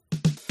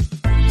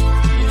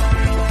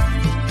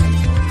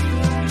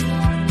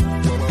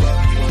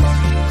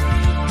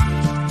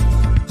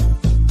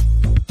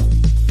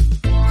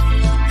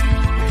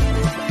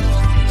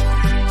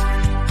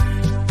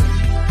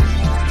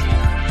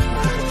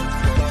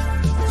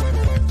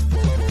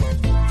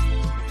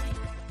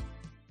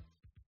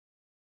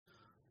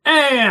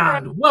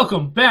And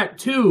welcome back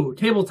to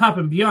Tabletop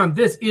and Beyond.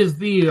 This is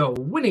the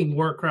Winning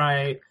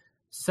Warcry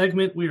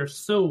segment. We are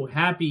so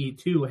happy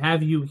to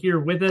have you here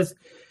with us.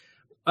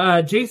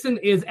 Jason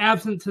is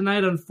absent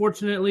tonight,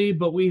 unfortunately,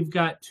 but we've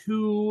got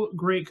two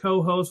great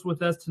co-hosts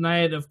with us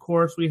tonight. Of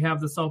course, we have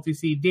the Salty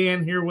Sea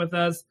Dan here with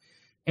us,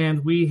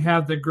 and we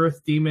have the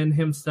Girth Demon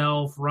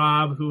himself,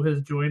 Rob, who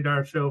has joined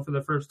our show for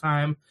the first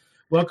time.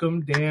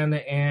 Welcome, Dan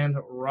and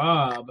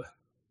Rob.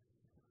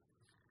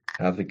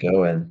 How's it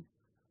going?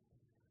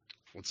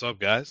 What's up,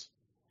 guys?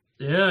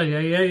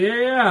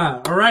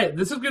 Yeah. All right,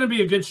 this is going to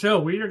be a good show.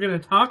 We are going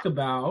to talk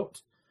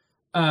about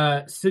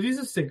Cities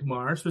of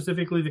Sigmar,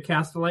 specifically the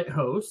Castellite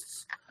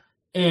hosts,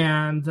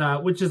 and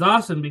which is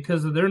awesome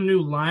because of their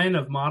new line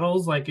of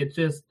models. Like, it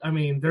just, I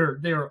mean,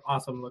 they're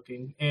awesome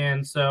looking.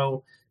 And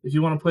so if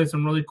you want to play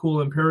some really cool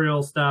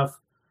Imperial stuff,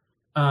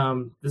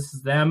 this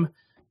is them.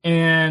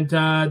 And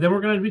then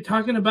we're going to be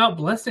talking about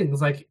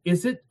blessings. Like,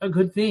 is it a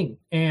good thing?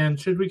 And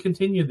should we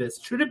continue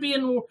this? Should it be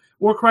in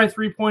Warcry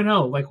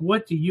 3.0? Like,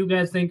 what do you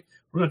guys think?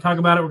 We're going to talk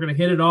about it. We're going to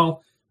hit it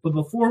all. But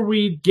before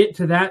we get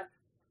to that,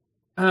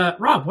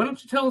 Rob, why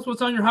don't you tell us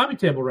what's on your hobby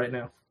table right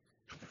now?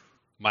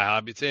 My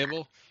hobby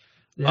table?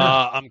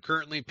 Yeah. I'm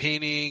currently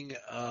painting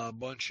a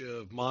bunch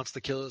of monster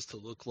killers to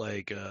look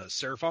like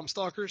Seraphim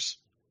Stalkers.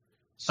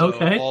 So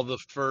Okay. all the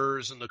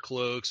furs and the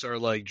cloaks are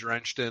like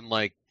drenched in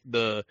like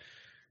the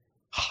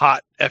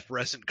hot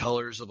efflorescent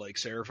colors of like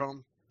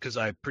Seraphim, because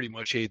I pretty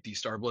much hate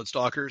these Starblood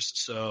Stalkers.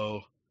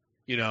 So,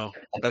 you know,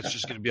 that's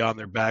just going to be on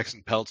their backs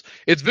and pelts.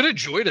 It's been a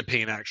joy to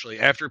paint,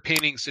 actually. After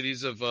painting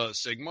Cities of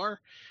Sigmar,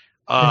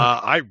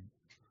 I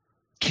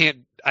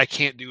can't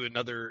do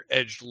another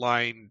edged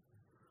line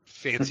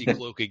fancy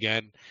cloak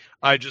again.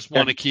 I just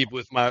want to keep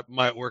with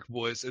my Orc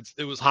boys.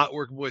 It was hot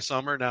Orc boy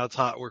summer, now it's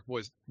hot Orc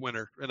boys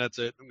winter, and that's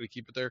it. I'm going to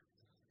keep it there.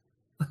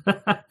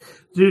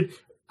 Dude,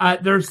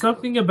 there's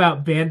something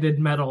about banded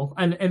metal,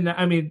 and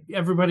I mean,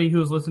 everybody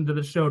who's listened to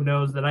the show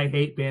knows that I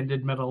hate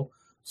banded metal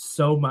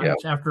so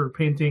much after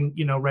painting,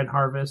 Red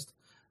Harvest.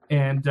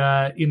 And,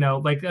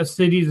 like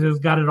Cities has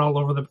got it all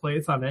over the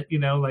place on it,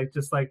 like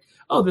just like,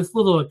 oh, this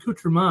little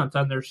accoutrement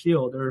on their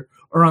shield or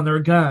on their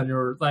gun,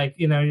 or like,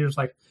 you're just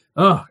like,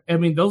 oh, I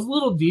mean, those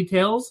little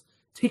details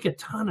take a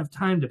ton of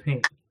time to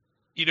paint.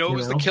 It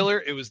was the killer.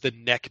 It was the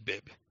neck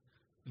bib.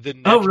 The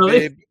neck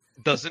bib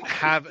doesn't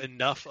have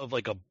enough of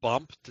like a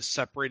bump to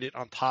separate it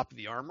on top of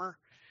the armor.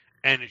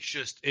 And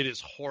it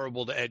is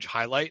horrible to edge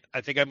highlight.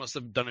 I think I must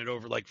have done it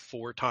over like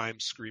 4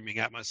 times, screaming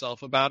at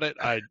myself about it.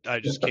 I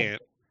just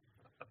can't.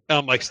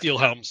 Like Steel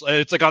Helms.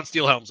 It's like on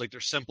Steel Helms, like they're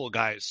simple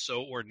guys,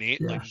 so ornate.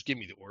 Yeah. Like, just give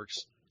me the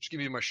orcs. Just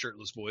give me my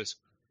shirtless boys.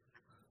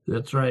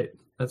 That's right.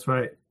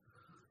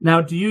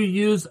 Now, do you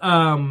use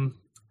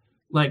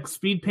like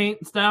speed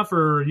paint stuff,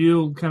 or are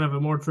you kind of a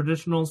more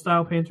traditional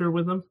style painter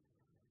with them?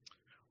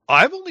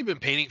 I've only been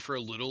painting for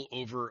a little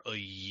over a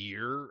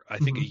year. I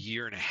think a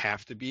year and a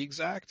half to be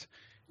exact.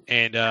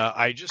 And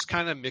I just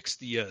kind of mix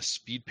the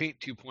speed paint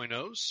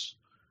 2.0s.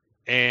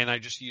 And I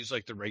just use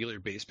like the regular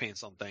base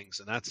paints on things,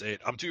 and that's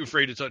it. I'm too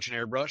afraid to touch an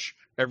airbrush.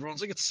 Everyone's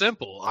like, it's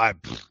simple.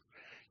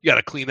 You got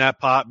to clean that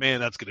pot, man.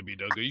 That's going to be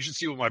no good. You should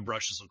see what my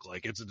brushes look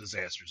like. It's a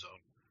disaster zone.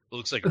 It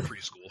looks like a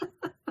preschool.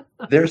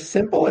 They're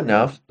simple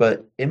enough,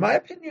 but in my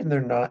opinion,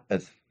 they're not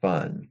as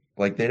fun.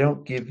 Like, they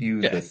don't give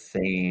you the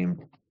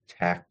same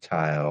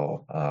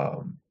tactile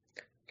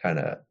kind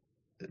of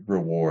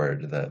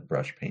reward that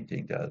brush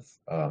painting does.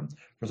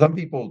 For some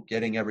people,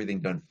 getting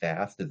everything done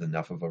fast is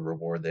enough of a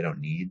reward. They don't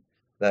need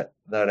that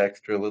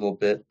extra little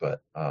bit,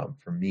 but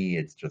for me,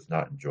 it's just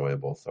not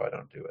enjoyable, so I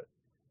don't do it.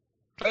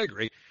 I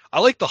agree.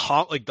 I like the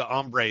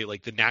ombre,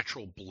 like the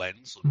natural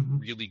blends look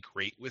really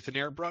great with an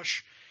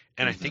airbrush,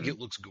 and I think it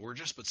looks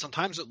gorgeous, but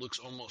sometimes it looks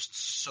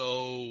almost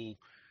so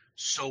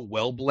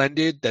well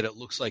blended that it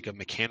looks like a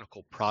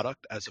mechanical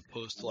product, as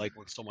opposed to like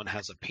when someone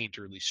has a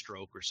painterly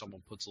stroke or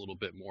someone puts a little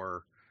bit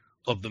more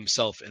of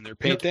themselves in their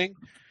painting.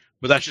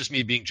 But that's just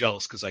me being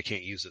jealous because I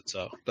can't use it.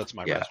 So that's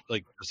my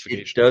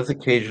justification. It does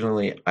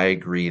occasionally. I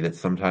agree that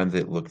sometimes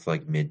it looks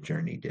like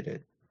Midjourney did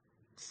it.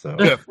 So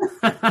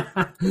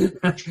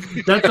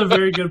that's a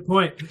very good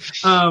point.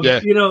 So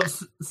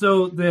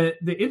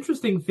the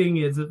interesting thing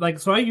is that,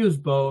 like, so I use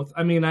both.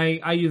 I mean,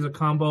 I use a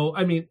combo.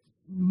 I mean,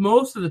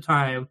 most of the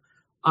time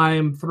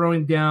I'm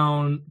throwing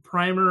down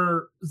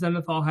primer,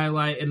 zenithal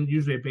highlight, and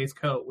usually a base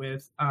coat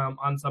with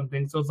on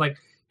something. So it's like,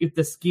 if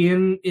the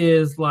skin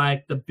is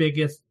like the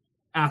biggest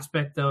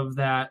aspect of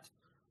that,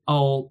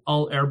 I'll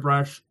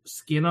airbrush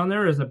skin on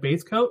there as a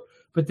base coat,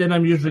 but then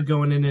I'm usually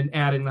going in and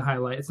adding the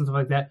highlights and stuff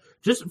like that,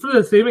 just for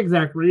the same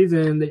exact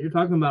reason that you're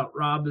talking about,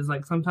 Rob. Is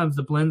like, sometimes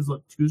the blends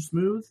look too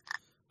smooth.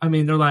 I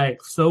mean, they're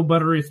like so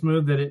buttery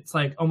smooth that it's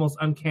like almost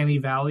uncanny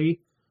valley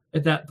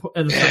at that point.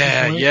 That's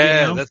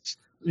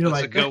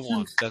like, a good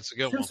one. That's a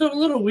good one. It's a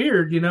little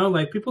weird,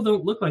 like people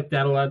don't look like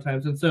that a lot of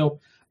times, and so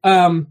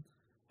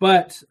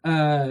But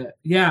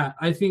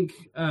I think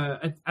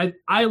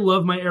I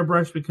love my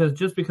airbrush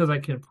because I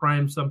can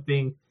prime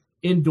something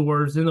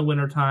indoors in the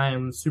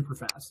wintertime super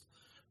fast,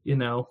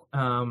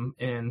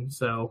 and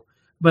so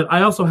but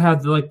I also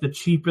had the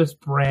cheapest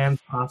brand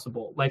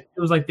possible. Like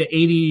it was like the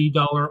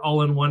 $80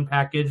 all-in-one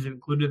package. It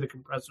included the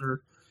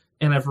compressor,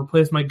 and I've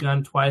replaced my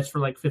gun twice for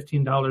like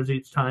 $15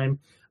 each time.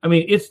 I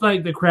mean, it's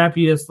like the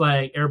crappiest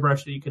like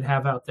airbrush that you could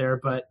have out there,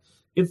 but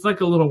it's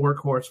like a little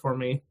workhorse for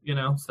me,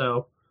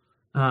 So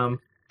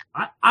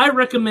I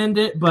recommend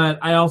it, but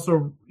I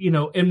also,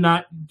 am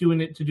not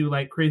doing it to do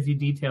like crazy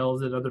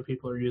details that other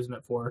people are using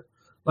it for.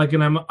 Like,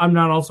 and I'm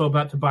not also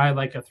about to buy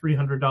like a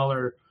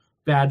 $300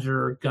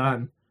 Badger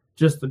gun,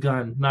 just the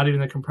gun, not even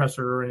the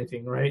compressor or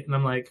anything, right? And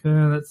I'm like,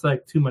 that's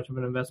like too much of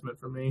an investment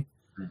for me.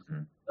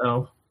 Mm-hmm.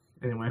 So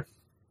anyway,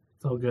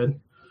 it's all good.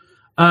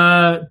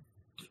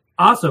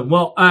 Awesome.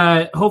 Well,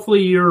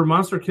 hopefully your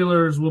monster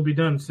killers will be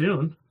done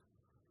soon.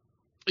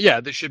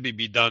 Yeah, this should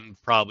be done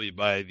probably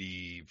by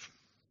the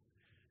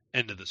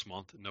end of this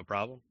month. No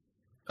problem.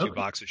 2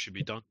 boxes should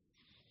be done.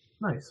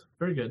 Nice.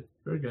 Very good.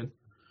 Very good.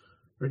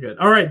 Very good.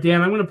 All right,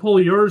 Dan, I'm going to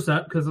pull yours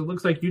up because it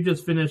looks like you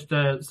just finished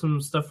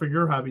some stuff for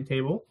your hobby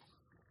table.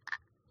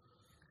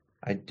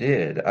 I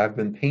did. I've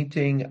been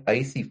painting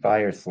Icy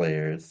Fire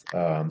Slayers,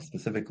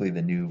 specifically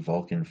the new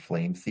Vulcan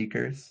Flame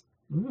Seekers.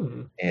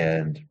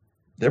 And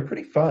they're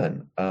pretty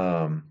fun.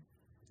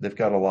 They've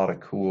got a lot of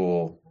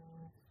cool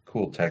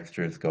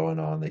textures going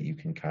on that you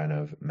can kind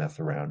of mess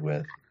around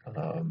with.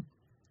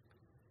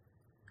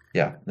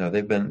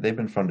 They've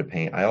been fun to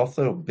paint. I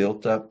also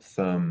built up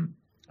some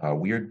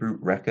Weird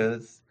Brute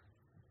Rekkas,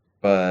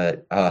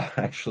 but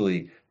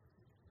actually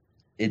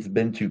it's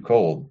been too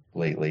cold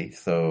lately,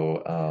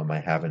 so I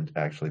haven't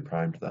actually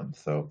primed them.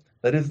 So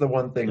that is the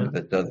one thing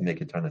that does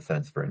make a ton of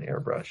sense for an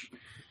airbrush.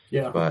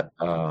 Yeah.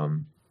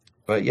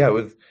 But yeah,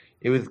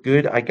 it was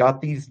good. I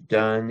got these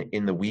done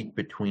in the week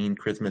between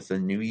Christmas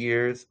and New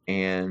Year's,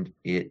 and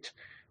it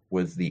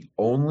was the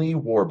only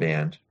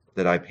warband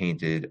that I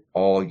painted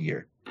all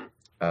year.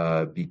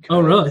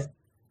 Because really?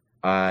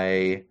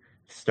 I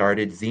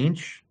started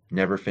Tzeentch,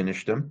 never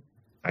finished them.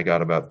 I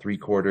got about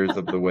 3/4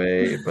 of the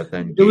way, but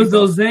then it was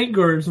those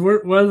Zangors,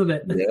 wasn't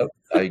it? Yep,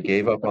 I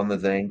gave up on the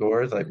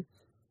Zangors.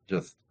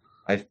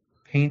 I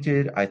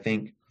painted, I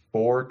think,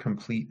 4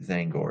 complete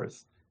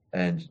Zangors,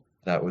 and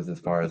that was as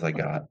far as I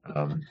got.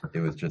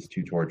 It was just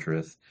too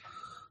torturous.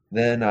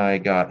 Then I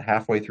got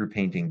halfway through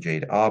painting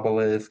Jade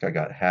Obelisk. I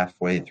got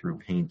halfway through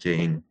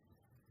painting.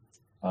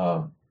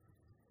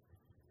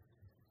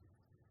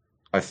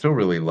 I still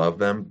really love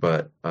them,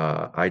 but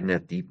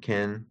Idnet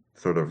Deepkin,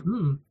 sort of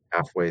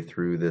halfway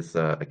through this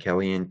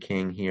Achelian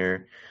King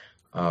here.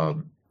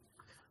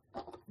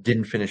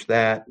 Didn't finish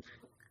that.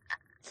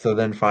 So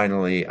then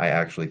finally, I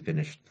actually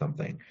finished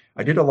something.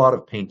 I did a lot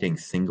of painting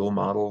single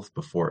models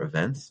before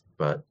events,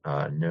 but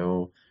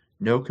no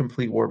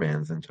complete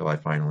warbands until I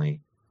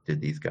finally did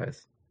these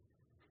guys.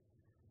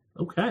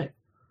 Okay.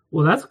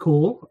 Well, that's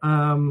cool.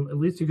 At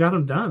least you got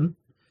them done.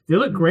 They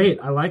look great.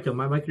 I like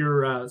them. I like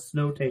your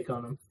snow take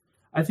on them.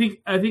 I think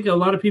a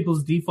lot of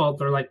people's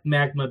default are like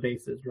magma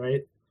bases,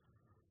 right?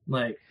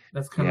 Like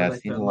that's kind of like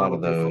I've seen a lot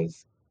of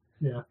those.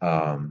 Yeah.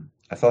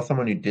 I saw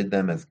someone who did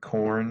them as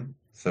corn,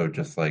 so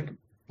just like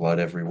blood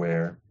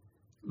everywhere.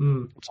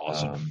 That's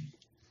awesome.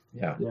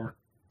 Yeah,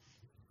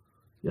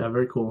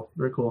 very cool.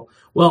 Very cool.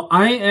 Well,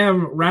 I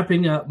am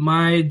wrapping up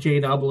my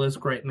Jade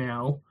Obelisk right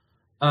now.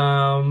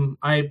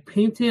 I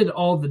painted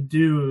all the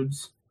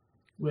dudes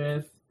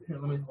with here,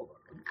 let me hold on.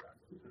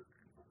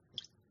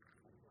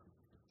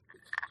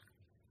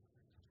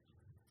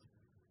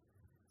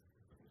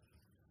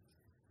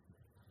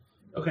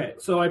 Okay,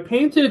 so I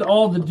painted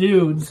all the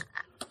dudes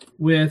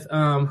with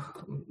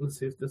let's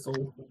see if this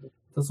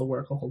will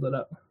work. I'll hold it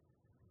up.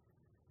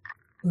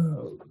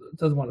 Oh, it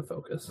doesn't want to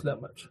focus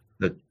that much.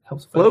 The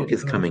cloak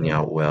is coming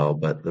out well,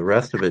 but the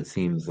rest of it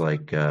seems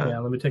like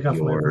let me take off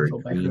your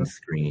green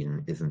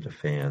screen isn't a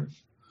fan.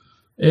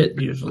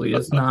 It usually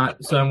is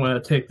not, so I'm going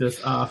to take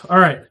this off. All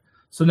right,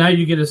 so now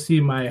you get to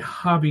see my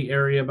hobby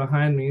area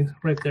behind me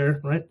right there,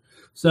 right?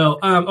 So,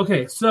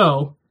 okay,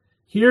 so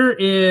here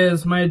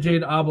is my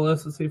Jade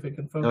Obelisk. Let's see if it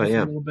can focus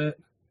a little bit.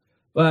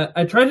 But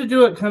I tried to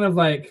do it kind of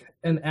like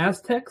an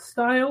Aztec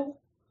style.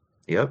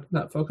 Yep.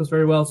 Not focused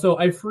very well. So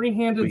I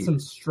freehanded some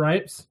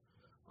stripes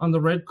on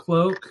the red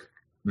cloak.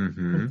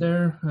 Right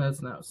there.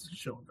 That's not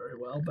showing very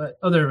well, but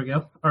there we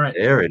go. All right.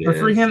 There it is. I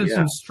freehanded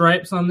some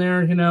stripes on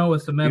there,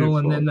 with the metal.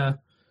 Beautiful. And then the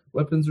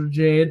weapons are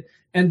jade.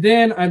 And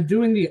then I'm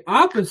doing the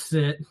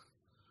opposite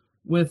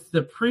with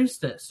the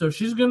priestess. So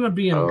she's going to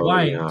be in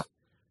white. Yeah.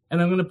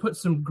 And I'm going to put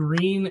some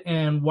green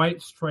and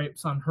white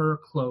stripes on her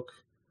cloak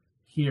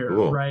here,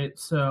 cool. Right?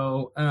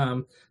 So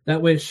that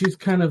way she's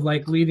kind of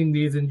like leading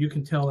these, and you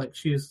can tell like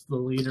she's the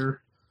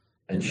leader.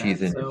 And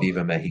she's in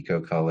Viva Mexico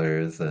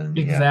colors. And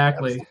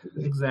exactly.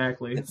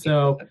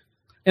 So,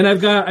 and I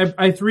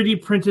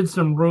 3D printed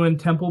some ruined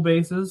temple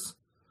bases,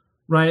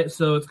 right?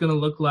 So it's going to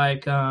look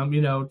like,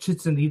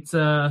 Chichen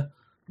Itza,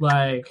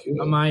 like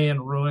a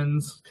Mayan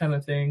ruins kind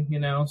of thing,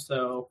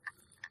 So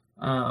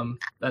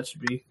that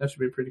should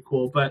be pretty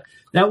cool. But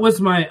that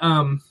was my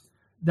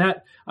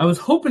that I was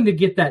hoping to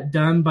get that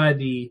done by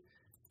the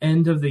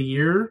end of the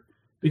year,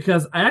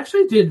 because I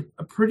actually did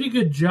a pretty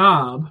good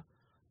job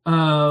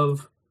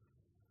of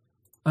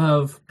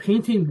of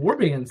painting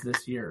warbands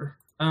this year.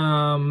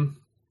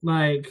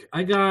 Like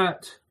I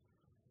got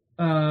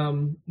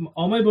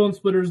all my bone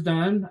splitters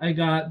done. I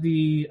got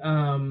the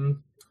oh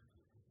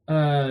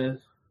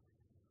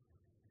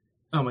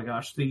my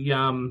gosh,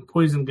 the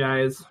poison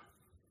guys.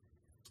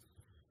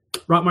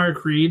 Rotmire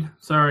Creed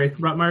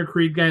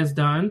guys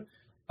done.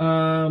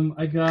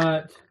 I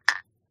got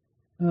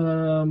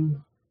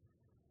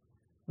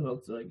what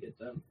else did I get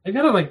done? I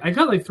got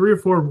like 3 or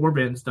 4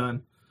 warbands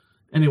done.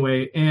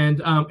 Anyway, and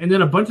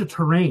then a bunch of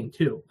terrain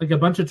too, like a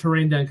bunch of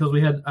terrain done because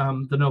we had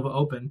the Nova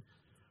Open,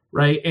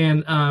 right?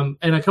 And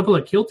a couple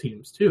of kill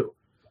teams too.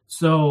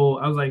 So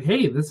I was like,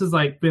 hey, this has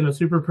like been a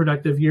super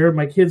productive year.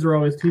 My kids are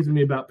always teasing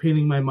me about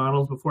painting my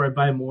models before I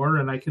buy more,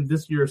 and I can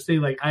this year say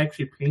like I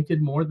actually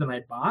painted more than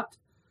I bought,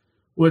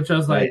 which I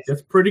was like,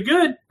 that's pretty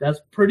good.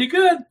 That's pretty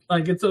good.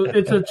 Like it's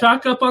a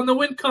chalk up on the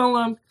win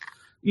column,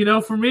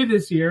 for me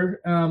this year.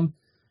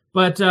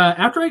 But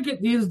after I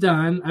get these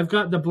done, I've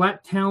got the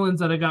black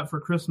talons that I got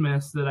for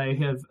Christmas that I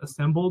have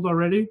assembled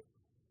already.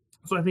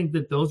 So I think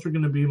that those are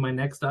going to be my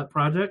next up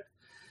project.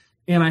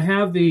 And I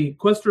have the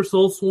Quester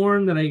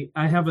Soulsworn that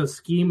I have a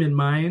scheme in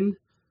mind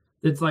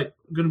that's like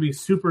going to be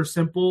super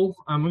simple.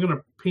 I'm going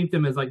to paint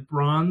them as like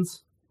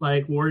bronze,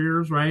 like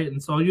warriors, right?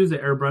 And so I'll use the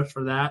airbrush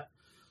for that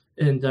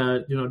and,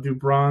 do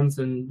bronze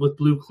and with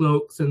blue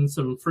cloaks and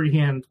some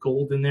freehand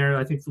gold in there.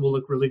 I think it will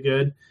look really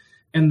good.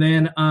 And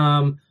then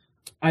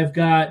I've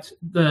got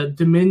the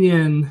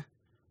Dominion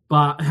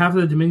half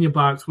of the Dominion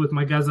box with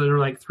my guys that are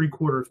like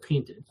 3/4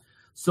 painted.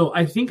 So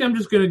I think I'm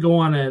just going to go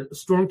on a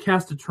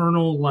Stormcast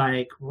Eternal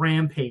like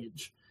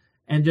rampage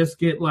and just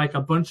get like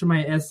a bunch of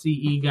my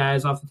SCE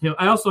guys off the table.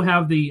 I also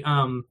have the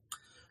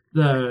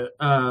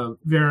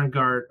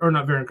Vanguard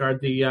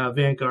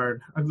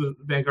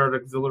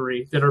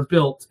Auxiliary that are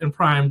built and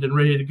primed and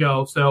ready to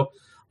go. So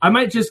I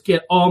might just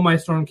get all my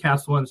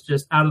Stormcast ones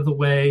just out of the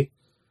way,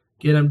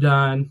 get them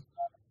done,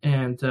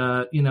 and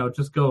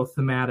just go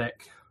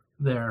thematic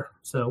there.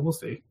 So we'll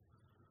see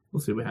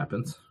what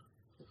happens,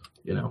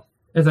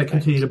 as I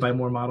continue to buy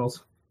more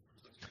models.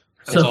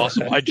 That's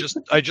awesome. I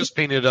just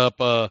painted up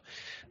the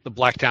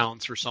Black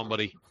Talons for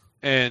somebody,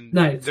 and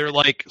nice. They're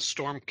like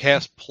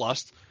Stormcast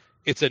plus.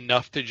 It's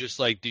enough to just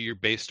like do your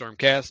base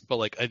Stormcast, but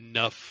like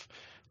enough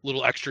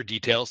little extra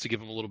details to give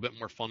them a little bit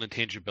more fun and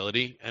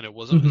tangibility, and it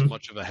wasn't as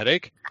much of a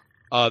headache.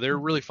 They're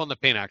really fun to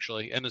paint,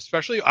 actually. And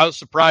especially, I was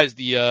surprised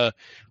the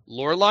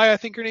Lorelei, I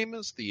think her name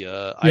is, the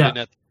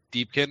Idanet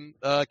Deepkin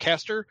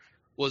caster,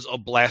 was a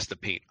blast to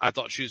paint. I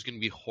thought she was going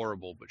to be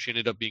horrible, but she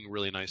ended up being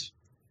really nice.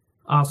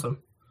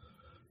 Awesome.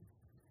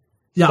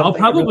 Yeah, I'll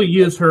probably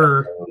use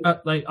her,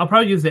 I'll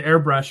probably use the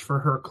airbrush for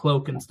her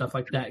cloak and stuff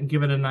like that and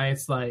give it a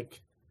nice,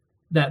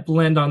 that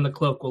blend on the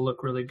cloak will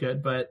look really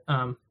good. But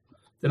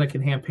then I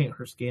can hand paint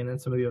her skin and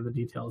some of the other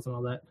details and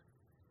all that.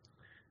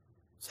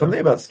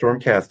 Something about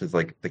Stormcast is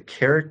like the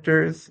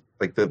characters,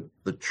 like the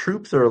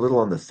troops are a little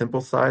on the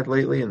simple side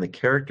lately, and the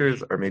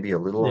characters are maybe a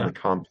little on the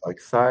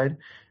complex side.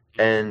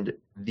 And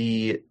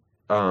the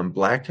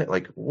black,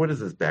 like what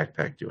is this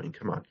backpack doing?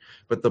 Come on!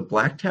 But the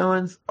Black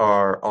Talons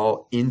are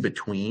all in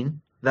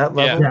between that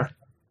level,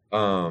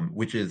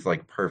 which is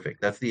like perfect.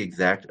 That's the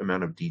exact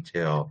amount of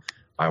detail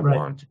I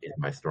want in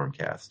my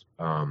Stormcast.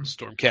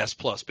 Stormcast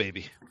plus,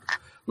 baby.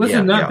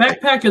 Listen, that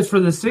backpack is for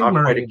the Sigmar.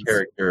 I'll fight a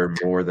character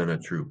more than a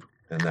troop.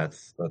 And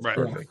that's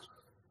perfect.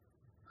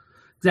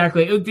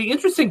 Exactly. The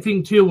interesting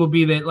thing too will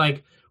be that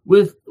like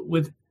with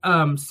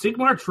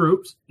Sigmar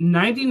troops,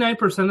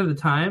 99% of the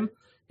time,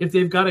 if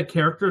they've got a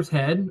character's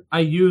head,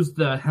 I use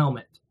the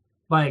helmet.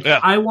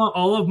 I want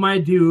all of my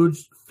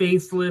dudes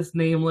faceless,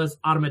 nameless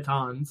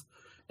automatons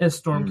as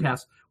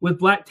Stormcast. With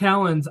Black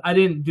Talons, I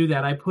didn't do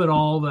that. I put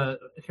all the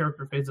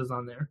character faces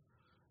on there.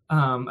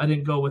 I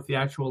didn't go with the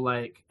actual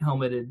like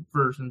helmeted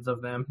versions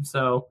of them.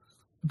 So.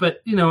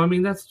 But,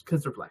 that's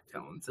because they're Black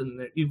Talons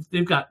and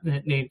they've got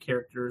named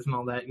characters and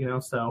all that,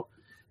 so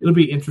it'll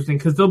be interesting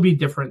because they'll be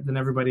different than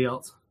everybody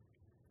else.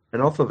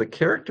 And also the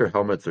character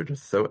helmets are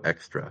just so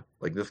extra.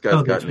 Like this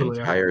guy's got an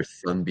entire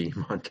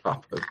sunbeam on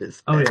top of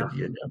his head,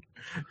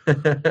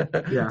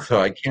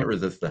 So I can't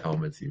resist the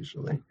helmets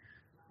usually.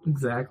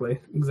 Exactly.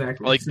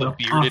 Like the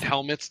bearded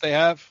helmets they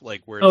have,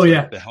 like where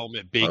it's the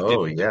helmet baked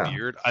into the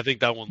beard. I think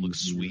that one looks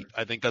sweet.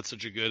 I think that's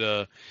such a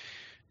good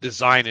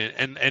design it,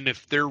 and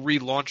if they're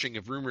relaunching,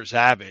 if rumors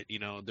have it,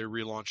 they're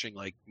relaunching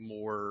like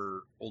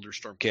more older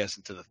Stormcast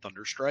into the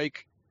Thunderstrike,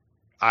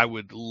 I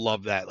would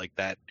love that, like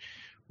that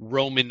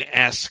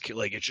Roman-esque,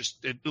 like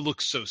it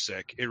looks so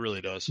sick. It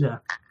really does. Yeah,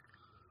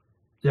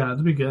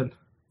 it'd be good.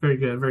 Very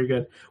good, very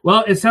good.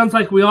 Well, it sounds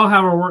like we all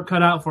have our work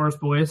cut out for us,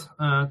 boys.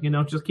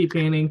 Just keep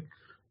painting,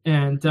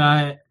 and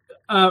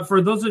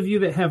for those of you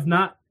that have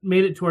not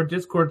made it to our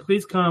Discord,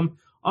 please come.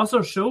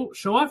 Also, show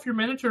off your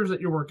miniatures that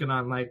you're working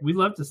on. Like, we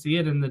love to see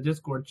it in the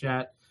Discord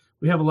chat.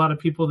 We have a lot of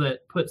people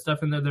that put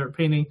stuff in there they're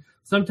painting.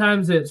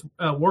 Sometimes it's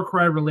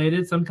Warcry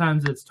related.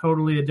 Sometimes it's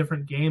totally a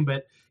different game.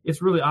 But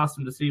it's really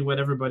awesome to see what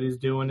everybody's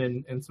doing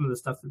and some of the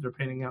stuff that they're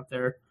painting out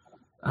there.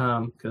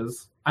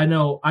 Because I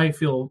know I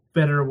feel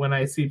better when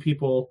I see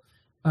people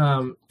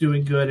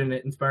doing good, and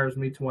it inspires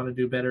me to want to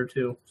do better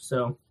too.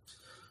 So,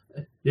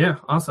 yeah,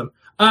 awesome.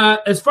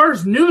 As far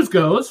as news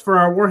goes, for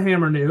our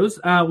Warhammer news,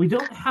 we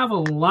don't have a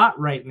lot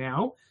right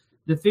now.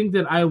 The thing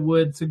that I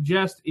would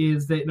suggest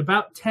is that in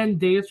about 10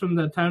 days from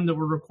the time that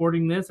we're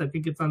recording this, I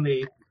think it's on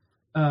the,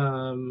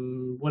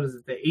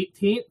 the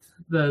 18th?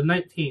 The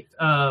 19th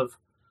of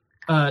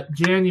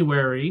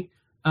January,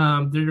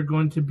 they're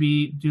going to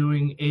be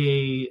doing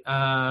a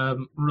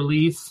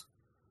release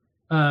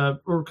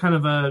or kind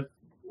of a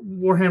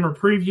Warhammer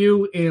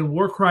preview, and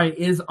Warcry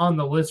is on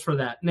the list for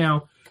that.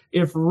 Now,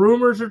 if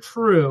rumors are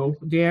true,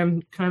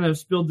 Dan kind of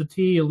spilled the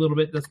tea a little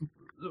bit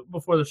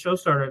before the show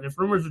started. If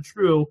rumors are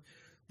true,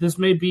 this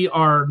may be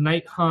our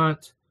Night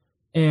Haunt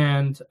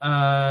and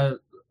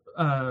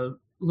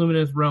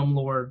Luminous Realm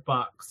Lord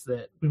box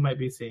that we might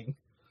be seeing.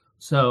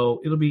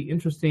 So it'll be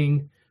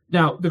interesting.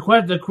 Now,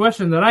 the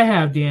question that I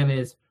have, Dan,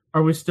 is,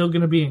 are we still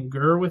going to be in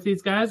Gur with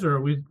these guys, or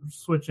are we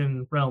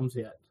switching realms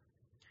yet?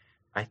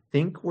 I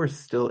think we're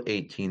still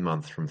 18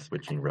 months from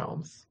switching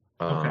realms.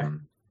 Okay.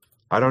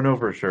 I don't know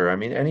for sure. I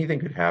mean, anything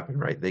could happen,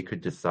 right? They could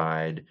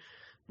decide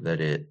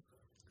that it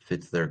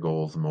fits their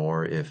goals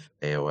more if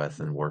AOS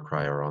and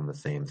Warcry are on the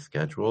same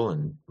schedule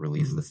and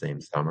release the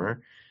same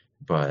summer.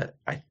 But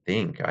I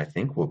think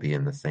we'll be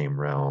in the same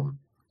realm.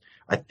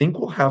 I think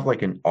we'll have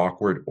like an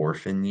awkward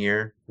orphan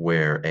year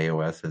where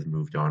AOS has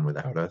moved on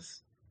without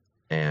us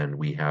and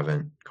we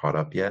haven't caught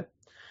up yet.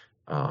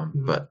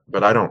 But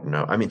I don't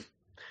know. I mean,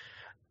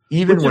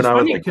 even when I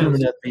was like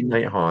Lumineth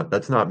Night Haunt,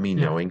 that's not me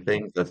knowing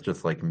things. That's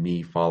just like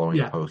me following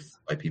posts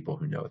by people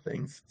who know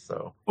things.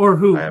 So or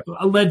who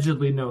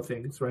allegedly know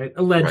things, right?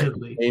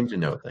 Allegedly claim to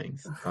know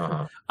things.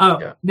 Now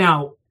I'm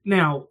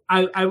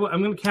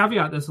going to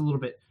caveat this a little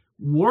bit.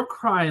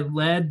 Warcry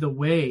led the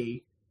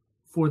way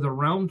for the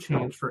realm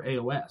change for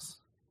AOS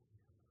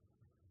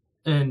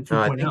and 2.0.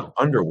 I think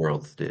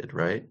Underworlds did,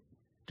 right?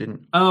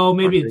 Didn't? Oh,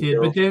 maybe it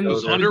did. But then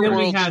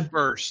Underworlds had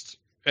first.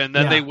 And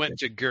then they went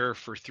to Gur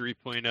for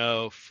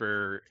 3.0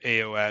 for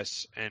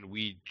AOS, and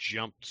we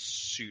jumped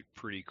suit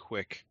pretty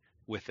quick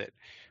with it.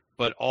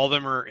 But all of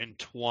them are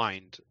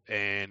entwined,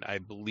 and I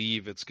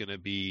believe it's going to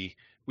be...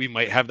 We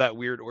might have that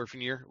weird orphan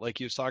year like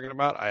he was talking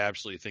about. I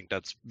absolutely think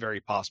that's very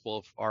possible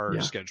if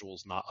our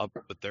schedule's not up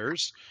with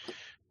theirs.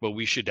 But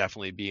we should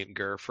definitely be in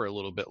Gur for a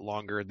little bit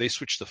longer. They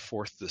switched to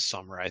 4th this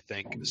summer, I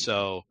think.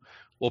 So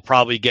we'll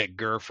probably get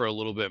Gur for a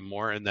little bit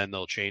more, and then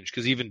they'll change.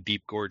 Because even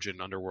Deep Gorge in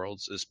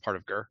Underworlds is part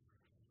of Gur.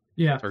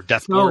 Yeah. Or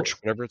Death Gorge,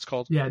 whatever it's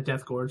called. Yeah,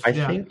 Death Gorge. I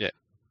think,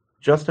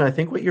 Justin, I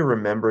think what you're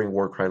remembering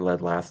Warcry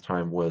led last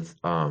time was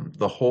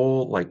the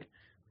whole, like,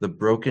 the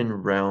Broken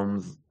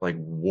Realms, like,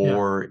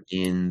 war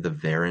in the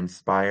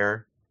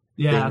Varanspire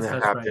thing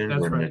that happened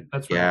when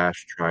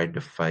Gash tried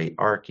to fight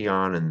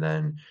Archeon, and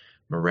then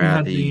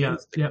Marathi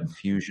used the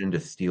confusion to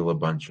steal a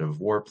bunch of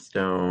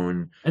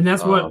Warpstone. And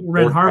that's what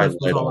Red Harvest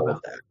was all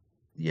about.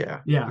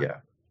 Yeah.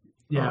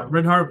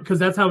 Red Harvest, because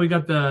that's how we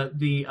got the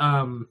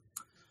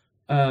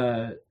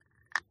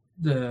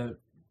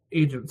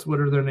agents. What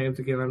are their names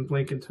again? I'm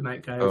blanking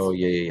tonight, guys. Oh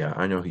yeah.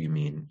 I know who you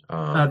mean.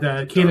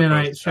 The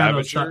Canaanite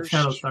Shadow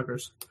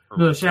Stalkers.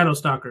 No, the Shadow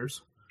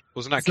Stalkers.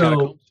 Wasn't that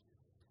Catacombs?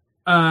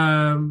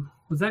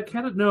 Was that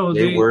Catacombs? No,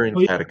 they were in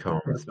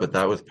Catacombs, but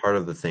that was part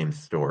of the same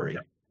story.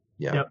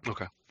 Yeah. Yep.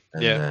 Okay.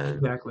 And then,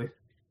 exactly.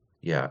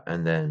 Yeah,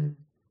 and then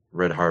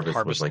Red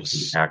Harvest was like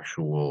the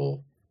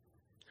actual,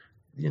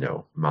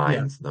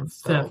 mines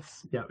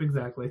themselves. Yeah,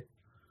 exactly.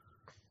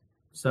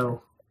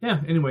 So. Yeah.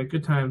 Anyway,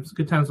 good times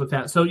with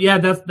that. So yeah,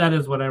 that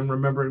is what I'm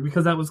remembering,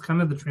 because that was kind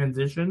of the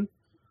transition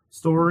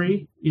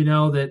story.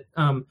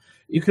 That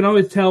you can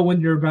always tell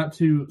when you're about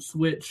to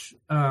switch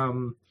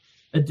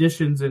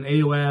editions in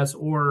AOS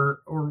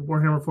or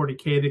Warhammer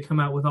 40K. They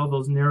come out with all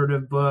those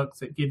narrative books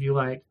that give you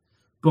like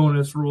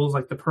bonus rules,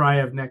 like the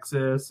Pariah of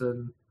Nexus,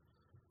 and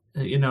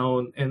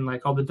and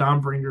like all the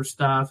Dawnbringer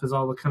stuff is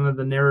all the kind of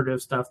the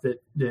narrative stuff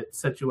that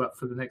sets you up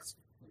for the next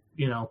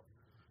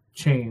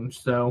change.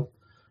 So.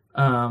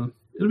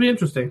 It'll be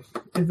interesting.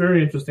 It's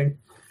very interesting.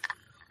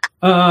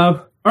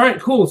 All right,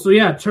 cool. So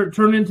yeah,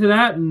 turn into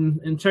that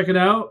and check it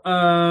out.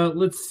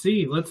 Let's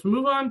see. Let's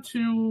move on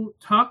to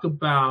talk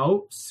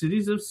about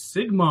Cities of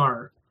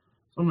Sigmar.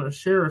 So I'm going to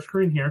share our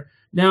screen here.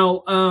 Now,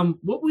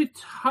 what we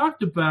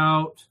talked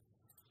about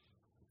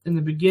in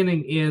the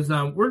beginning is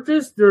there's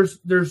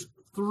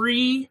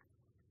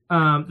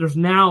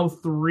now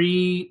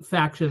three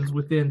factions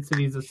within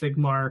Cities of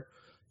Sigmar.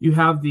 You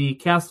have the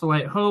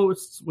Castellite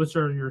hosts, which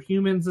are your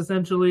humans,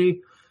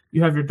 essentially.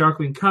 You have your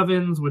Darkling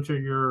Covens, which are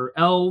your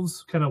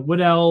elves, kind of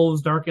wood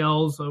elves, dark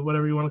elves, or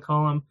whatever you want to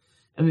call them.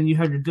 And then you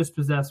have your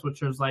Dispossessed,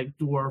 which is like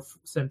dwarf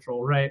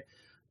central, right?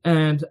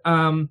 And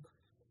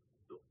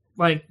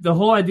like the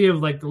whole idea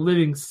of like the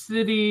living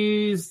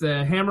cities,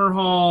 the Hammer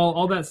Hall,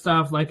 all that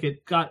stuff, like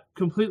it got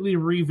completely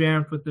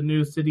revamped with the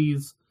new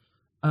cities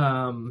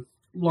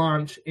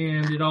launch,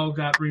 and it all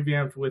got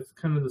revamped with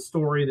kind of the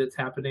story that's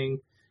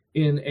happening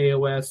in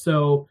AOS.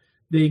 So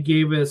they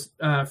gave us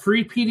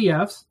free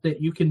PDFs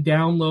that you can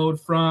download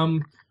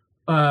from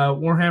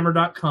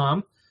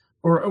Warhammer.com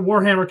or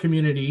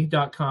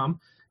warhammercommunity.com,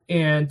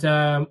 And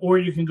or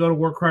you can go to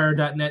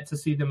warcrier.net to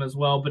see them as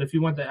well. But if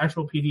you want the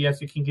actual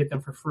PDFs, you can get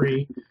them for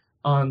free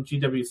on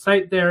GW's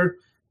site there.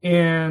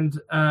 And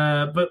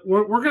but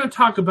we're going to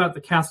talk about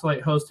the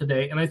Castlelight host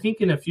today, and I think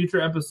in a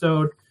future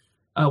episode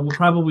we'll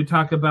probably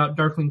talk about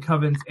Darkling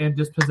Covens and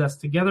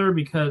Dispossessed together,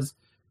 because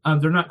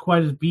they're not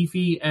quite as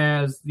beefy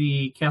as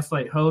the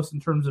Castlelight host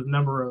in terms of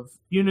number of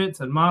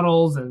units and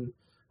models and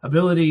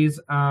abilities.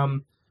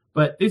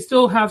 But they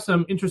still have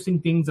some interesting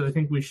things that I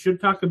think we should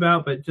talk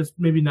about, but just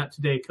maybe not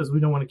today, because we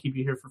don't want to keep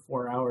you here for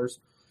 4 hours.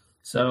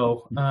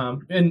 So,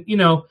 and, you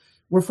know,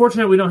 we're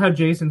fortunate we don't have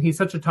Jason. He's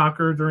such a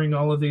talker during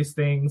all of these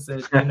things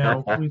that, you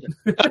know.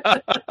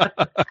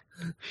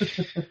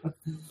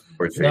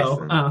 Or Jason.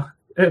 So,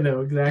 I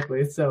know,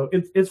 exactly. So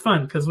it's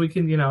fun because we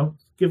can, you know,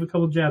 give a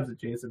couple jabs at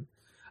Jason.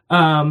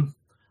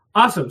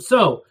 Awesome.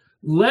 So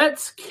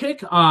let's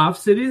kick off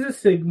Cities of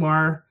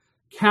Sigmar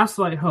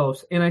Castlelight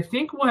host. And I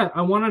think what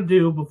I want to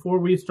do before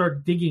we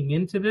start digging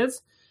into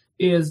this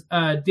is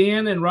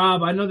Dan and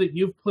Rob, I know that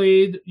you've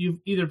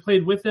either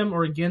played with them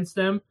or against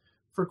them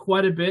for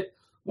quite a bit.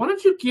 Why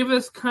don't you give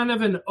us kind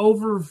of an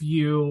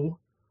overview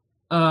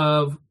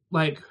of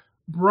like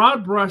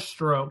broad brush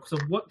strokes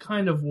of what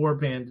kind of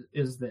warband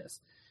is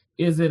this?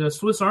 Is it a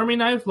Swiss Army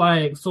knife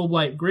like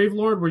Soulblight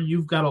Gravelord where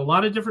you've got a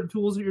lot of different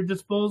tools at your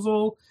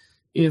disposal?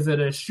 Is it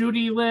a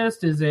shooty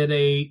list? Is it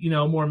a, you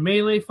know, more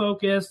melee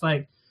focus?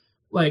 Like,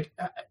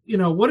 you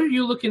know, what are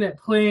you looking at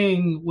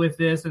playing with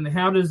this, and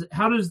how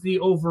does the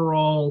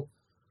overall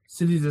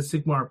Cities of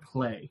Sigmar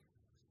play?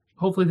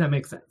 Hopefully that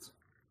makes sense.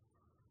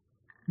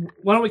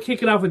 Why don't we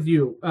kick it off with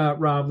you,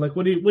 Rob? Like,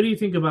 what do you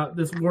think about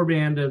this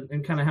warband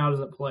and kind of how does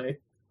it play?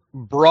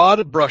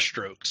 Broad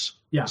brushstrokes.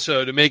 Yeah.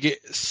 So to make it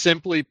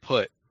simply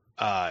put,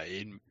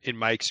 in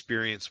my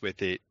experience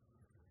with it,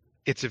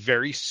 it's a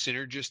very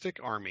synergistic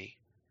army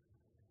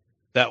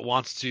that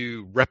wants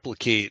to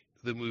replicate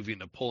the movie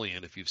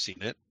Napoleon, if you've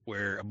seen it,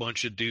 where a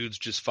bunch of dudes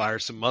just fire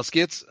some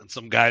muskets and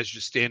some guys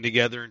just stand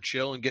together and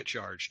chill and get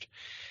charged.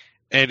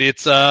 And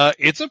it's a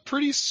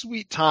pretty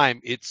sweet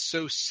time. It's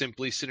so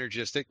simply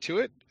synergistic to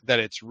it that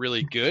it's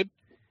really good,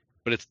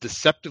 but it's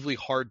deceptively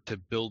hard to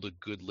build a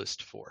good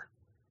list for.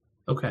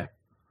 Okay.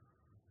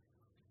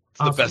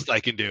 It's awesome. The best I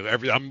can do.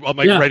 I'm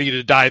like ready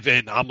to dive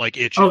in. I'm like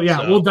itching. Oh yeah,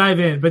 so. We'll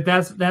dive in. But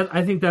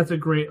I think that's a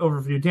great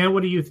overview. Dan,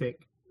 what do you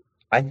think?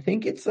 I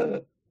think it's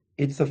a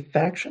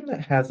faction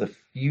that has a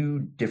few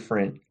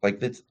different,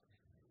 like, it's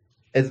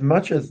as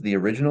much as the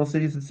original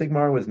Cities of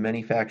Sigmar was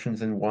many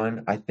factions in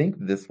one. I think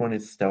this one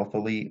is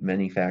stealthily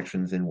many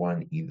factions in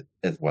one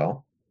as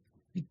well,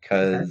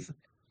 because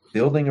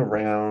building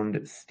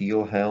around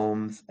steel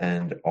helms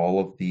and all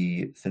of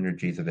the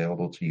synergies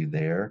available to you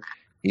there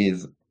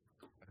is a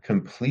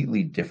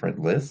completely different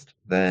list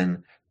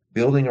than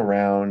building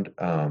around,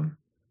 I'll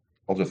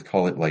just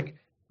call it like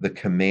the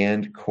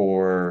command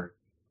core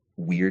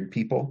weird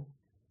people,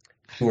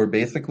 who are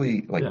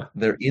basically like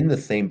they're in the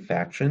same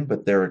faction,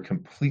 but they're a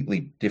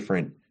completely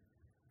different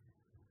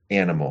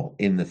animal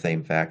in the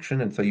same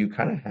faction. And so you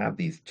kind of have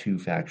these two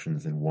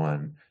factions in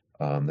one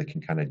that can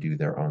kind of do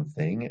their own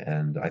thing.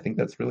 And I think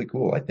that's really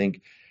cool. I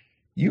think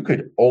you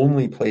could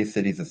only play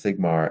Cities of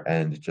Sigmar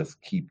and just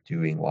keep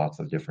doing lots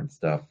of different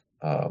stuff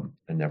and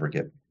never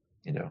get,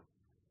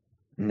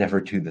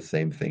 never do the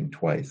same thing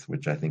twice,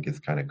 which I think is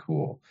kind of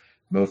cool.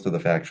 Most of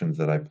the factions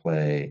that I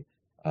play,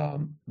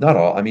 not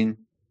all, I mean,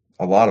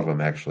 a lot of them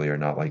actually are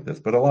not like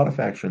this, but a lot of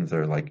factions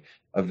are like,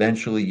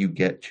 eventually you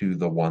get to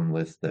the one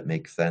list that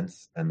makes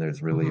sense. And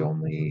there's really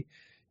only,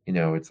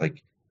 it's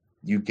like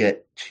you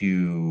get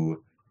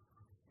to,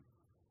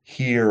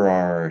 here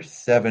are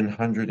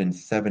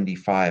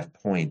 775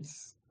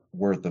 points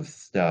worth of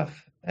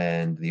stuff.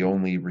 And the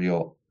only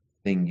real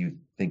thing you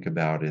think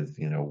about is,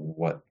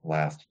 what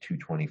last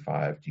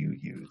 225 do you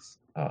use?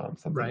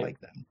 Something like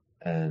that.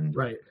 And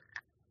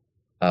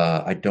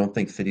I don't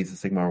think Cities of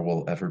Sigmar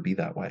will ever be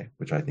that way,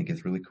 which I think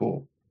is really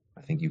cool.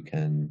 I think you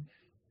can,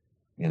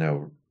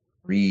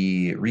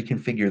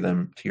 reconfigure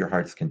them to your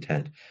heart's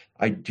content.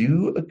 I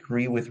do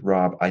agree with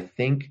Rob. I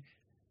think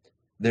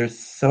there's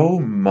so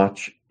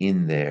much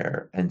in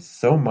there, and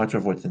so much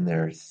of what's in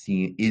there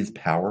is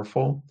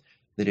powerful,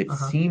 that it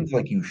seems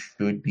like you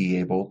should be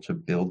able to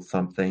build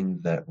something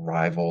that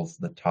rivals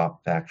the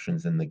top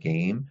factions in the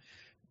game.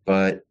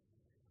 But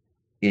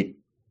I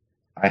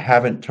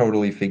haven't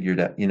totally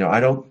figured out, I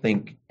don't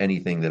think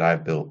anything that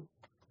I've built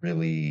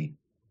really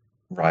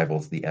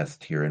rivals the S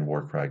tier in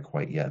Warcry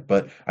quite yet.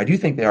 But I do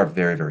think they are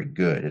very, very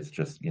good. It's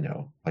just,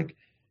 like,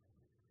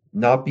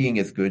 not being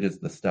as good as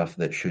the stuff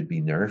that should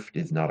be nerfed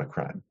is not a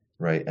crime,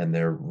 right? And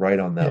they're right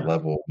on that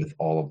level with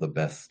all of the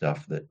best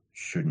stuff that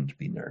shouldn't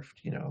be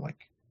nerfed,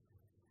 like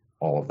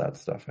all of that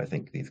stuff. I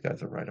think these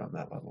guys are right on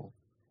that level.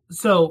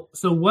 So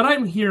what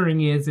I'm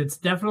hearing is it's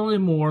definitely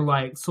more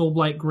like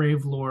Soulblight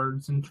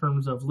Gravelords in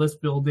terms of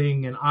list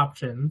building and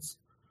options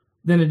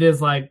than it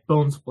is like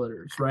Bone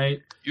Splitters, right?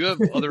 You have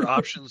other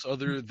options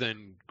other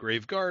than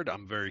Graveguard?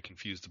 I'm very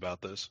confused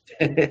about this.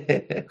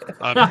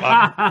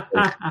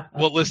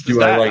 What list is do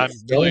that? I like I'm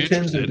really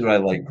Skeletons, or do I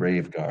like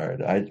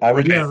Graveguard? I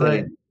would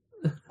say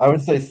I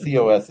would say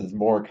COS is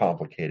more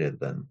complicated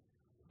than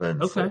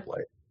Okay.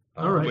 Soulblight.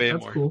 All right, Way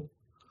that's more. cool.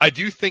 I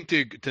do think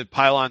to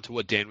pile on to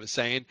what Dan was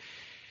saying,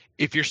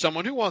 if you're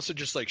someone who wants to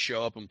just like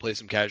show up and play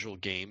some casual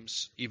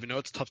games, even though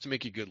it's tough to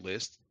make a good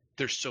list,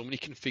 there's so many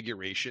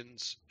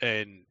configurations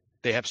and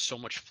they have so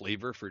much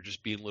flavor for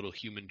just being little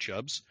human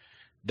chubs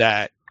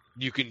that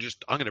you can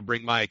just, I'm going to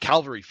bring my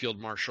cavalry field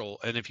marshal,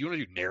 and if you want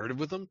to do narrative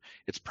with them,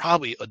 it's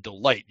probably a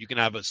delight. You can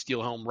have a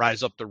steel helm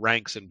rise up the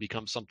ranks and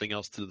become something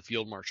else to the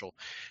field marshal.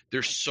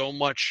 There's so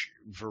much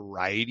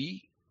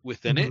variety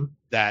within it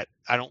that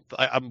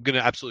I'm going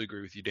to absolutely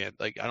agree with you, Dan.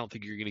 Like, I don't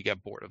think you're going to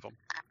get bored of them.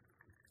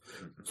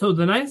 So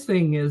the nice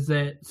thing is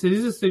that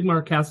Cities of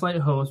Sigmar Castlight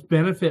hosts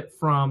benefit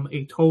from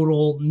a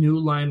total new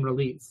line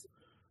release,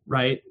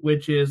 right?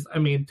 Which is, I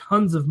mean,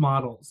 tons of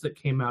models that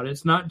came out.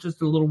 It's not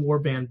just a little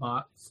warband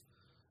box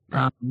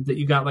that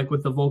you got like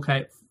with the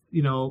Volkite,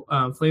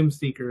 Flame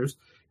Seekers.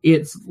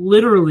 It's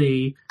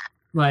literally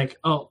like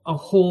a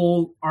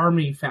whole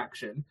army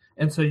faction.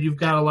 And so you've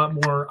got a lot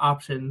more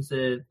options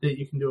that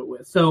you can do it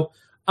with. So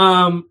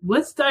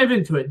let's dive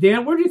into it.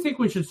 Dan, where do you think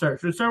we should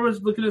start? Should we start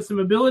with looking at some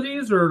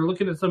abilities or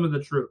looking at some of the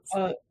troops?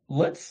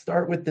 Let's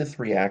start with this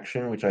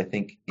reaction, which I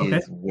think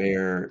is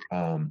where,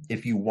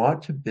 if you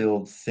want to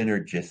build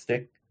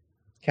synergistic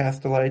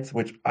Castellites,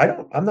 which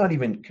I'm not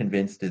even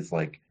convinced is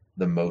like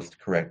the most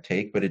correct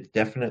take, but it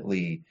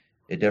definitely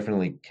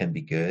can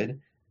be good.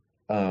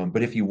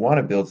 But if you want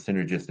to build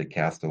synergistic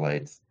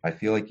Castellites, I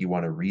feel like you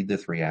want to read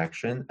this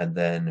reaction and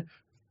then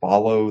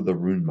follow the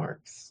rune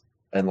marks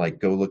and like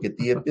go look at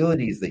the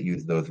abilities that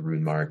use those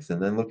rune marks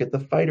and then look at the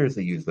fighters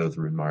that use those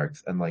rune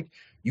marks. And like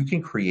you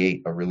can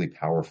create a really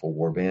powerful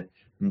warband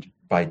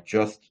by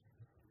just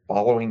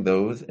following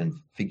those and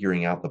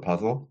figuring out the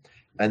puzzle.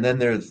 And then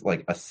there's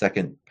like a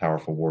second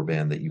powerful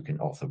warband that you can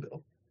also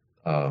build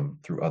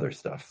through other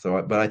stuff.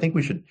 So, but I think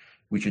we should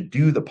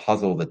do the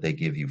puzzle that they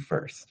give you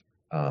first.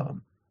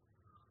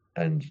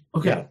 Let's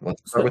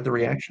start with the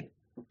reaction.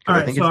 All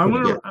right, so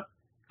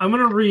I'm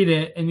gonna read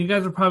it, and you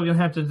guys are probably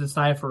gonna have to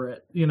decipher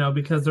it,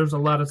 because there's a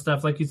lot of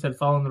stuff, like you said,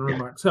 following the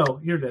remark. So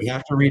here it is. You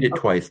have to read it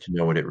twice to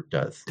know what it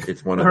does.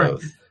 It's one of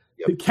those.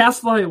 Yep. The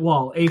Castlight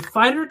Wall. A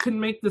fighter can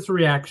make this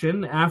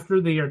reaction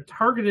after they are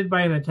targeted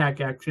by an attack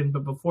action,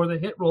 but before the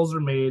hit rolls are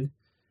made,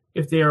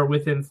 if they are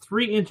within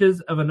 3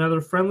 inches of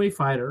another friendly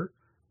fighter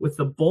with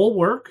the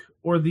Bulwark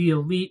or the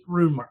Elite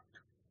rune mark.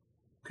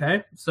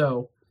 Okay,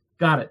 so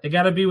got it. They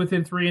got to be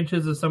within 3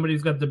 inches of somebody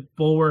who's got the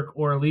Bulwark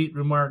or Elite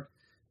rune mark,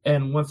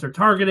 and once they're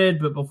targeted,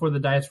 but before the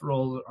dice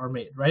rolls are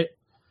made, right?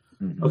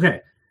 Mm-hmm.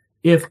 Okay.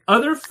 If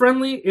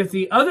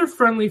the other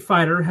friendly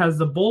fighter has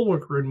the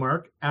Bulwark rune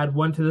mark, add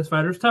 1 to this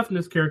fighter's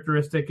toughness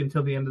characteristic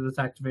until the end of this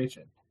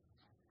activation.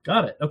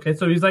 Got it. Okay,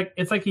 so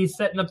it's like he's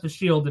setting up the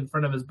shield in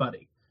front of his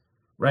buddy,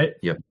 right?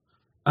 Yep.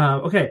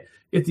 Okay.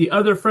 If the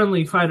other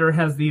friendly fighter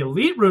has the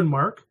Elite rune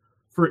mark,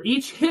 for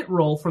each hit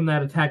roll from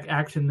that attack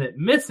action that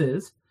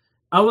misses,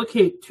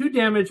 allocate 2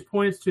 damage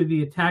points to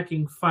the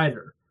attacking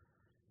fighter.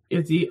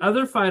 If the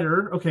other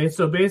fighter, okay,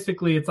 so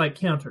basically it's like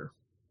counter,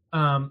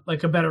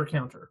 like a better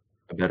counter.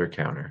 A better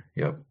counter,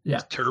 yep. Yeah.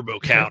 It's turbo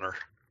counter.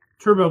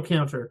 Turbo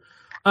counter.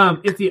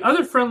 If the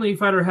other friendly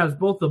fighter has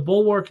both the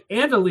Bulwark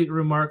and Elite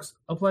rune marks,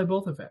 apply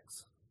both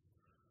effects.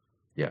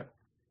 Yeah.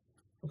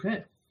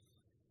 Okay.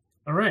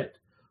 All right.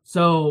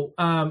 So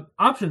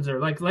options are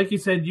like you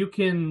said, you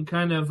can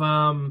kind of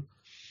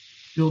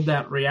build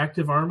that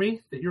reactive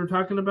army that you were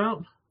talking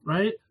about,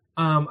 right?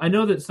 I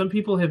know that some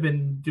people have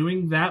been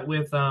doing that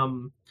with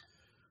Rob,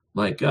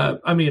 like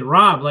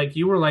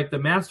you were like the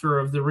master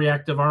of the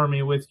reactive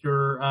army with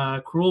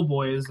your Cruel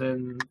Boys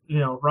and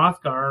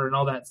Rothgar and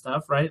all that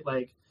stuff, right?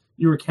 Like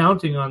you were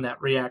counting on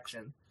that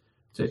reaction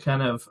to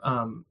kind of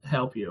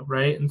help you,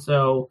 right? And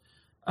so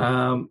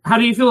how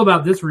do you feel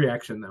about this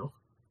reaction though?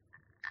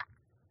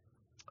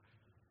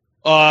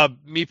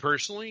 Me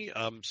personally,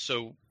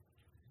 so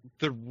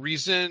the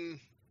reason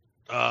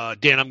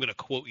Dan, I'm going to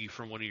quote you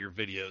from one of your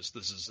videos.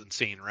 This is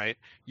insane, right?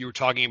 You were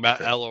talking about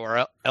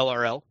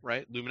LRL,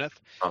 right? Lumineth,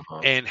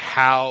 and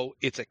how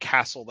it's a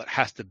castle that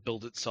has to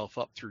build itself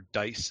up through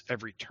dice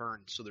every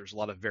turn. So there's a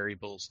lot of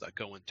variables that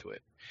go into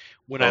it.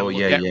 When I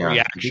look at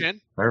reaction,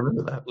 I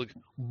remember that. Look,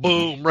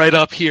 boom, right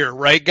up here,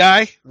 right,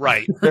 guy?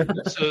 Right.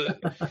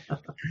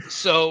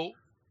 So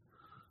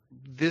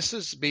this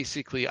is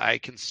basically I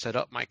can set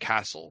up my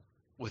castle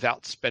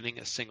without spending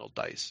a single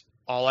dice.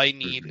 All I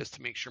need is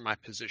to make sure my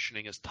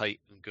positioning is tight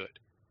and good.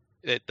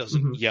 It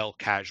doesn't yell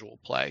casual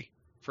play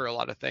for a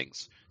lot of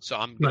things. So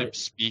I'm going to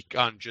speak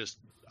on just,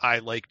 I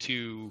like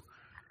to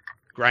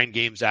grind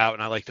games out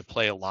and I like to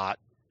play a lot.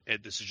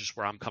 And this is just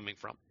where I'm coming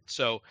from.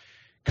 So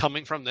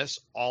coming from this,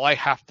 all I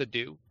have to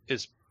do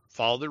is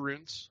follow the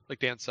runes, like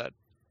Dan said,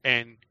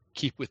 and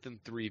keep within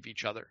 3 of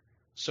each other.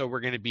 So we're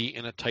going to be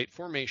in a tight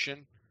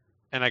formation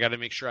and I got to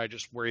make sure I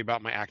just worry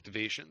about my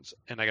activations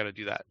and I got to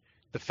do that.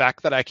 The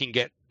fact that I can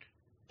get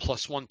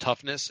 +1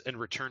 toughness and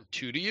return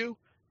 2 to you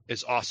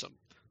is awesome.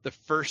 The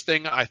first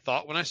thing I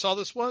thought when I saw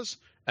this was,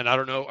 and I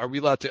don't know, are we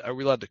allowed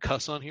to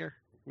cuss on here?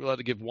 We're allowed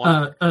to give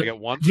one. I got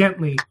one.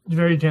 Gently,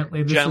 very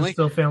gently. This Gently. is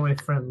still family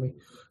friendly.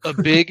 A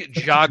big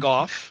jog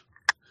off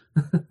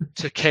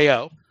to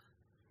KO.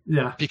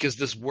 Yeah. Because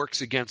this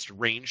works against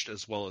ranged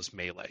as well as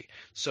melee.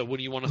 So when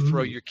you want to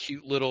throw your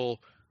cute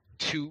little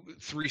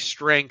 2-3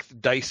 strength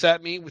dice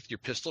at me with your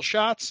pistol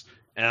shots,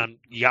 and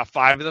you got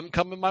 5 of them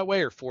coming my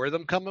way or 4 of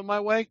them coming my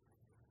way,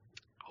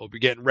 hope you're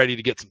getting ready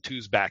to get some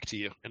 2s back to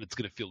you, and it's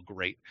going to feel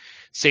great.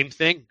 Same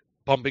thing,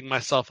 bumping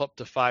myself up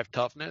to 5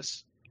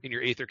 toughness, and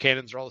your Aether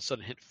Cannons are all of a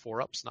sudden hit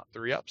 4 ups, not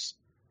 3 ups.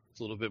 It's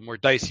a little bit more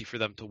dicey for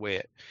them to weigh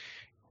it.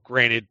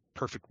 Granted,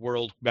 perfect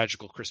world,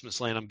 magical Christmas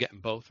land, I'm getting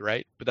both,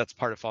 right? But that's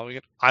part of following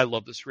it. I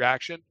love this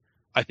reaction.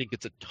 I think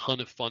it's a ton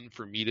of fun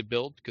for me to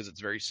build because it's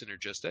very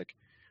synergistic.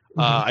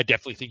 I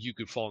definitely think you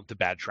could fall into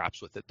bad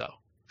traps with it, though,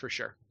 for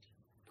sure.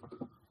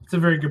 It's a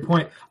very good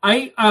point.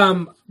 I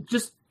want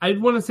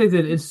to say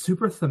that it's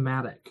super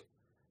thematic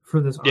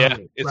for this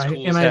army, right?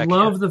 Cool, and I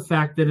love the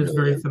fact that it's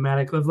very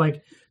thematic. Of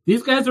like,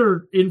 these guys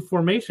are in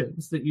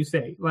formations that you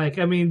say. Like,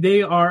 I mean,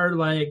 they are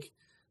like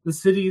the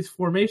city's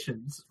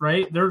formations,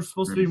 right? They're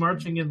supposed to be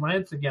marching in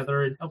line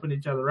together and helping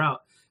each other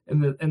out,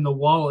 and the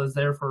wall is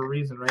there for a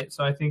reason, right?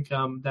 So I think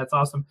that's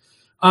awesome.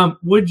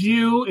 Would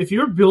you, if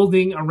you're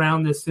building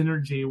around this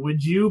synergy,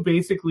 would you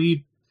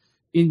basically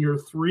in your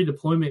 3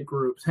 deployment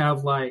groups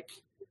have like,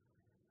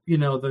 you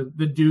know,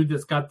 the dude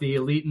that's got the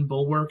elite and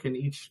bulwark in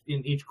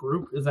each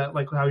group? Is that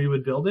like how you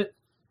would build it,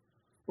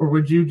 or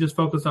would you just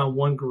focus on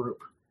one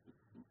group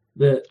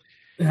that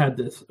had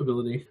this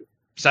ability?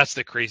 So that's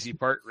the crazy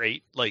part,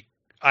 right? Like,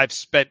 I've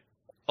spent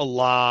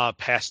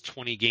past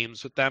 20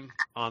 games with them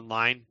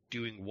online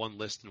doing one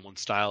list and one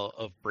style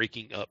of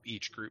breaking up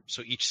each group.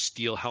 So each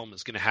steel helm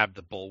is going to have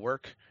the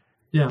bulwark.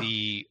 Yeah.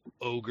 The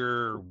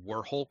Ogre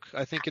Warhulk,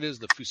 I think it is,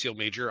 the Fusil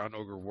Major on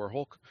Ogre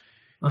Warhulk,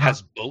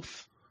 has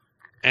both.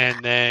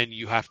 And then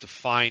you have to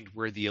find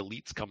where the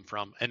elites come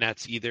from. And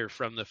that's either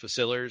from the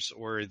Fusilers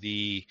or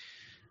the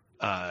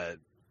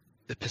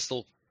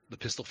pistol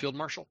field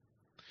marshal.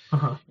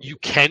 You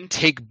can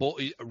take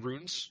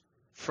runes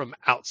from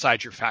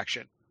outside your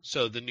faction.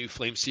 So the new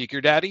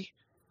Flameseeker Daddy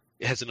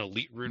has an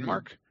elite rune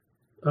mark.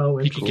 Oh,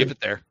 you can give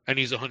it there, and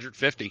he's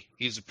 150.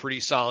 He's a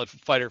pretty solid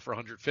fighter for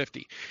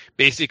 150.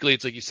 Basically,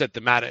 it's like you said,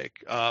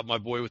 thematic. My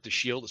boy with the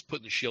shield is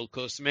putting the shield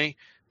close to me.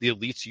 The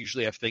elites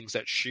usually have things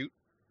that shoot.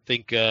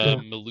 Think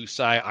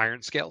Melusai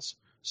Iron Scales.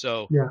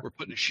 So we're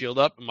putting a shield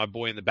up, and my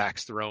boy in the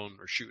back's throwing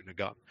or shooting a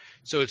gun.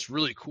 So it's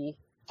really cool.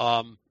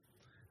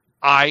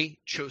 I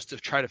chose to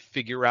try to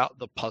figure out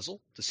the puzzle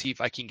to see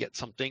if I can get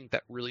something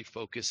that really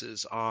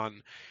focuses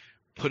on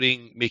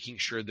making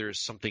sure there's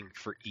something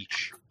for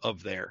each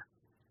of there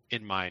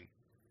in mind.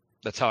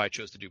 That's how I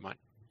chose to do mine.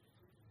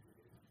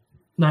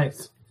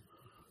 Nice.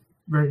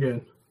 Very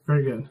good.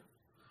 Very good.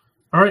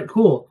 All right,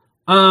 cool.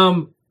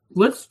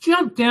 Let's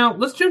jump down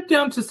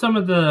to some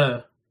of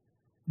the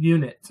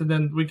units, and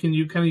then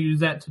you kind of use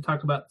that to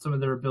talk about some of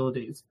their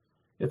abilities,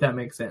 if that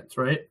makes sense,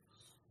 right?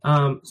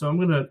 So I'm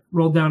going to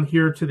roll down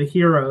here to the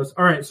heroes.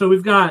 All right, so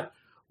we've got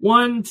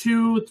 1,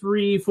 2,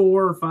 3,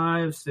 4,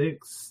 5,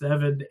 6,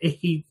 7,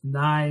 8,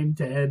 9,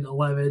 10,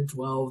 11,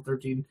 12,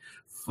 13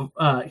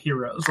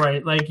 heroes,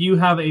 right? Like, you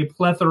have a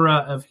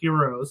plethora of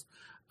heroes.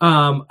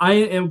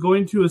 I am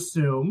going to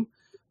assume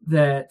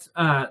that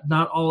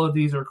not all of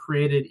these are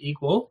created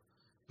equal,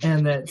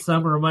 and that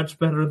some are much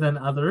better than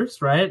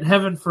others, right?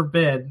 Heaven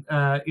forbid,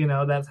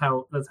 that's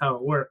how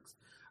it works.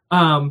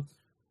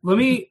 Let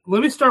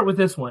me start with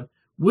this one.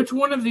 Which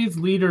one of these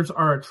leaders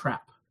are a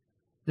trap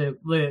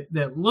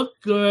that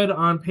look good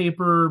on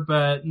paper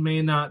but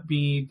may not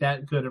be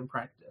that good in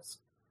practice?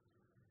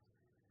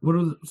 What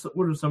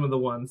are some of the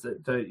ones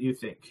that you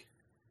think?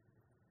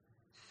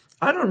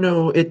 I don't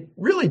know. It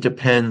really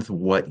depends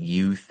what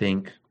you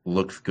think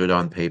looks good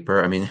on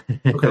paper. I mean,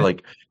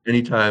 like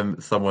anytime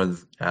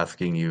someone's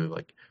asking you,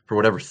 like, for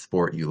whatever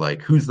sport you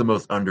like, who's the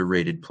most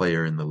underrated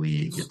player in the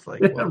league? It's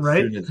like, well,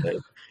 right?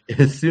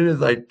 As soon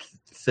as I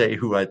say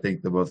who I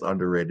think the most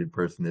underrated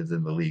person is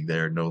in the league,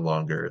 they're no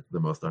longer the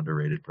most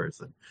underrated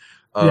person.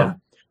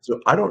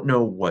 So I don't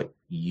know what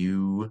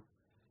you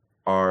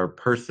are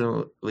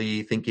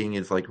personally thinking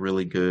is like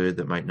really good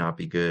that might not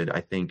be good.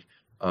 I think,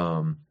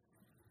 I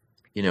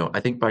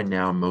think by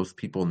now most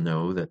people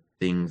know that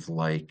things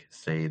like,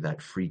 say,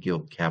 that Free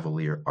Guild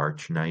Cavalier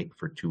Arch Knight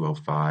for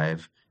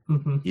 205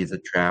 is a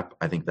trap.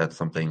 I think that's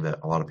something that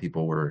a lot of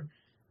people were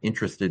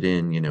interested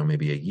in,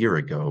 maybe a year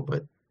ago,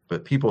 but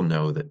people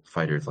know that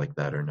fighters like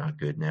that are not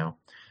good now.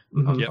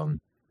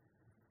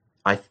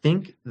 I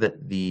think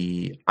that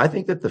the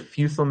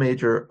Fusil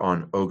Major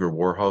on Ogre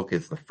Warhulk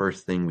is the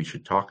first thing we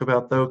should talk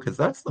about, though, because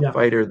that's the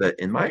fighter that,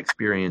 in my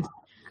experience,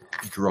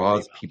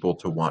 draws people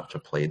to want to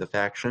play the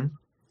faction.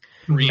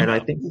 And I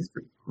think he's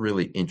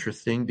really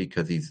interesting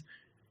because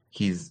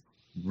he's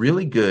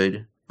really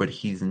good, but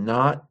he's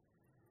not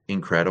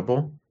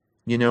incredible.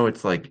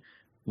 It's like,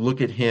 look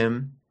at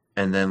him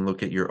and then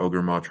look at your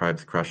Ogre Maw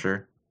Tribe's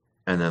Crusher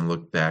and then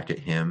look back at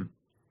him.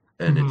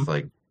 And it's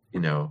like,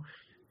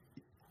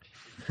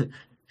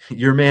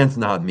 your man's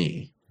not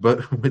me.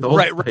 but with Old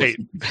Right, Spice, right.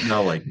 you can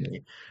smell like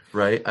me,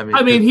 right?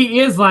 I mean, he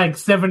is like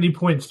 70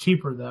 points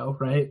cheaper, though,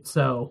 right?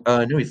 So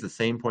no, he's the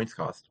same points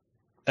cost.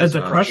 as a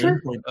Same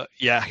crusher. Point,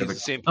 yeah, as he's a, the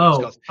same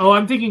points cost.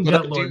 I'm thinking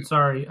But Gutlord.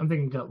 Sorry, I'm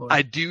thinking Gutlord.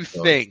 I do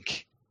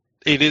think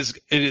it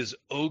is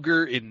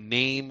ogre in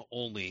name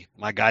only.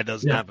 My guy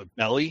doesn't have a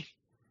belly.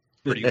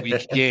 Pretty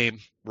weak game,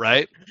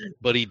 right?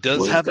 But he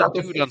does have a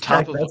dude on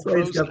top of that's a why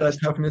he's crow's got nest.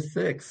 that toughness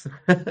 6.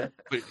 But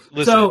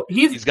listen, so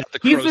he's got the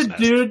crow's nest.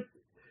 Dude.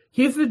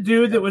 He's the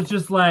dude that was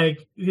just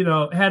like,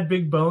 had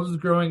big bones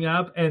growing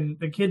up, and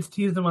the kids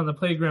teased him on the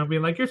playground,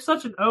 being like, "You're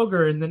such an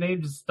ogre," and the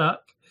name just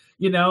stuck,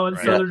 and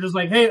right. So they're just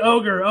like, "Hey,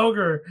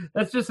 ogre."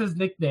 That's just his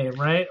nickname,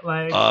 right?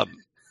 Like,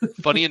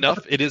 funny enough,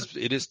 it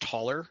is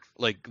taller.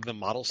 Like the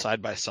model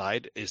side by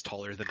side is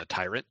taller than a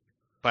tyrant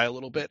by a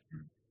little bit.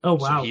 Oh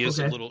wow! So he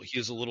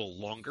is a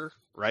little longer,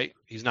 right?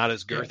 He's not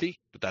as girthy,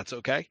 but that's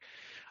okay.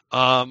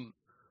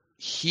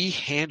 He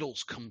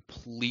handles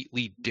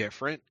completely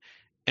different.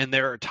 And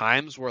there are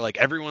times where like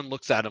everyone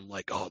looks at him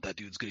like, oh, that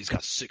dude's good. He's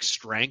got 6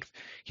 strength.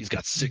 He's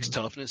got 6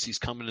 toughness. He's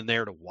coming in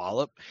there to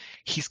wallop.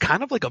 He's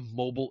kind of like a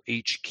mobile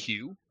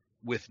HQ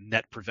with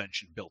net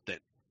prevention built in,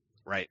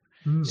 right?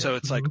 So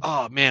it's like,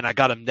 oh man, I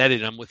got him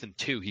netted. I'm within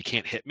 2. He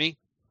can't hit me.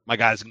 My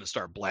guy's going to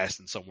start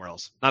blasting somewhere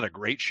else. Not a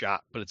great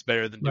shot, but it's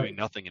better than doing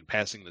nothing and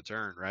passing the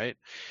turn, right?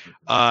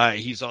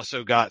 He's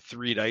also got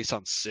 3 dice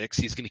on 6.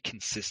 He's going to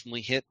consistently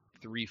hit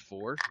 3,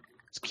 4.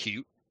 It's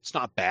cute. It's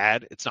not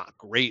bad. It's not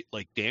great,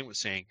 like Dan was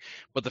saying.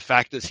 But the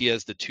fact is he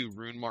has the 2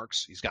 rune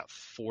marks. He's got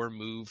 4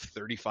 move,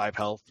 35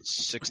 health,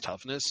 6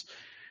 toughness.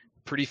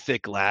 Pretty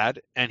thick lad.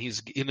 And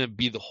he's going to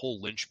be the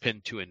whole linchpin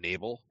to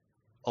enable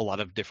a lot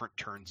of different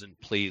turns and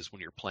plays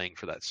when you're playing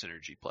for that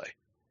synergy play.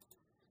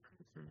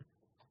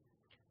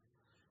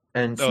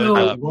 And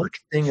so one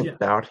thing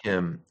about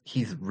him,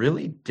 he's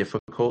really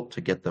difficult to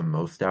get the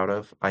most out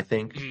of, I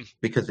think,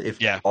 because if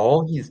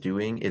all he's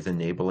doing is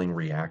enabling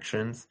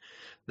reactions,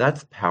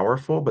 that's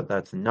powerful, but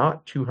that's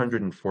not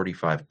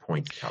 245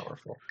 points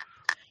powerful.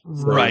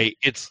 Right.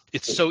 It's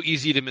so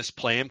easy to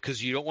misplay him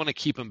because you don't want to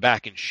keep him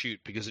back and shoot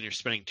because then you're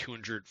spending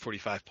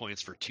 245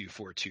 points for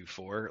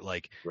 2-4-2-4.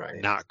 Like,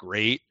 not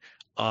great.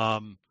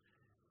 So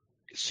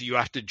you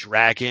have to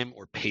drag him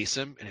or pace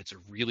him, and it's a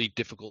really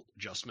difficult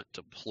adjustment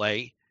to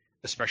play,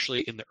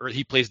 especially in the early.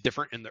 He plays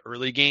different in the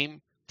early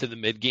game to the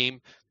mid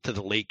game to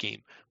the late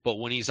game. But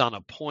when he's on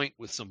a point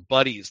with some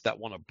buddies that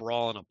want to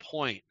brawl on a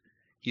point,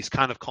 he's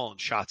kind of calling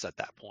shots at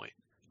that point.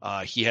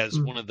 He has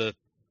one of the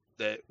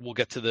we'll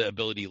get to the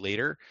ability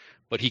later,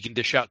 but he can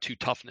dish out 2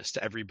 toughness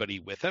to everybody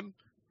with him.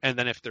 And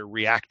then if they're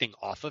reacting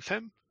off of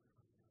him,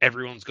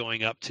 everyone's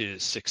going up to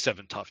 6,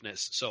 7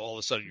 toughness. So all of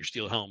a sudden your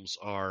steel helms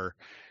are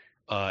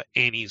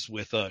Annies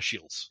with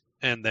shields.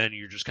 And then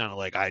you're just kind of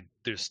like,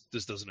 this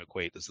doesn't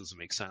equate. This doesn't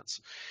make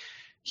sense.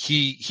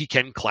 He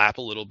can clap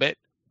a little bit,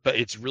 but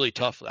it's really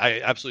tough.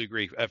 I absolutely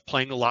agree. I've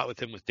playing a lot with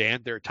him with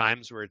Dan. There are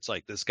times where it's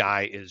like this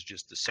guy is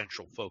just the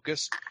central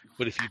focus,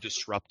 but if you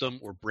disrupt him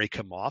or break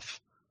him off,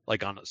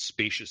 like on a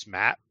spacious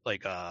map,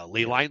 like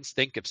ley lines,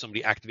 think if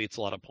somebody activates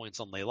a lot of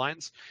points on ley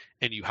lines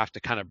and you have to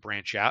kind of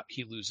branch out,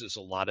 he loses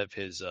a lot of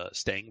his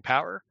staying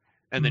power.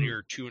 And then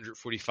you're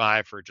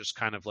 245 for just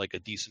kind of like a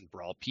decent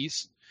brawl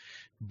piece.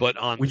 But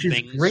on Which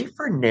is great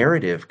for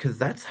narrative, because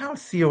that's how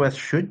COS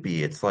should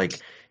be. It's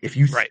like, if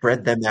you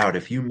spread them out,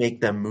 if you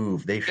make them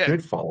move, they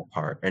should fall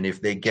apart. And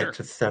if they get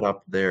to set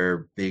up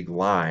their big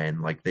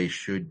line, like, they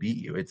should beat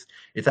you. It's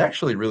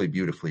actually really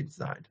beautifully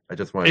designed. I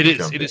just wanted to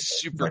jump in. It is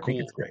super cool. I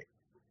think it's great.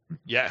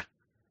 Yeah.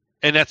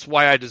 And that's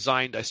why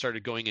I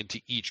started going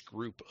into each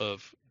group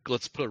of,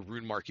 let's put a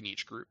rune mark in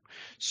each group.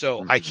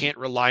 So I can't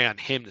rely on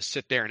him to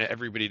sit there and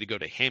everybody to go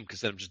to him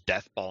because then I'm just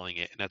deathballing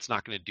it. And that's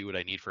not going to do what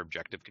I need for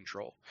objective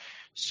control.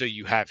 So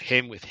you have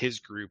him with his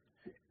group.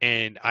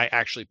 And I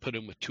actually put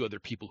him with 2 other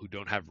people who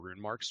don't have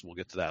rune marks. We'll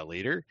get to that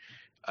later.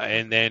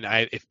 And then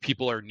if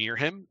people are near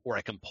him or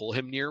I can pull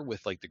him near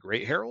with like the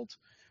Great Herald,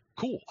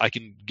 cool. I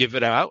can give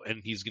it out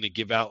and he's going to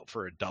give out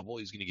for a double.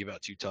 He's going to give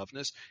out 2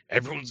 toughness.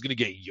 Everyone's going to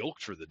get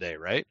yoked for the day,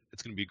 right?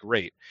 It's going to be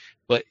great.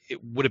 But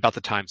what about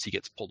the times he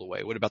gets pulled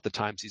away? What about the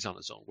times he's on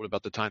his own? What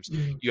about the times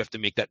you have to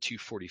make that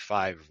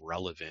 245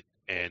 relevant?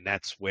 And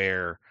that's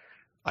where,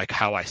 like,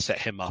 how I set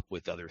him up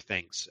with other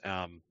things.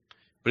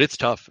 But it's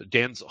tough.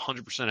 Dan's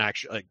 100%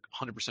 actually, like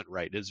 100%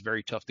 right. It is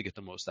very tough to get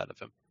the most out of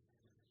him.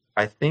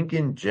 I think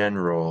in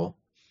general,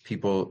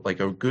 people, like,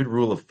 a good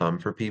rule of thumb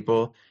for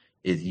people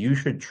is you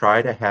should try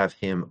to have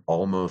him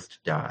almost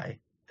die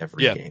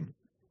every game.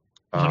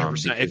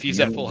 100%. If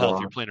he's at full health,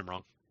 you're playing him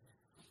wrong.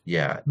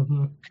 Yeah,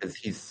 because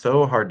he's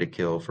so hard to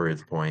kill for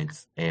his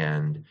points,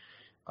 and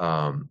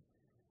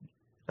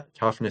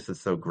toughness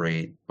is so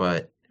great.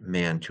 But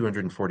man,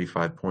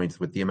 245 points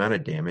with the amount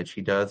of damage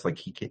he does, like,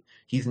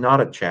 he's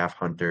not a chaff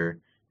hunter.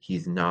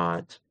 He's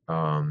not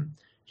going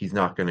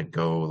to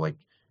go, like,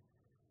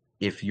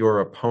 if your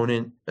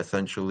opponent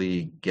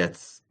essentially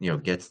gets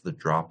the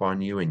drop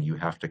on you and you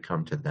have to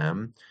come to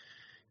them,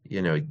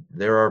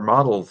 there are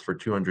models for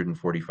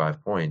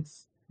 245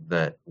 points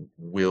that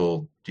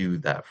will do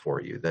that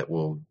for you, that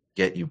will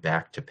get you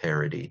back to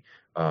parity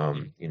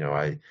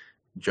I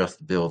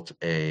just built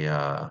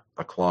a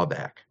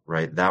clawback,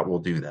 right? That will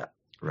do that,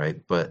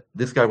 right? But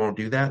this guy won't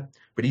do that.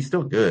 But he's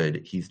still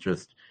good. He's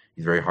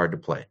very hard to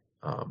play.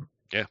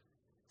 Yeah.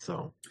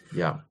 So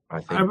yeah,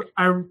 I think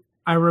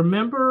I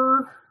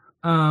remember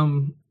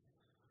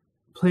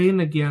playing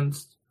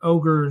against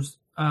ogres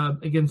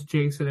against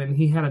Jason, and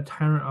he had a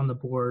tyrant on the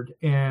board,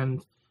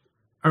 and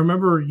I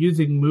remember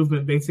using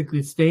movement,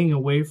 basically staying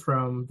away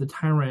from the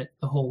tyrant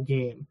the whole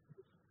game.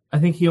 I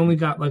think he only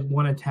got like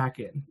one attack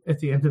in at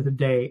the end of the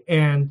day,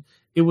 and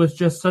it was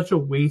just such a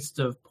waste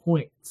of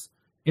points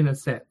in a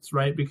sense,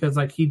 right? Because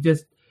like he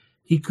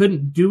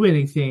couldn't do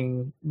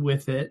anything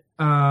with it.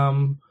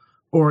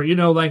 Or,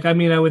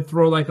 I would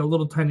throw like a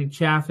little tiny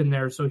chaff in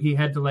there, so he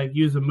had to like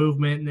use a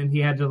movement, and then he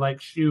had to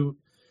like shoot.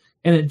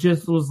 And it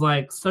just was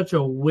like such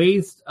a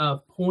waste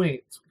of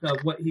points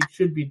of what he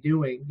should be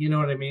doing. You know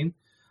what I mean?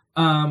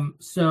 I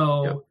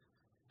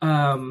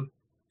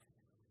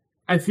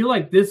feel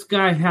like this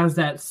guy has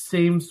that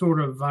same sort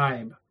of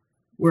vibe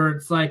where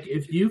it's like,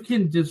 if you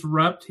can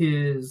disrupt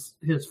his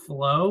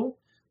flow,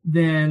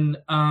 then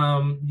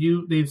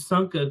they've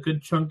sunk a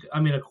good chunk,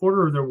 a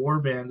quarter of their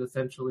warband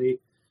essentially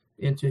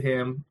into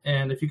him.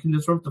 And if you can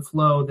disrupt the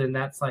flow, then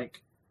that's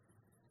like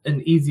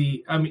an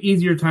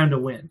easier time to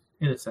win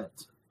in a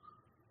sense.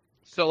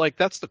 So like,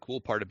 that's the cool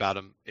part about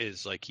him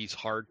is like, he's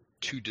hard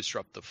to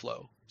disrupt the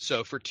flow.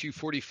 So for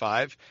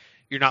 245,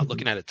 you're not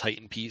looking at a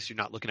Titan piece. You're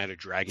not looking at a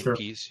Dragon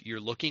piece. You're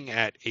looking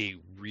at a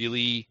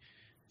really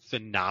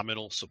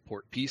phenomenal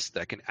support piece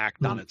that can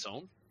act on its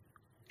own.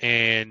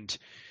 And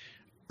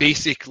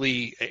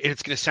basically, and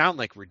it's going to sound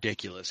like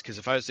ridiculous, because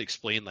if I was to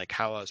explain like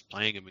how I was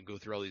playing him and go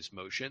through all these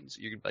motions,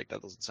 you're going to be like,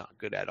 that doesn't sound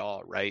good at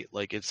all, right?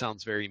 Like, it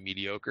sounds very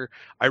mediocre.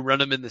 I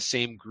run him in the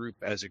same group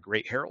as a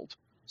Great Herald.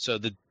 So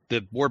the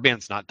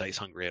warband's not dice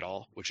hungry at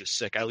all, which is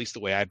sick, at least the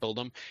way I build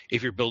them.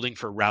 If you're building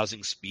for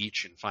rousing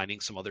speech and finding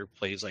some other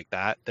plays like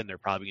that, then they're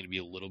probably going to be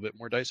a little bit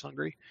more dice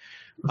hungry.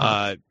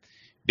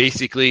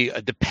 Basically,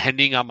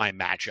 depending on my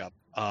matchup,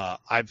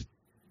 I've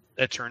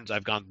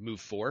gone move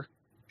 4,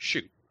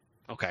 shoot.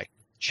 Okay.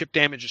 Chip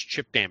damage is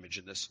chip damage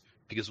in this,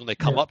 because when they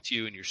come up to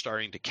you and you're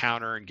starting to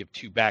counter and give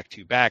 2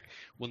 back,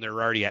 when they're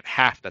already at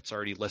half, that's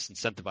already less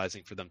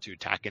incentivizing for them to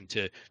attack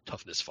into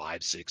toughness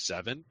 5, 6,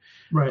 7.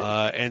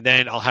 Right. And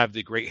then I'll have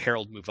the Great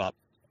Herald move up,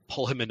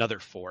 pull him another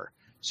 4.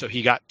 So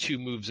he got 2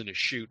 moves in a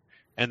shoot.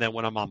 And then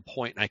when I'm on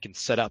point and I can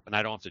set up and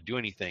I don't have to do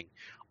anything,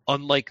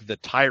 unlike the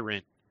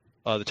Tyrant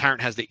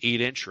has the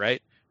 8-inch,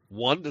 right?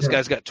 This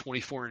guy's got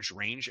 24-inch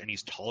range, and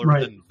he's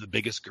taller than the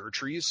biggest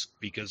Gertrudes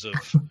because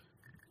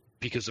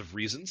of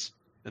reasons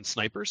and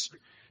snipers.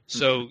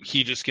 So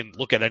he just can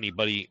look at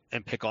anybody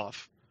and pick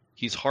off.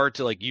 He's hard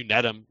to, like, you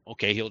net him,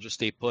 okay, he'll just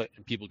stay put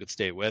and people could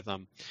stay with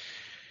him.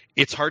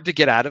 It's hard to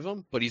get out of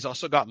him, but he's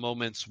also got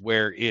moments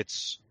where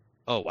it's,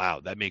 oh wow,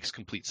 that makes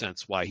complete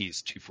sense why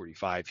he's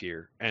 245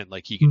 here, and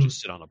like he can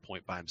just sit on a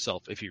point by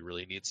himself if he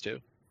really needs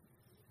to.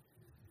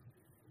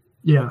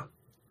 Yeah.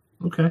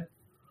 Okay.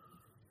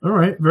 All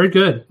right. Very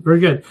good. Very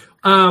good.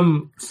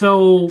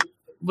 So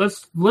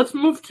let's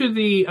move to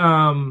the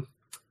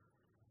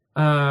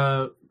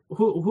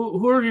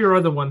who are your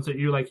other ones that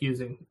you like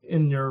using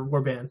in your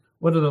warband?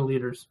 What are the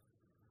leaders?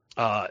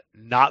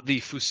 Not the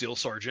Fusil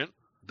Sergeant.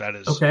 That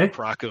is a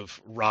proc of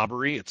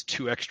robbery. It's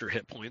 2 extra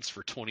hit points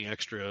for 20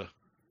 extra,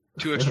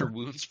 2 extra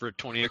wounds for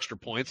 20 extra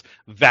points.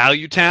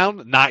 Value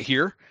Town, not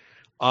here.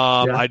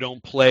 I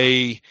don't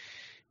play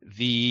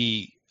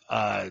the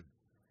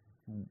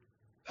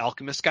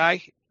Alchemist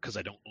guy because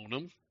I don't own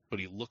him, but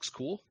he looks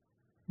cool.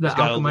 He's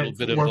got a little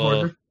bit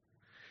of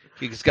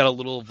he's got a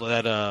little of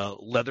that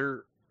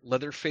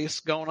leather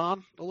face going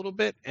on a little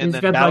bit, and he's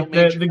then got Battle like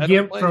Mage, the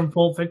gimp from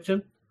Pulp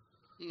Fiction.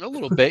 A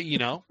little bit,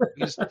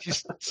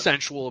 he's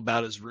sensual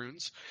about his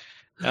runes.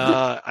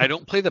 I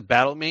don't play the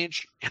Battle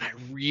Mage, and I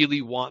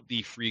really want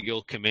the Free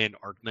Guild Command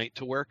Arc Knight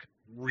to work.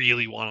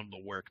 Really want him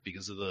to work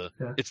because of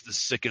it's the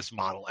sickest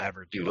model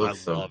ever, dude. I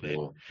love it.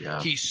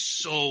 Yeah. He's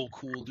so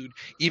cool, dude.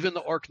 Even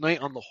the Arc Knight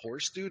on the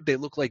horse, dude, they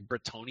look like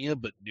Bretonia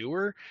but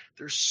newer.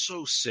 They're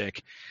so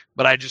sick.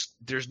 But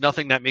there's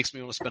nothing that makes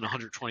me want to spend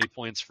 120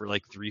 points for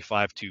like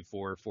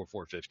 3-5-2-4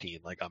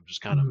 4-4-15. Like, I'm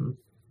just kind of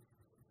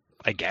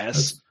I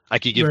guess I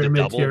could give the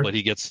double, but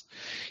he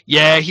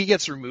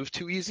gets removed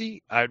too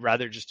easy. I'd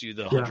rather just do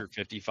the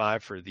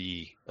 155 for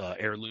the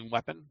heirloom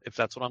weapon if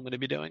that's what I'm going to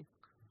be doing.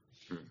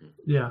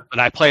 Yeah, but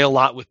I play a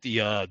lot with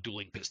the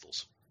dueling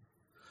pistols.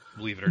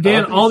 Believe it or not.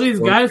 Dan, all these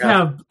guys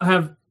have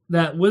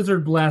that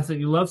wizard blast that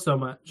you love so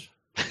much.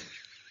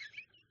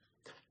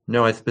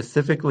 No, I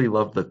specifically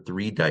love the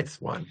 3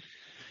 dice one.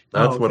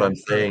 That's what I'm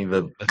saying.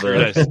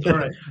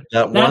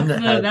 That one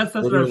that has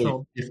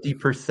literally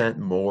 50%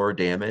 more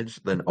damage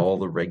than all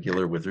the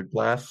regular wizard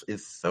blasts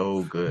is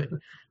so good.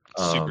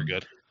 Super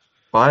good.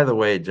 By the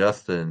way,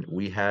 Justin,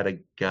 we had a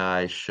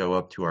guy show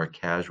up to our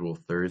casual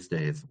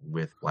Thursdays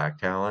with Black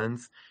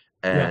Talons,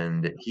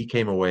 and he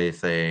came away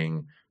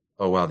saying,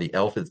 "Oh wow, the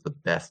elf is the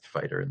best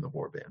fighter in the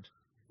warband."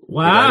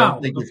 Wow. I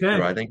don't think it's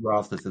true. I think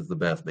Rostas is the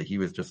best, but he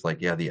was just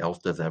like, "Yeah, the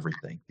elf does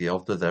everything. The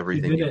elf does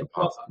everything you could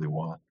possibly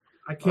want."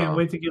 I can't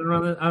wait to get her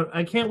on the.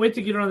 I can't wait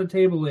to get her on the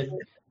table. And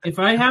if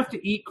I have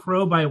to eat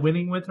crow by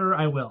winning with her,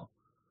 I will.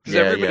 Because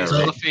everybody's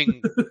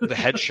huffing the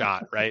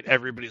headshot, right?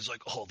 Everybody's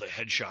like, "Oh, the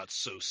headshot's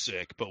so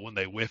sick," but when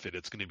they whiff it,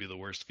 it's going to be the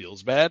worst.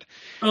 Feels bad.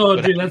 Oh,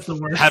 but dude, that's the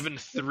worst. Having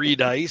 3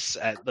 dice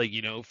at for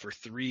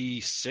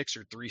 3-6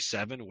 or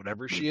 3-7,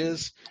 whatever she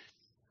is,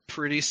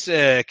 pretty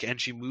sick,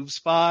 and she moves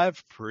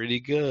 5,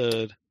 pretty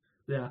good.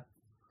 Yeah,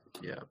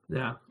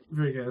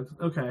 very good.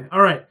 Okay,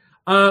 all right.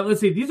 Let's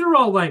see. These are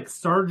all like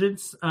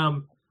sergeants.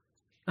 What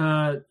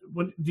do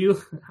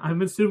you?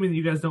 I'm assuming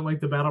you guys don't like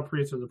the battle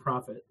priest or the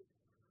prophet.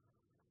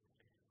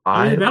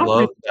 I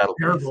love Battle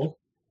Priest.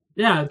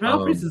 Yeah,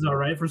 Battle Priest is all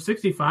right. For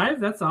 65,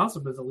 that's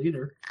awesome as a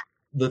leader.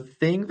 The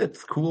thing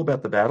that's cool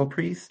about the Battle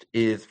Priest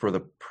is for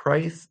the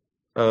price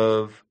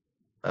of,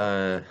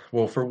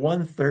 for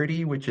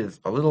 130, which is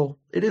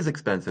it is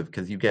expensive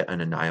because you get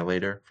an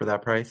Annihilator for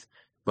that price.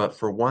 But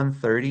for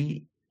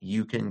 130,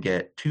 you can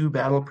get 2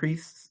 Battle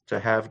Priests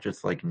to have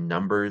just like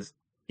numbers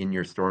in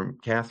your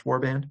Stormcast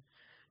Warband.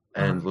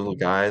 And little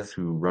guys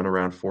who run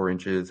around 4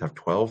 inches, have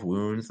 12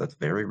 wounds. That's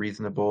very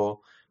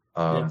reasonable.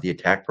 The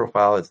attack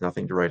profile is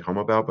nothing to write home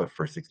about, but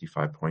for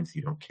 65 points,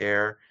 you don't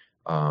care.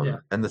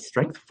 And the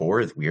strength 4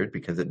 is weird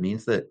because it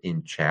means that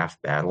in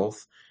chaff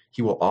battles,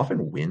 he will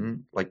often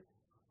win. Like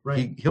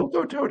he'll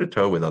go toe to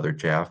toe with other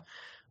chaff.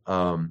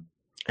 And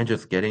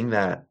just getting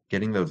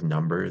those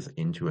numbers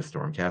into a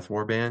Stormcast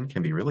Warband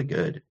can be really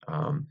good.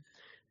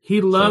 He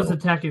loves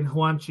attacking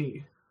Huan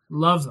Chi.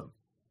 Loves him.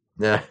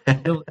 Yeah.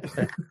 Yeah,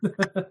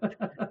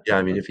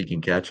 I mean, if he can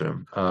catch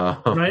him.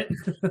 Right?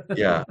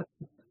 Yeah.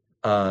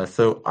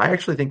 So I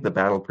actually think the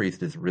Battle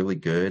Priest is really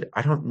good.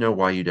 I don't know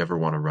why you'd ever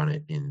want to run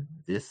it in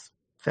this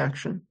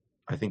faction.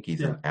 I think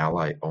he's an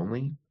ally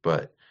only,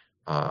 but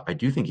I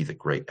do think he's a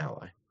great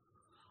ally.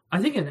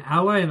 I think an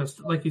ally,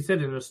 like you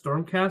said, in a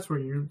Stormcast where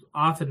you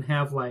often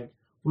have like,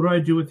 what do I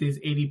do with these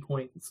 80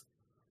 points?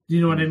 Do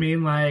you know what I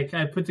mean? Like,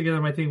 I put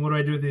together my thing, what do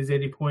I do with these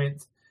 80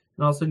 points?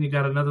 And all of a sudden you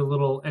got another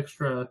little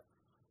extra,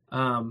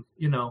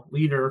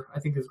 leader, I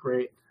think is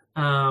great.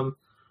 The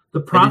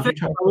prophet.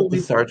 Did you talk about the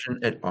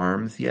Sergeant at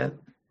Arms yet?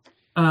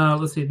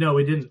 Let's see. No,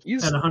 we didn't.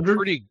 He's at 100?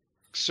 Pretty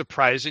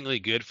surprisingly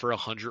good for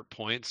 100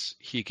 points.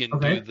 He can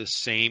do the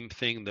same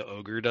thing the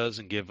Ogre does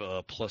and give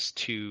a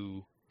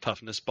 +2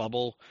 toughness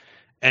bubble.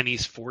 And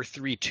he's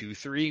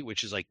 4-3-2-3,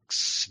 which is like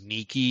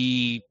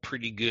sneaky,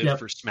 pretty good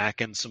for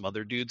smacking some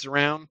other dudes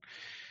around.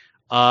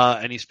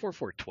 And he's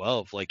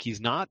 4-4-12. Like,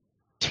 he's not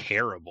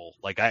terrible.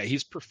 Like,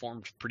 he's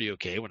performed pretty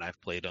okay when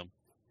I've played him.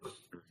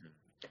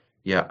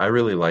 Yeah, I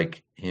really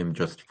like him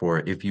just for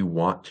if you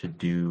want to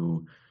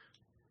do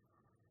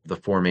the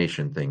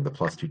formation thing, the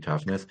 +2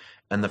 toughness.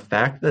 And the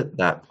fact that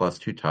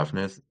 +2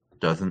 toughness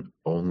doesn't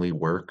only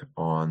work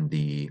on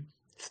the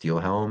Steel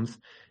Helms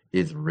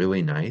is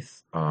really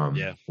nice.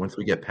 Once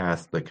we get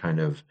past the kind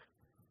of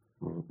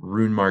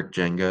rune mark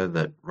Jenga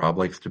that Rob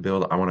likes to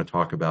build, I want to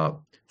talk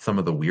about some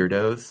of the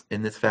weirdos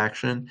in this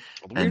faction.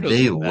 And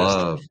they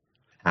love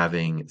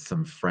having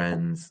some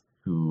friends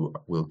who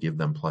will give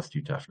them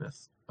 +2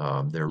 toughness.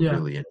 They're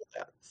really into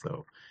that.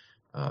 So,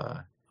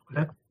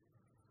 okay.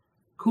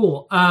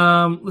 Cool.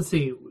 Let's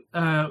see.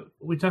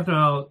 We talked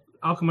about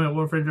Alchemite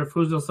Warfranger,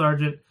 Fuzil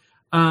Sergeant.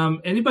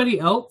 Anybody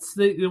else?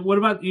 What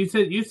about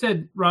you?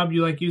 Said Rob,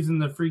 you like using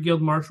the Free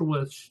Guild Marshal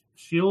with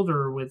shield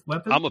or with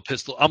weapons? I'm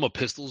a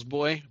pistols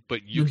boy,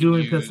 but you can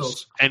use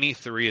pistols. Any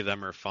 3 of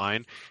them are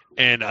fine.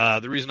 And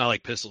the reason I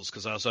like pistols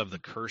because I also have the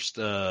cursed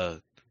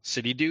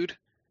city dude.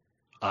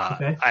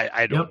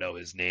 I don't know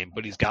his name,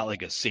 but he's got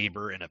like a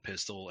saber and a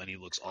pistol, and he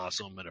looks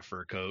awesome in a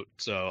fur coat.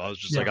 So I was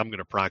just like, I'm going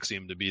to proxy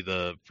him to be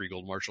the Free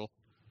Gold Marshal.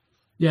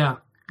 Yeah,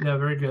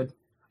 very good.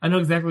 I know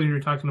exactly what you're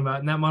talking about,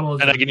 and that model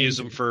is. And I can use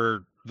him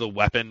for the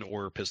weapon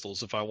or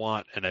pistols if I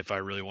want, and if I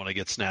really want to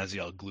get snazzy,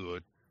 I'll glue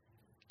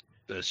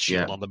the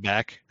shield on the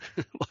back.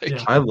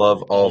 I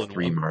love all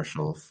 3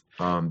 marshals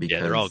because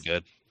they're all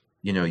good.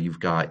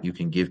 You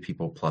can give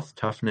people plus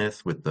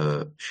toughness with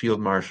the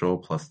shield marshal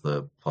plus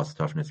the plus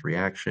toughness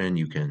reaction.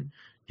 You can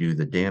do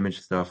the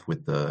damage stuff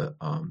with the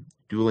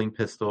dueling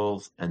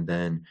pistols, and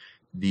then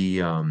the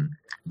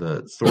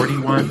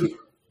swordy one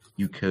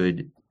you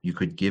could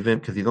give him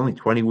because he's only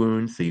 20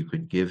 wounds, so you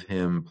could give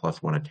him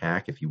 +1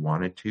 attack if you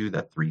wanted to.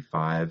 That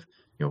 3-5,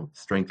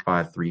 strength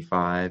 5,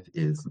 3-5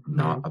 is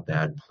not a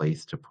bad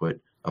place to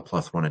put a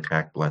 +1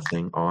 attack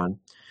blessing on,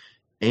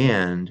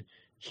 and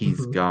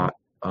he's got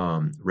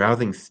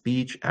rousing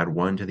speech, add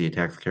 1 to the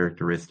attack's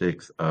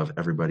characteristics of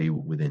everybody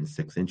within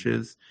 6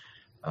 inches.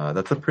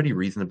 That's a pretty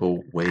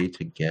reasonable way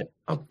to get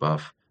a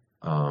buff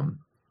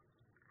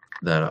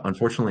that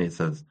unfortunately it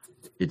says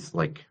it's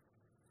like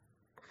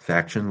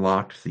faction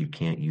locked, so you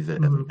can't use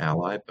it as an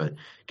ally, but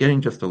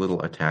getting just a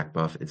little attack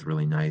buff is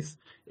really nice.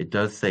 It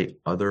does say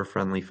other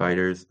friendly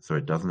fighters, so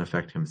it doesn't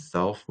affect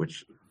himself,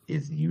 which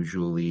is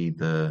usually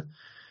the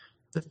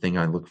thing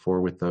I look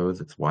for with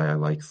those. It's why I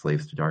like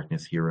Slaves to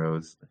Darkness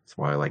heroes. It's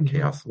why I like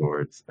Chaos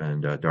Lords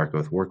and Dark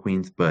Oath War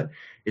Queens, but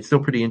it's still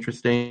pretty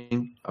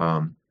interesting.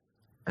 And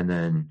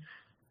then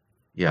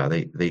yeah,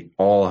 they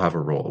all have a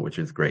role, which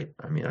is great.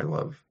 I mean, I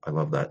love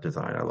that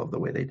design. I love the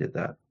way they did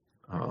that.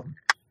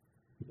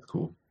 It's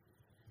cool.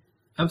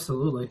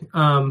 Absolutely.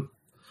 And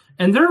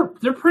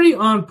they're pretty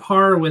on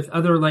par with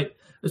other, like,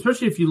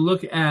 especially if you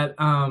look at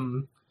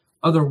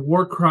other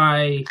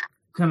Warcry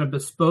kind of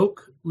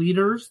bespoke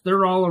leaders.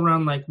 They're all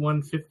around like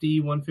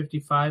 150,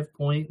 155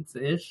 points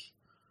ish,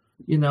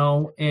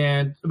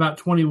 and about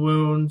 20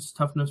 wounds,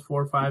 toughness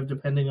 4 or 5,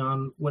 depending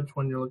on which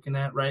one you're looking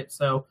at, right?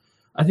 So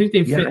I think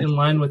they fit in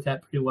line with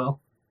that pretty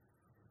well.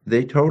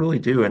 They totally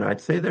do, and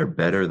I'd say they're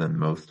better than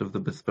most of the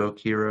bespoke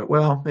hero.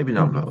 Well, maybe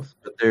not most,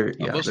 but they're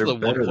most they're of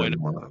the better 1.0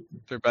 than one of them.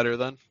 They're better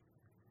than,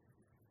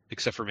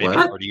 except for maybe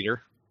Heart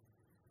Eater.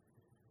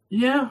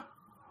 Yeah,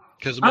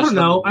 because I don't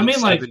know. I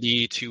mean, like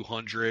 170,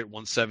 200,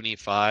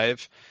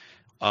 175,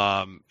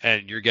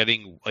 and you're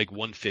getting like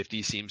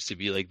 150 seems to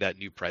be like that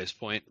new price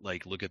point.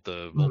 Like, look at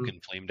the Vulcan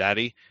Flame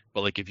Daddy,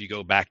 but like if you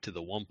go back to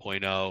the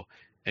 1.0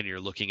 and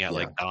you're looking at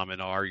like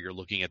Dominar, you're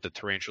looking at the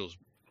Tarantula's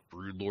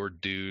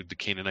Broodlord dude, the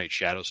Canaanite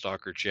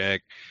Shadowstalker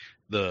chick,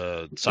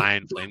 the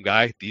Cyan Flame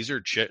guy. These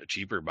are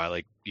cheaper by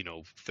like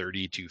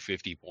 30 to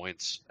 50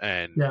 points,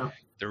 and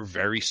they're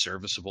very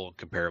serviceable and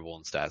comparable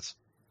in stats.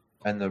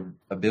 And the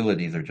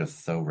abilities are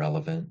just so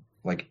relevant.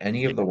 Like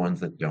any of the ones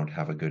that don't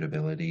have a good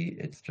ability,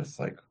 it's just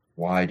like,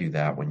 why do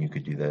that when you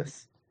could do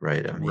this,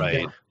 right? I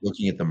mean,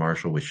 looking at the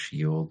Marshal with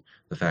Shield,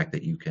 the fact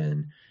that you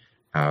can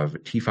have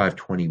T5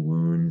 20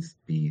 wounds,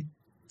 be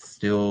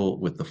still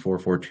with the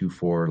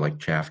 4424 like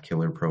chaff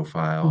killer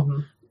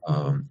profile,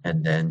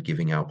 and then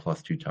giving out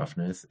 +2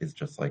 toughness is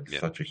just like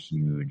such a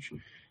huge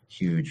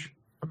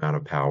amount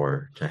of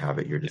power to have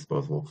at your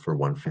disposal for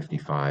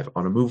 155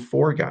 on a move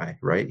 4 guy,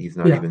 right? He's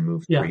not even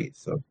move 3,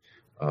 so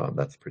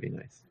that's pretty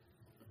nice.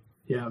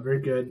 Yeah,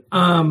 very good.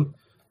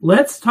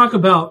 Let's talk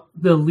about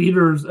the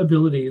leader's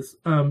abilities,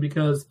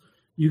 because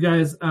you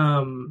guys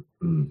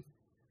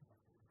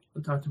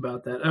talked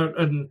about that.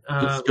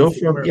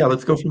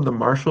 Let's go from the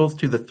marshals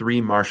to the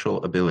 3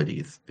 marshal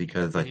abilities,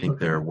 because I think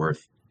they're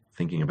worth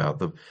thinking about.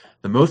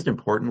 The most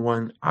important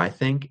one, I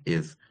think,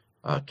 is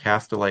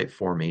Castellite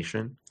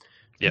Formation.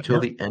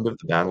 Until the end of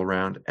the battle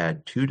round,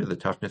 add 2 to the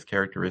toughness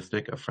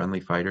characteristic of friendly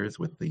fighters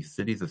with the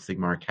Cities of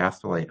Sigmar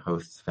Castellite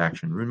hosts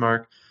faction rune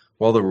mark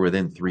while they're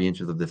within 3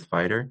 inches of this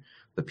fighter.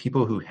 The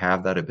people who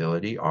have that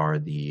ability are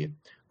the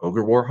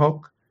Ogre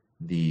Warhawk,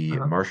 the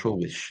Marshal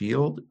with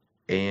Shield,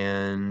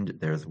 and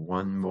there's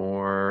one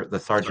more, the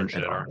Sergeant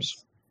at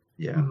Arms.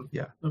 Yeah.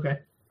 Okay.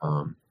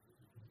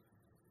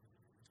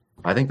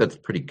 I think that's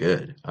pretty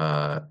good.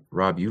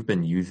 Rob, you've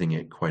been using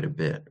it quite a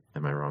bit.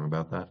 Am I wrong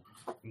about that?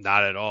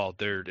 Not at all.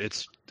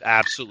 It's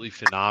absolutely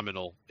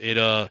phenomenal.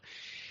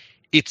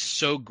 It's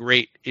so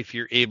great if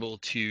you're able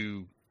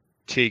to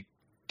take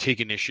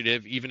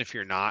initiative, even if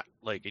you're not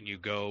like, and you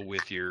go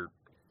with your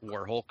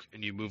Warhulk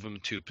and you move them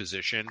to a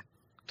position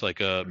to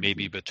like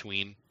maybe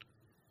between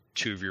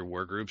 2 of your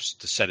war groups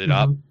to set it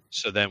up.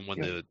 So then when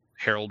the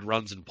Herald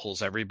runs and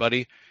pulls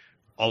everybody,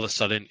 all of a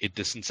sudden it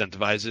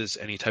disincentivizes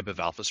any type of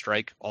alpha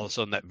strike. All of a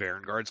sudden that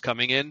Vanguard's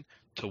coming in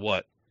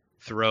to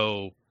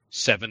throw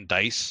 7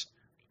 dice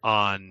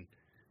on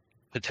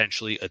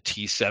potentially a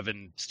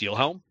T7 steel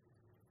helm.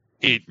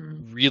 It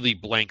really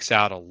blanks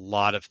out a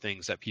lot of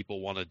things that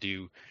people want to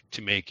do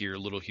to make your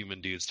little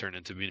human dudes turn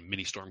into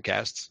mini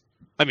stormcasts.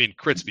 I mean,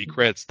 crits be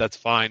crits, that's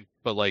fine,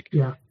 but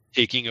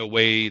taking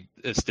away,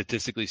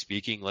 statistically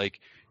speaking,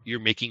 like you're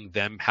making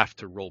them have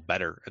to roll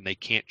better, and they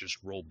can't just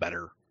roll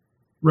better,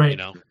 right?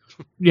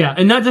 Yeah,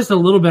 and not just a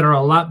little better,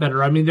 a lot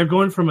better. I mean, they're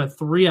going from a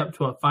 3 up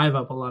to a 5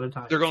 up a lot of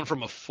times. They're going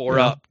from a 4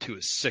 up to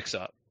a 6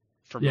 up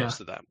for most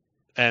of them.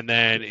 And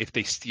then if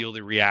they steal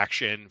the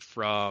reaction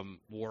from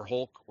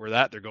Warhulk or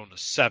they're going to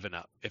 7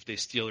 up. If they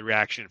steal the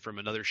reaction from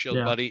another shield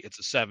buddy, it's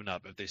a 7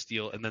 up. If they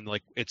steal, and then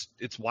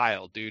it's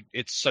wild, dude.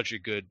 It's such a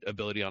good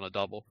ability on a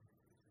double.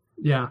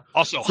 Yeah.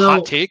 Also,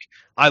 hot take.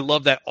 I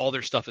love that all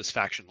their stuff is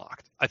faction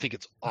locked. I think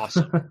it's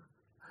awesome.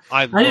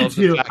 I do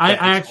too. I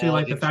actually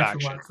like the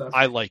faction lock stuff.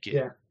 I like it.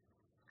 Yeah.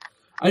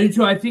 I do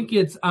too. I think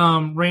it's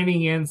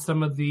reining in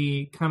some of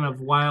the kind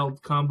of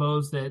wild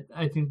combos that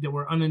I think that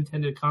were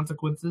unintended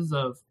consequences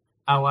of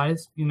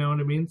allies, you know what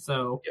I mean?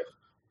 So,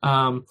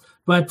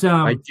 but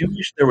I do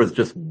wish there was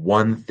just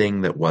one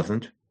thing that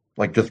wasn't,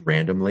 like, just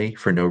randomly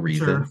for no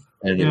reason.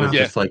 And it was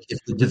just like, if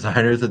the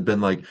designers had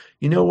been like,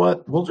 you know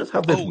what, we'll just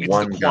have this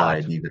one guy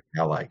be the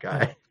ally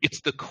guy.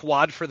 It's the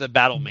quad for the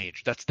battle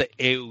mage. That's the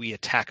AoE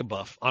attack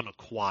buff on a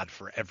quad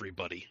for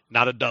everybody.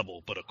 Not a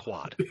double, but a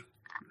quad.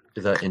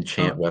 Is that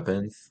enchant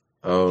weapons?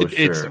 Oh,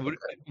 sure. It's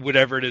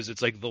whatever it is.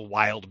 It's like the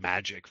wild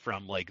magic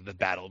from like the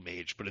battle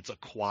mage, but it's a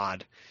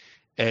quad.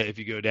 If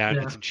you go down,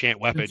 it's enchant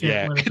weapon.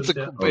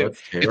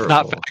 It's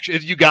not faction.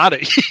 You got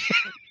it.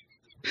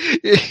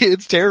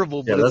 It's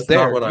terrible, but it's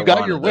there. You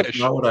got your wish. That's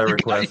not what I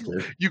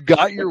requested. You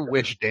got your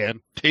wish, Dan.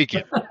 Take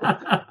it.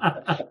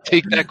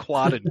 Take that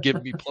quad and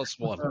give me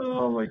 +1.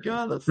 Oh my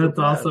god, that's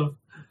awesome.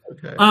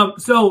 Okay.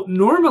 So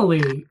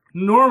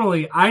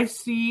normally I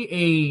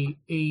see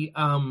a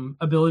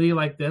ability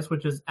like this,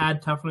 which is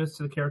add toughness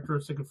to the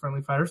characteristic of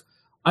friendly fighters.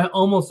 I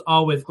almost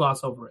always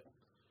gloss over it.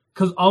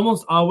 because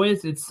almost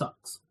always it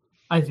sucks.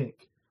 I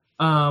think.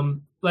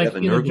 Like the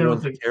in a Nurgle general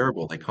ones are thing.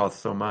 terrible. They cost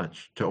so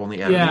much to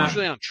only add They're one.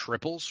 usually on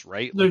triples,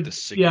 right? They're- Like the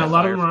Sigmar yeah, a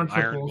lot of Fire them are on from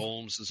Iron triples.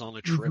 Golems is on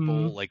a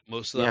triple. Like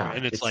most of them, Yeah,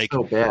 and it's it's like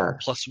so bad.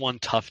 +1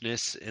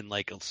 toughness in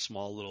like a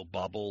small little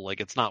bubble.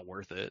 Like it's not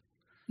worth it.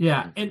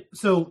 Yeah, and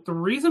so the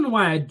reason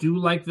why I do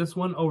like this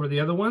one over the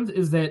other ones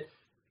is that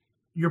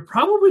you're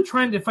probably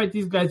trying to fight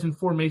these guys in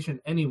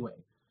formation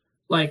anyway.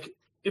 Like,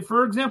 if,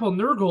 for example,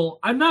 Nurgle,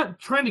 I'm not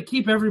trying to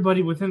keep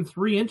everybody within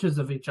 3 inches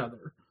of each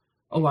other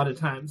a lot of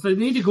times. They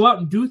need to go out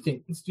and do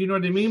things. Do you know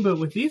what I mean? But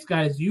with these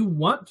guys, you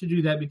want to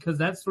do that because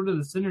that's sort of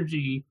the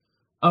synergy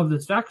of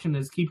this faction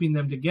is keeping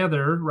them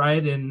together,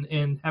 right?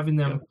 And having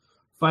them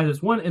fight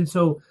as one. And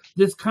so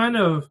this kind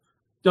of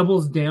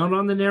doubles down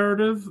on the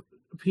narrative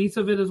piece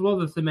of it as well,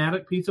 the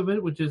thematic piece of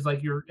it, which is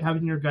like you're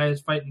having your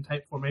guys fight in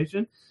tight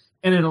formation.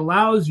 And it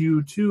allows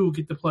you to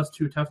get the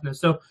 +2 toughness.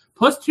 So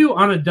 +2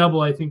 on a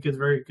double, I think, is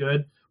very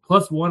good.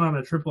 +1 on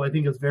a triple, I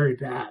think, is very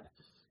bad.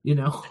 You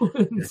know,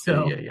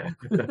 so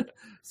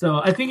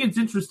so I think it's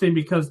interesting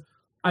because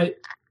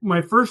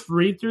my first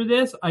read through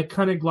this, I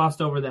kind of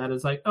glossed over that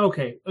as like,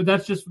 okay,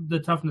 that's just the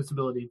toughness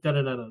ability,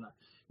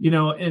 you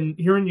know. And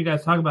hearing you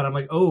guys talk about it, I'm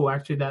like, oh,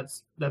 actually,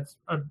 that's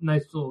a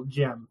nice little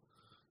gem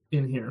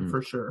in here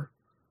for sure.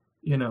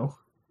 You know,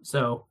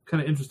 so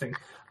kind of interesting.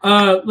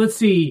 Let's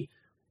see.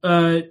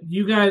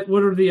 You guys,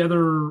 what are the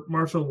other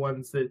martial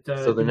ones that?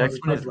 So the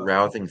next one is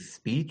rousing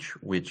speech,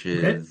 which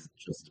is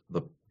just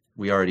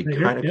we already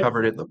kind of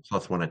covered it. The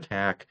 +1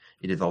 attack.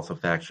 It is also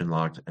faction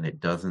locked, and it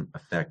doesn't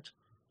affect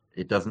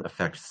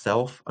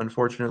self,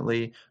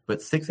 unfortunately.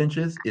 But 6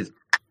 inches is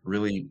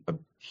really a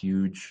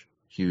huge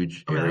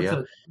area.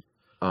 That's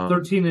a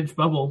 13-inch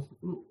bubble.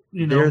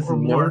 You know,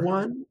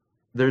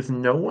 there's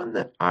no one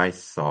that I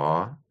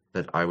saw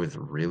that I was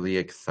really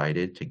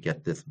excited to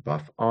get this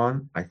buff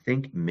on. I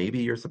think maybe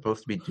you're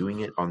supposed to be doing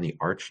it on the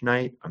Arch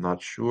Knight. I'm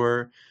not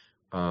sure.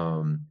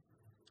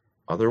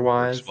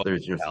 Otherwise,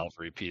 there's just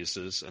cavalry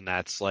pieces, and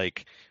that's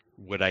like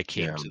what I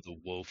came to the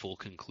woeful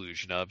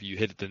conclusion of. You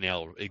hit the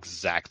nail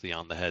exactly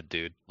on the head,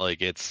 dude.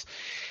 Like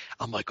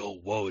I'm like, oh,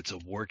 whoa, it's a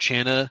War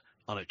Channa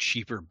on a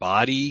cheaper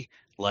body.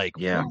 Like,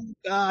 oh,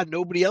 God,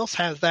 nobody else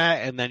has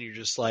that. And then you're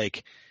just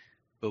like,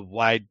 but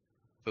why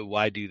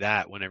do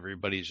that when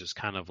everybody's just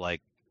kind of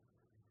like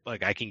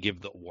I can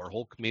give the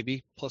Warhulk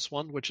maybe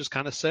 +1, which is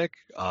kind of sick.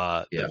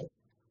 The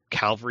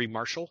Cavalry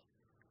Marshal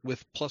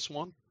with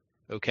 +1,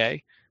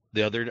 okay.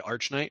 The other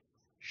Arch Knight,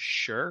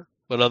 sure.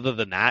 But other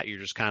than that,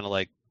 you're just kind of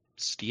like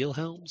steel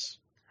helms.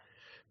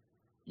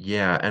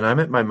 Yeah, and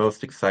I'm at my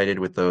most excited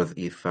with those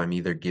if I'm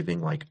either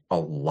giving like a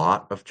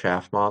lot of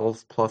chaff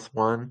models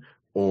 +1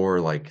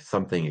 or like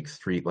something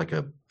extreme like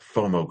a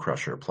FOMO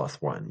Crusher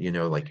 +1, you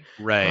know, like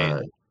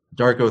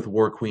Dark Oath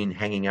War Queen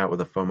hanging out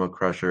with a FOMO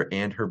Crusher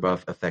and her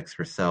buff affects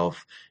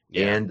herself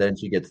and then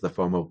she gets the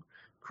FOMO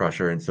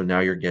Crusher, and so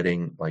now you're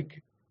getting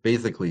like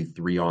basically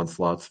 3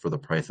 onslaughts for the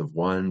price of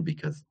 1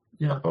 because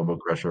a FOMO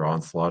Crusher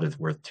onslaught is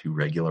worth 2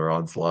 regular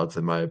onslaughts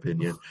in my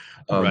opinion.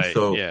 Like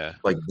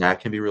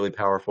that can be really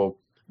powerful.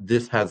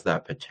 This has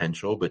that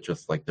potential, but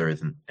just like there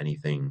isn't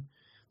anything.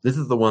 This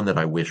is the one that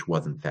I wish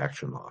wasn't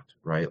faction locked,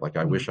 right? Like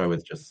I wish I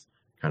was just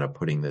kind of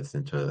putting this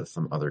into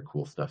some other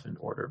cool stuff in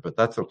order, but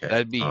that's okay.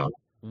 That'd be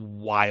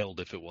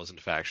wild if it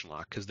wasn't faction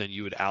locked, because then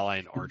you would ally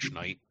an Arch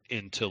Knight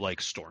into like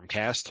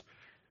Stormcast.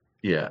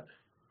 Yeah.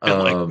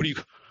 And like, what do you?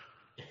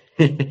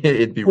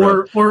 It'd be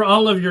rough. Or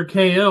all of your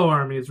KO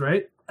armies,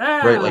 right?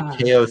 Right, like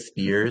KO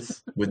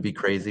Spears would be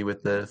crazy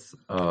with this.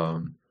 It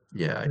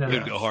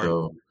would go hard.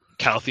 So,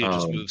 Calthea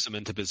just moves them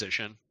into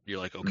position. You're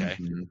like, okay.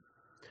 Mm-hmm.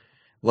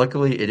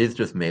 Luckily, it is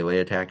just melee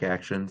attack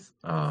actions.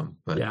 But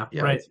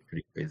it's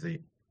pretty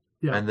crazy.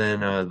 Yeah. And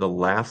then the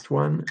last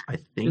one, I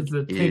think, is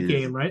the take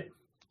aim, right?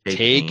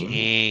 Take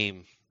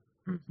aim.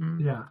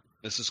 Mm-hmm. Yeah.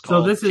 This is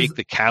called Take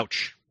the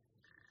Couch.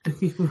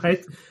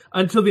 Right?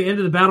 Until the end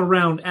of the battle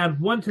round, add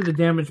 1 to the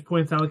damage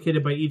points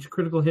allocated by each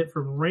critical hit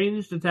from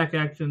ranged attack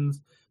actions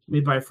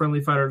made by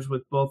friendly fighters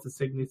with both the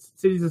Cities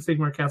of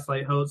Sigmar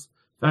Castlight hosts,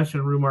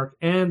 Faction Rumark,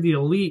 and the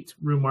Elite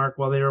Rumark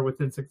while they are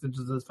within 6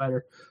 inches of this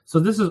fighter. So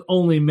this is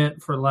only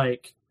meant for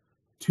like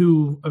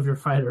 2 of your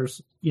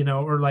fighters, you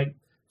know, or like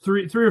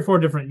three or 4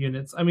 different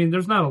units. I mean,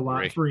 there's not a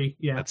lot. 3,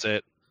 yeah. That's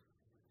it.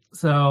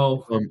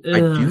 So I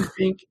do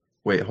think.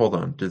 Wait, hold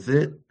on. Do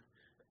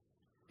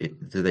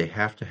they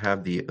have to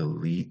have the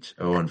elite?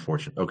 Oh,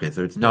 unfortunate. Okay,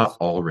 so it's not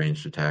all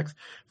ranged attacks.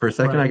 For a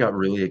second, I got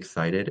really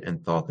excited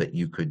and thought that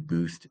you could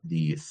boost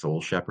the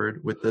Soul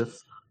Shepherd with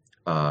this,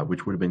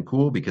 which would have been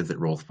cool because it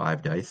rolls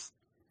 5 dice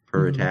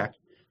per attack.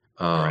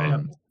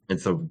 And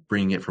so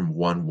bringing it from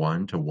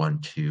 1/1 to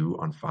 1/2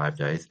 on 5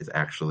 dice is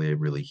actually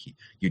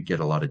you'd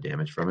get a lot of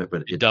damage from it.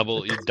 But you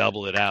double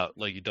it out,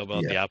 like you double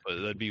out the output.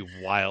 That'd be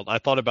wild. I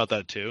thought about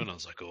that too, and I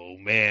was like, oh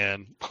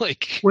man,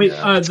 like wait,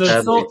 it's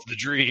the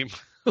dream.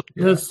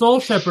 The Soul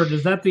Shepherd,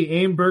 is that the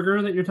aim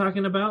burger that you're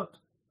talking about?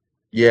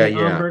 Yeah, the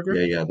Burger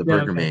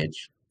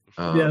Mage.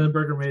 The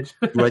Burger Mage.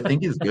 Who I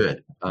think is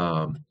good.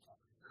 And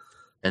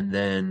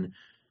then,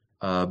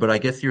 but I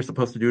guess you're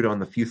supposed to do it on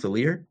the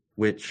Fusilier,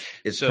 which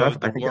is so tough.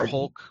 the I think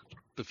Warhulk,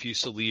 the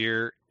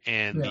Fusilier,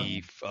 and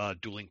the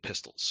dueling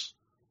pistols.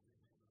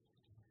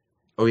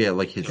 Oh yeah,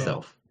 like his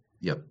self.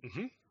 Yep.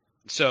 Mm-hmm.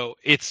 So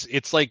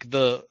it's like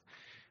the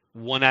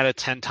 1 out of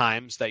 10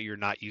 times that you're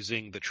not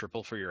using the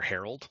triple for your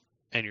Herald,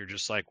 and you're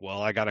just like,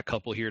 well, I got a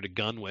couple here to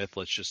gun with.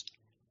 Let's just,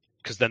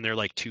 because then they're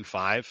like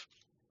 2-5.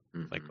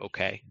 Mm-hmm. Like,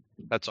 okay,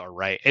 that's all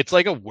right. It's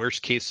like a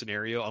worst case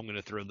scenario. I'm going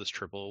to throw this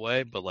triple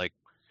away, but like,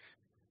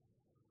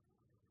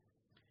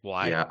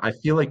 why? Yeah, I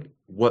feel like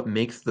what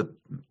makes the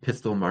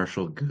Pistol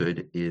Marshal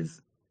good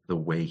is the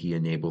way he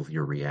enables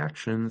your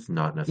reactions,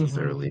 not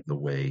necessarily the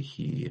way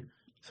he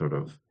sort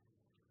of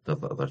does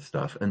the other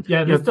stuff. And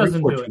yeah, this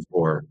doesn't do it.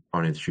 4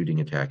 on his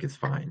shooting attack is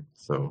fine,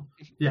 so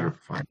you're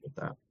fine with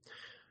that.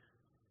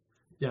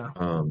 Yeah,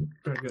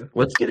 very good.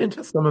 Let's get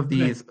into some of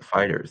these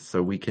fighters.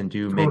 So we can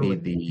do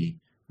maybe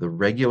the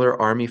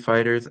regular army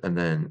fighters, and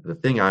then the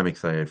thing I'm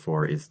excited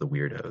for is the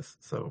weirdos.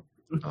 So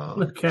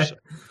okay.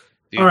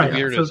 Dude, all right, the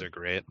weirdos are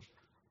great.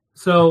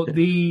 So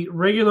the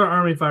regular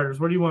army fighters,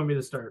 where do you want me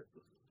to start?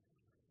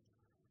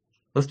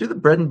 Let's do the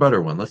bread and butter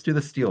one. Let's do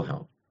the steel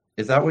helm.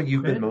 Is that what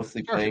you've been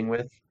mostly playing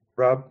with,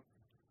 Rob?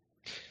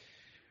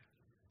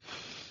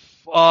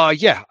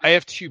 Yeah, I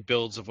have 2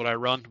 builds of what I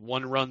run.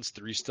 One runs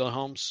 3 steel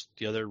helms,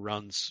 the other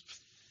runs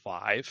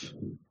 5.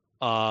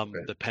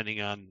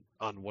 Depending on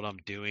what I'm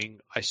doing.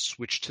 I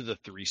switched to the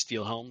 3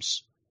 steel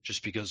helms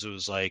just because it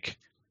was like,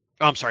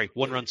 I'm sorry,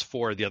 one runs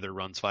 4, the other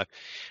runs 5.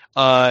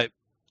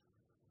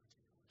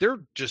 They're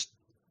just,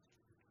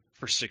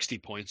 for 60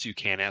 points, you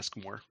can't ask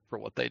more for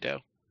what they do.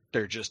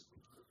 They're just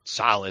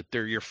solid.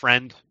 They're your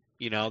friend.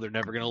 You know, they're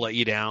never going to let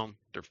you down.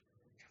 They're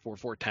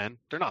 4-4-10.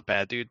 They're not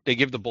bad, dude. They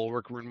give the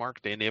bulwark rune mark.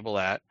 They enable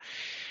that.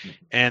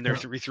 And they're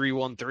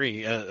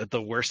 3-3-1-3. At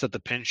the worst, at the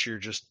pinch, you're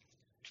just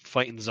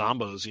fighting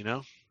zombos, you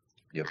know?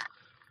 Yep.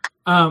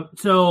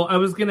 So I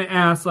was going to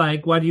ask,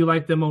 like, why do you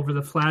like them over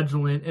the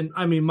flagellant? And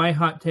I mean, my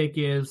hot take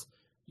is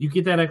you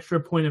get that extra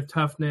point of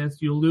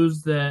toughness. You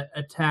lose the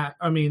attack.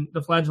 I mean,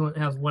 the flagellant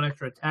has 1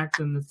 extra attack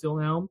than the steel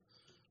helm,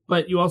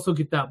 but you also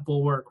get that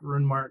bulwark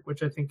rune mark,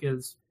 which I think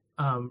is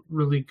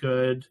really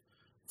good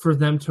for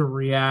them to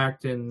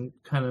react and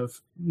kind of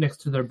next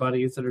to their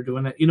buddies that are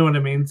doing it. You know what I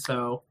mean?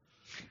 So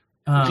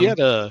he had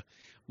a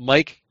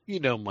Mike,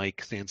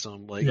 Mike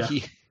Sansom, like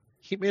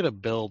he made a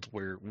build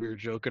where we were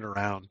joking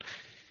around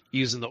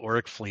using the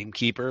Auric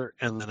Flamekeeper,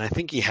 and then I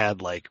think we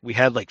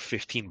had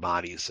 15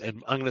 bodies,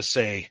 and I'm gonna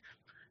say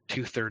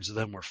 2/3 of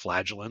them were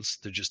flagellants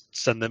to just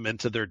send them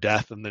into their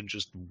death and then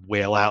just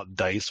whale out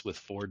dice with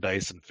 4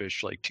 dice and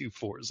fish like 2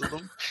 4s of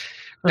them.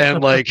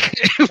 And like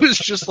it was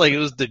just like, it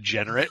was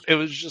degenerate. It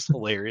was just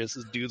hilarious.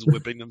 This dude's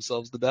whipping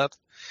themselves to death.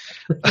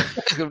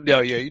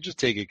 No, yeah, you just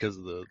take it because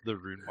the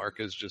rune mark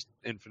is just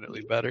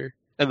infinitely better,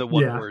 and the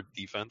 1 word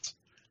defense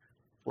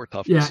or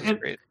toughness is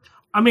great.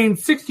 I mean,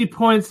 60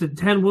 points at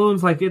 10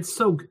 wounds, like it's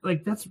so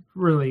like that's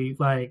really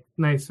like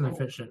nice and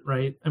efficient,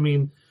 right? I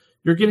mean,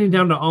 you're getting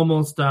down to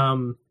almost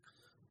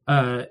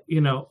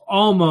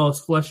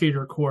almost Flesh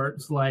Eater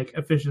Courts like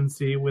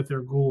efficiency with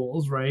their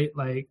ghouls, right?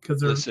 Like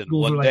because their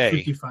ghouls are like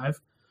 55.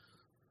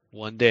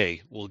 One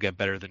day we'll get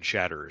better than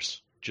Shatterers.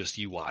 Just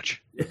you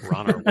watch. We're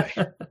on our way.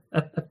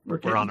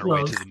 We're on our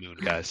way to the moon,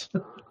 guys.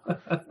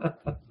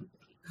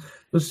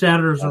 The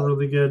Shatterers are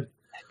really good.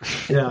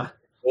 Yeah.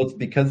 Well, it's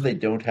because they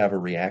don't have a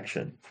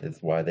reaction is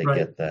why they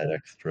get that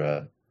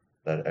extra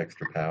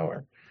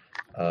power.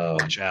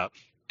 Watch out.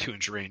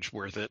 2-inch range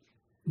worth it.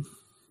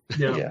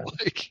 Yeah.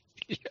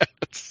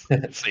 It's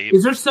insane.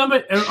 Is there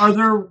somebody? Are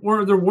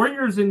there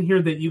warriors in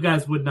here that you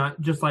guys would not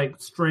just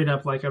like straight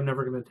up like I'm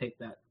never going to take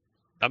that?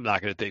 I'm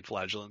not going to take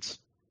flagellants.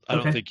 I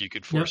don't think you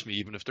could force me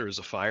even if there is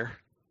a fire.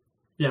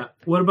 Yeah.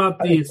 What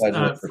about these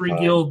Free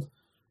Guild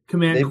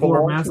Command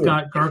Corps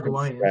mascot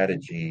Gargolian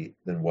strategy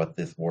than what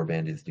this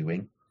warband is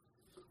doing?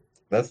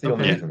 That's the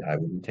only reason I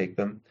wouldn't take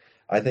them.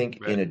 I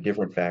think in a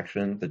different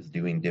faction that's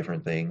doing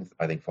different things,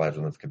 I think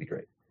flagellants could be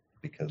great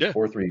because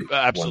 4-3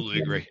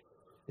 absolutely agree.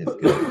 Is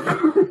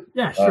good.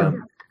 Yeah,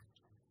 sure.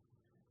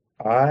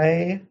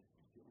 I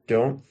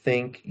don't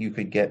think you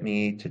could get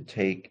me to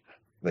take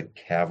the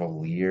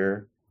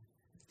Cavalier.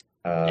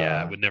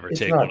 I would never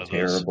take one of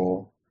terrible.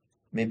 those.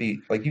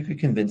 Maybe like you could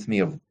convince me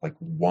of like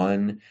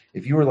one.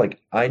 If you were like,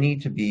 I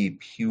need to be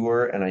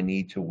pure and I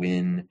need to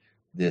win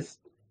this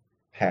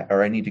pack,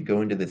 or I need to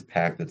go into this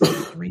pack that's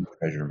like 3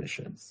 treasure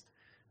missions,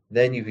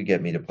 then you could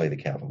get me to play the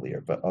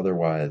Cavalier. But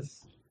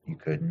otherwise, you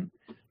couldn't.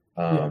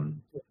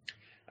 I'm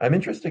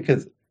interested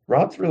because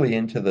Rob's really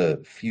into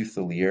the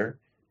Fusilier,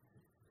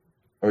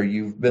 or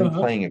you've been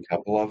playing a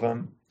couple of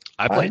them.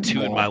 I play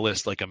 2 in my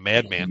list like a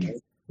madman.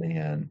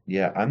 Man,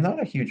 yeah, I'm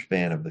not a huge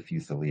fan of the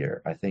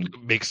Fusilier. I think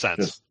it makes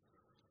sense.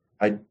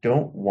 I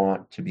don't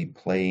want to be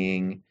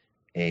playing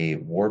a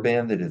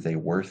warband that is a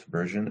worse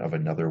version of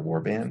another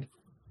warband,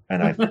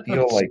 and I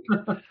feel like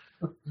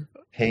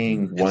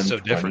paying 120. So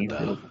different,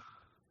 though.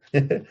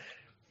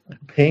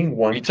 Paying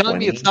 120. Are you telling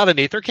me it's not an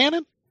Aether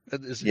Cannon?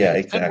 It's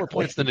exactly. 10 more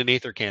points than an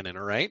Aether Cannon,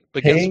 all right?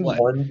 But paying guess what?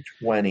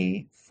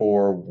 120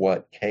 for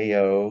what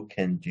KO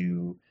can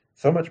do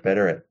so much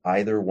better at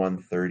either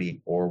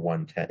 130 or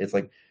 110. It's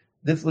like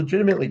this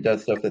legitimately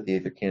does stuff that the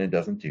Aether Cannon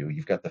doesn't do.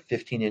 You've got the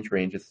 15-inch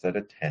range instead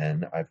of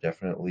 10. I've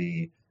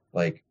definitely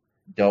like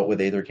dealt with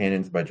Aether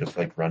Cannons by just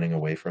like running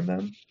away from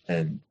them,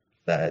 and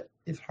that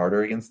is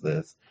harder against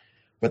this.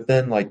 But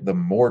then like the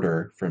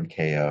Mortar from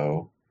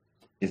KO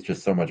is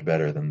just so much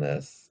better than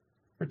this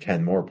for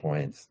 10 more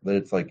points that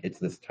it's like it's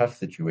this tough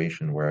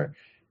situation where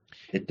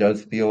it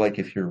does feel like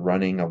if you're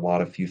running a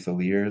lot of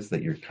Fusiliers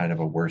that you're kind of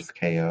a worse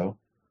KO.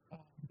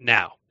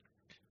 Now,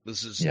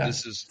 this is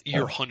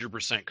you're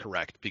 100%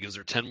 correct, because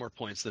they're 10 more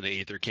points than an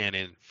Aether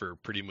Cannon for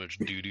pretty much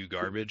doo-doo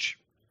garbage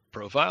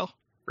profile,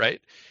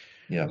 right?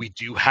 Yeah. We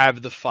do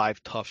have the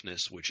 5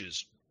 toughness, which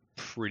is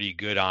pretty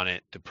good on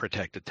it to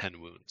protect the 10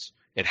 wounds.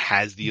 It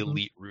has the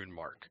elite rune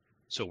mark.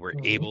 So we're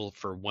able,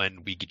 for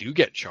when we do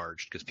get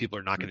charged, because people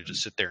are not going to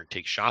just sit there and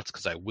take shots,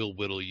 because I will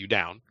whittle you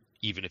down,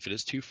 even if it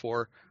is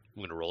 2-4. I'm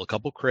going to roll a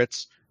couple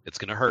crits. It's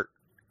going to hurt,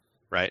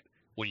 right?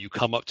 When you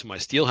come up to my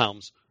steel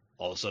helms,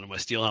 all of a sudden my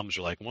steel helms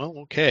are like, well,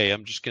 okay,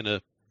 I'm just going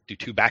to do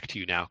 2 back to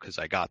you now because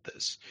I got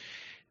this.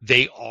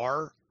 They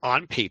are,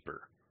 on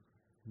paper,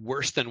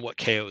 worse than what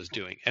KO is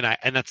doing.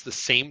 And that's the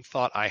same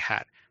thought I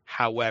had.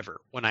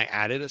 However, when I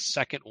added a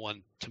second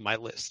one to my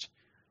list,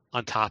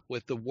 on top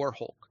with the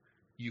Warhulk,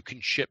 you can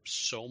chip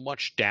so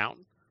much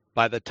down.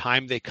 By the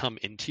time they come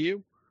into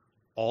you,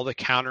 all the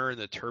counter and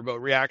the turbo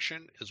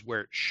reaction is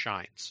where it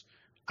shines.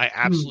 I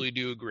absolutely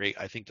do agree.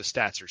 I think the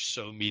stats are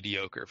so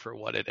mediocre for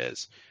what it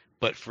is,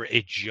 but for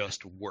it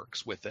just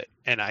works with it.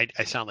 And I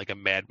sound like a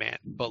madman,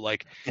 but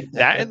like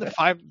that and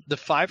the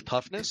 5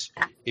 toughness,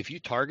 if you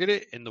target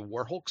it and the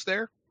Warhulk's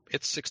there,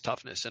 it's 6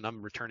 toughness, and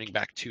I'm returning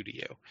back 2 to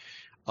you.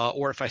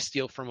 Or if I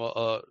steal from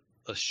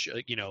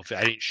if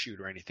I didn't shoot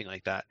or anything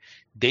like that.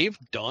 They've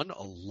done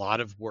a lot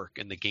of work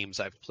in the games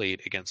I've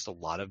played against a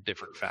lot of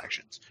different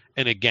factions.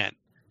 And again,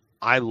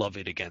 I love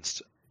it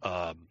against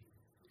KO.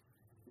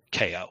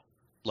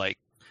 Like,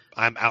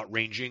 I'm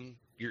outranging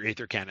your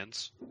Aether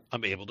Cannons.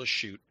 I'm able to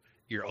shoot.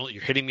 You're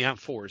hitting me on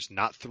 4s,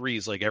 not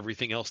 3s, like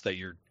everything else that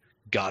your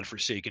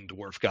godforsaken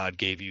dwarf god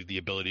gave you the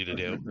ability to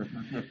do.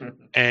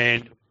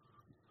 And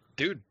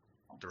dude,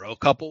 throw a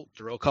couple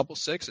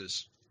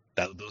 6s.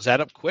 Those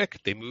add up quick.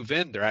 They move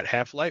in. They're at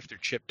half life. They're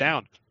chipped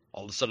down.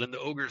 All of a sudden, the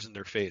ogre's in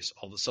their face.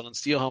 All of a sudden,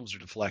 steel helms are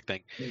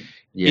deflecting.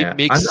 Yeah, it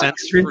makes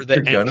sense for the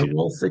you're gonna engine.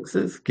 roll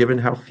 6s, given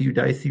how few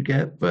dice you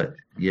get. But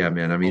yeah,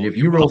 man, I mean, if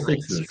you you're roll well rolled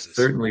 6s, 6s.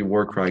 certainly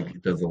Warcry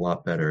does a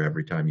lot better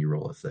every time you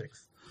roll a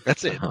 6.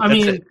 That's it. I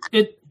mean,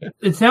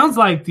 it sounds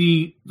like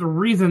the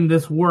reason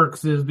this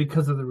works is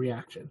because of the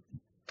reaction.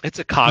 It's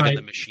a cog in Right.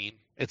 the machine.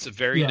 It's a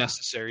very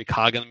necessary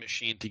cog in the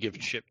machine to give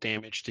chip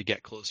damage to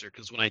get closer.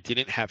 Because when I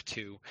didn't have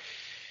 2,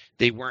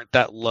 they weren't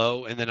that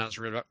low, and then I was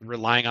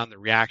relying on the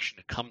reaction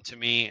to come to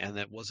me, and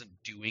that wasn't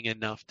doing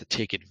enough to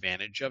take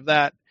advantage of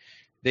that.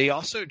 They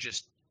also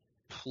just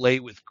play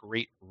with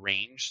great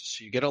range,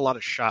 so you get a lot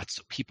of shots,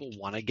 so people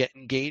want to get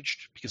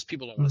engaged, because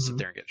people don't want to sit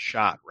there and get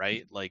shot,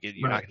 right? Like,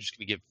 you're not just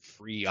going to give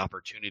free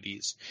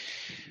opportunities.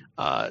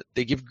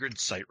 They give good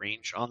sight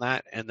range on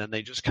that, and then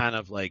they just kind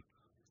of like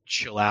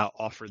chill out,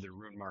 offer the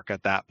rune mark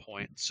at that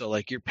point. So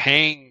like, you're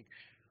paying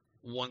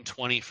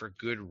 120 for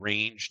good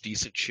range,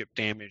 decent chip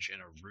damage,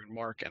 and a rune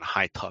mark and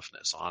high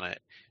toughness on it.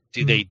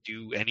 Do they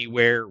do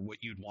anywhere what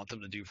you'd want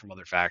them to do from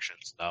other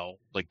factions? No.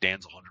 Like,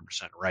 Dan's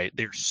 100% right.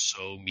 They're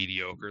so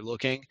mediocre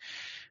looking,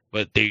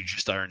 but they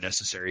just are a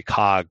necessary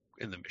cog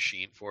in the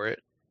machine for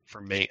it. For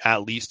me,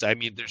 at least. I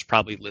mean, there's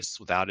probably lists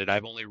without it.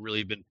 I've only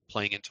really been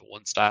playing into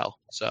one style,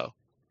 so.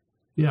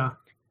 Yeah,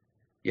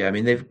 I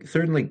mean, they've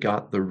certainly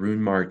got the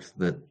rune marks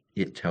that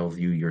it tells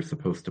you you're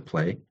supposed to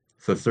play.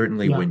 So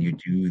certainly when you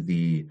do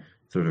the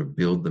sort of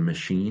build the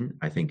machine,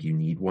 I think you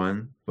need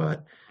one.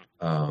 But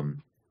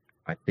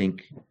I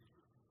think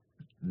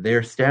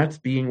their stats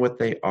being what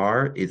they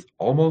are is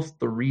almost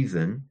the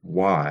reason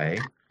why,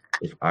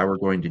 if I were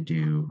going to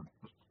do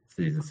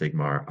Cities of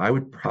Sigmar, I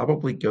would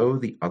probably go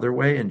the other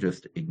way and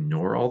just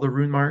ignore all the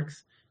rune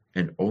marks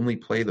and only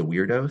play the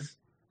weirdos.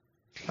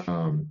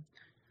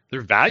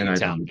 They're value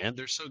town, man.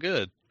 They're so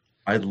good.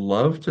 I'd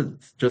love to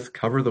just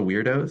cover the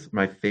weirdos.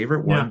 My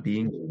favorite one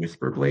being the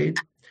Whisper Blade.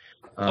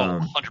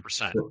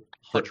 100%.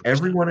 For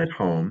everyone at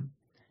home,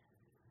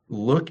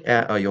 look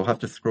at. You'll have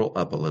to scroll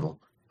up a little.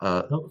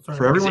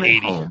 For everyone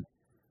at home,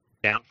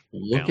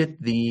 look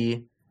at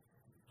the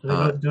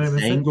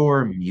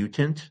Zangor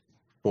Mutant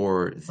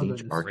for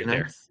Tzeentch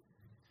Arcanites.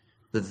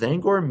 The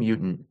Zangor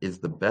Mutant is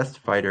the best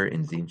fighter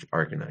in Tzeentch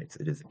Arcanites.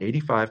 It is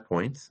 85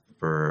 points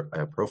for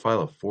a profile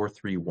of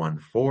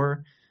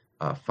 4314,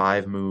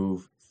 5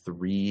 move,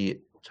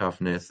 3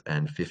 toughness,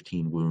 and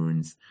 15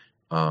 wounds,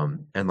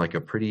 and like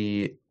a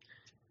pretty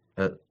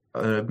an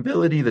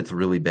ability that's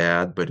really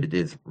bad, but it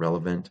is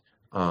relevant.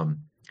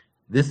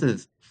 This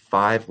is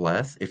 5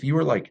 less. If you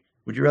were like,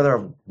 would you rather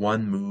have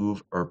 1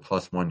 move or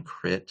 +1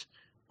 crit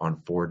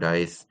on 4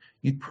 dice?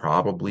 You'd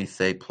probably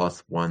say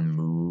 +1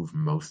 move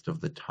most of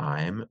the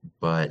time,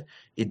 but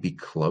it'd be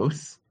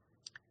close.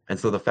 And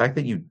so the fact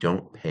that you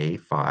don't pay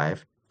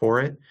 5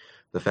 for it,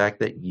 the fact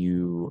that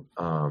you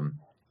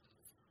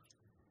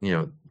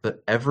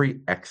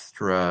every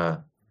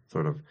extra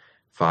sort of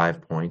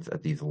 5 points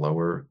at these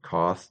lower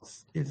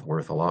costs is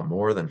worth a lot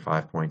more than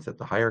 5 points at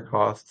the higher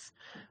costs.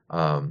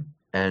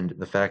 And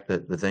the fact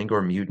that the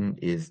Zangor Mutant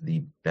is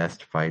the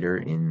best fighter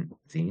in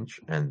Tzeentch,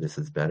 and this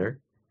is better,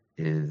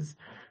 is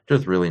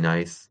just really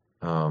nice.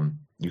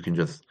 You can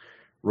just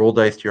roll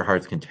dice to your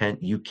heart's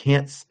content. You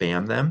can't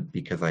spam them,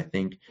 because I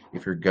think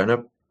if you're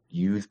gonna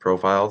use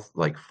profiles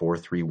like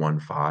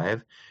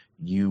 4-3-1-5,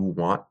 you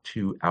want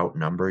to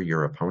outnumber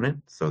your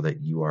opponent so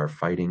that you are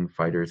fighting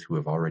fighters who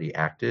have already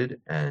acted.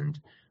 And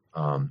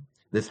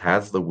this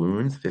has the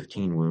wounds,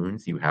 15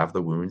 wounds. You have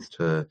the wounds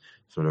to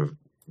sort of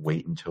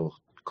wait until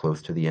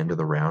close to the end of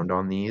the round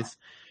on these.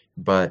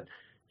 But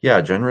yeah,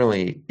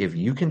 generally, if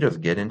you can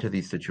just get into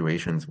these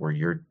situations where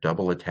you're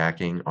double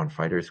attacking on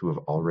fighters who have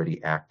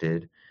already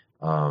acted,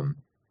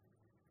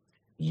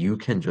 you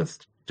can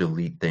just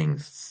delete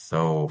things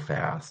so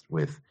fast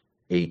with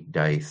 8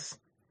 dice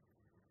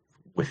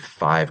with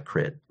 5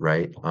 crit,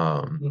 right?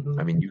 I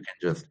mean, you can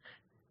just,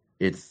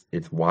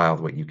 it's wild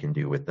what you can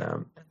do with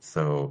them.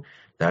 So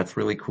that's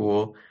really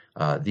cool.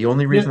 The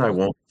only reason I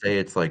won't say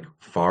it's like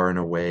far and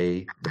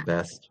away the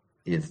best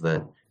is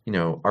that,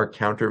 our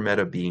counter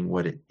meta being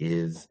what it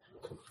is,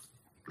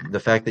 the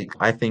fact that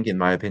I think, in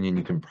my opinion,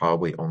 you can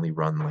probably only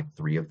run like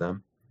 3 of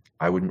them.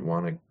 I wouldn't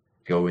want to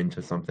go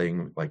into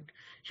something like,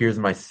 here's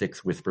my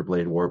 6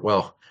 Whisperblade War.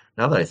 Well,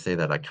 now that I say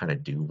that, I kind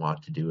of do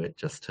want to do it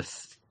just to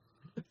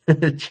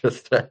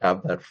just to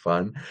have that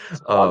fun.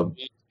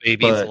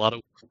 Maybe it's a lot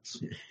of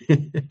wounds.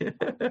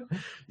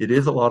 It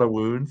is a lot of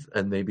wounds,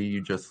 and maybe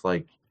you just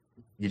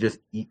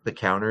eat the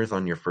counters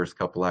on your first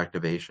couple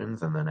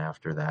activations, and then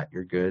after that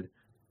you're good.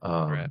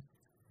 Right.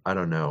 I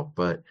don't know,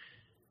 but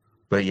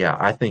yeah,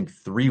 I think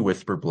 3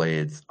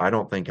 Whisperblades. I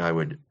don't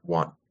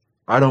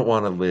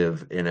want to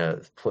live in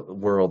a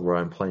world where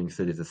I'm playing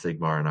Cities of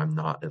Sigmar and I'm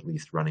not at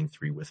least running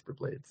 3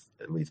 Whisperblades,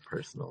 at least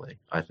personally.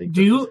 I think.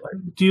 Do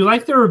you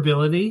like their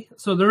ability?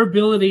 So their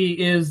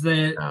ability is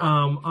that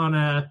on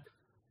a,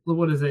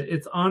 what is it?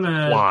 It's on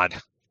a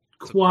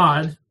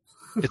quad.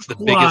 It's the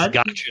biggest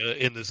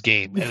gotcha in this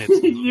game, and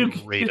it's the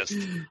greatest.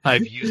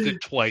 I've used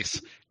it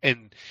twice,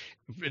 and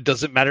it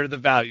doesn't matter the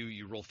value.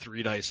 You roll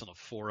 3 dice on a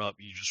 4-up,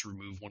 you just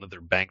remove one of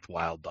their banked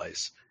wild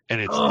dice. And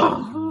it's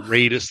the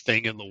greatest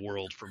thing in the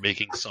world for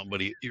making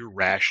somebody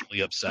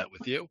irrationally upset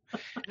with you.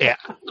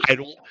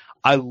 And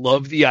I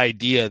love the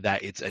idea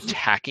that it's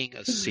attacking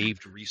a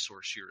saved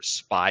resource. You're a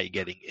spy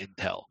getting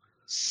intel.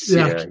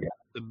 Sick,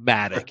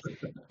 thematic.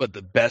 But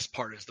the best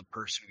part is the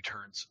person who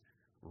turns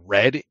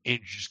red and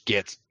just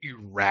gets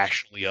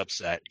irrationally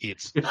upset.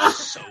 It's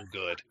so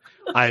good.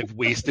 I've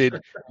wasted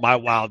my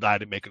wild die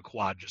to make a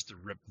quad just to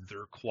rip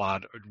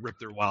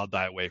their wild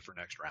die away for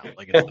next round.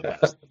 Like, it's the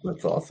best.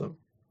 That's awesome.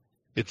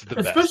 It's the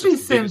best. Especially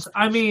since,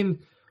 I mean,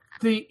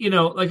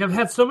 like, I've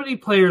had so many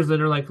players that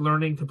are like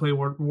learning to play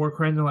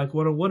Warcry, and they're like,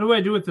 what do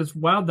I do with this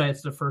wild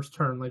dice the first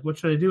turn? Like, what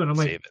should I do? And I'm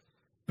like,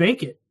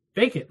 bank it.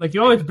 Like,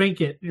 you always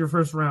bank it your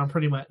first round,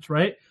 pretty much,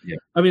 right? Yeah.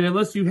 I mean,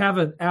 unless you have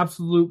an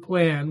absolute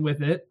plan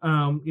with it,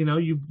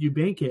 you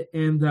bank it.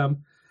 And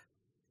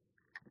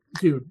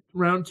dude,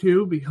 round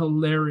 2 be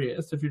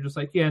hilarious if you're just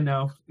like, yeah,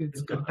 no,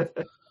 it's gone.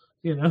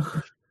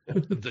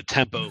 The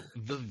tempo,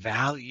 the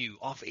value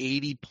off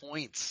 80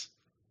 points.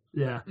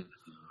 Yeah,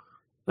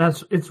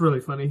 it's really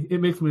funny. It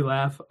makes me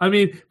laugh. I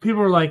mean,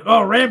 people are like,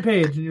 "Oh,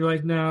 rampage," and you're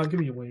like, "No, give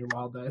me one of your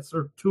wild dice,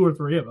 or 2 or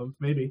 3 of them,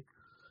 maybe."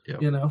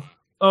 Yep.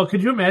 Oh,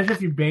 could you imagine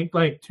if you banked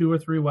like 2 or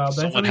 3 wild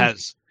dice? Someone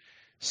has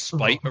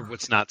spite, or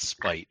what's not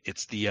spite?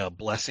 It's the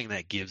blessing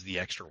that gives the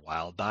extra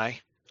wild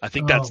die. I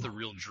think that's the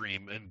real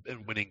dream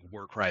in winning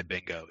Warcry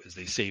bingo, is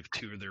they save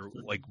 2 of their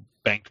like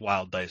banked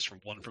wild dice,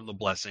 one from the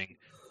blessing,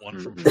 1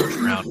 from first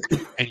round,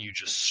 and you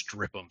just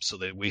strip them so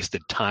they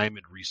wasted time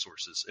and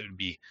resources. It would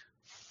be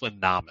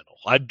phenomenal.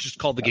 I'd just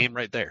call the game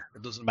right there.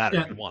 It doesn't matter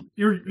if you won.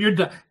 You're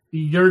done.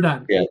 You're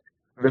done. Yeah,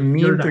 the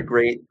memes are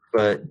great,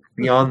 but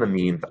beyond the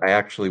memes, I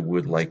actually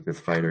would like this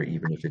fighter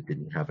even if it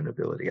didn't have an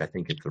ability. I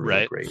think it's a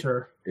really great.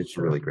 It's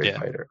a really great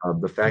fighter.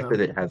 The fact that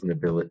it has an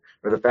ability,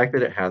 or the fact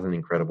that it has an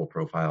incredible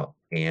profile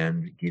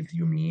and gives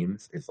you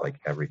memes, is like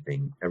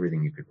everything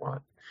you could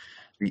want.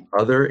 The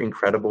other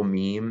incredible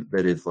meme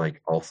that is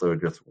like also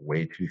just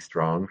way too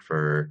strong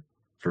for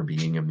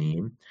being a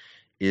meme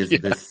is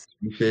this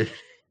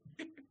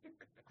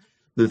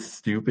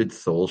stupid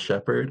Soul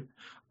Shepherd.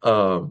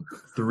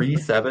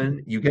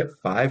 3/7, you get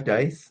 5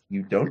 dice.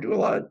 You don't do a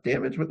lot of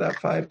damage with that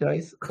 5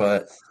 dice,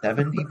 but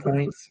 70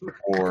 points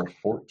for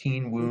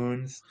 14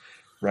 wounds,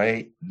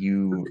 right?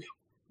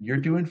 You're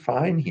doing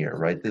fine here,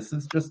 right? This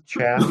is just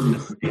chaff to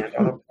stand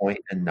on a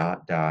point and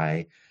not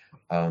die.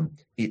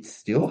 It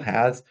still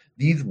has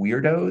these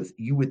weirdos.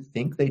 You would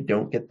think they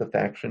don't get the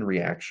faction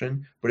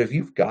reaction, but if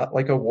you've got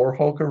like a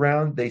Warhulk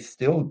around, they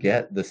still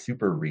get the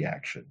super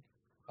reaction.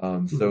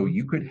 So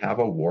you could have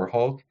a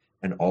Warhulk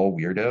and all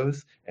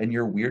weirdos, and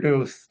your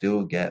weirdos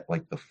still get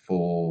like the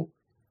full,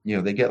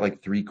 they get like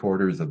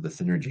 3/4 of the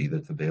synergy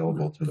that's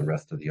available to the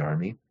rest of the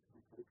army.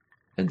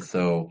 And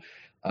so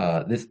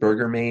This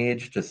Burger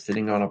Mage just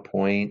sitting on a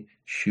point,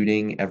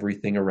 shooting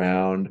everything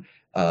around.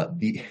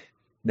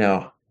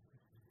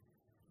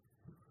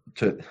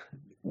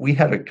 We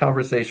had a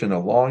conversation a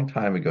long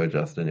time ago,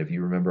 Justin, if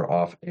you remember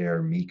off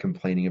air, me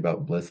complaining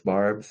about Bliss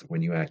Barbs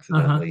when you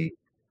accidentally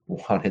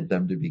wanted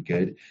them to be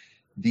good.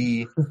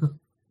 The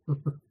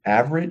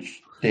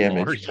average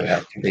damage per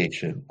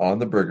activation on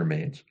the Burger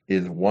Mage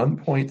is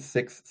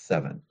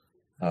 1.67.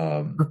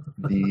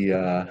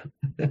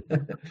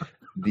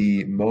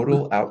 The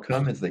modal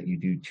outcome is that you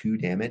do 2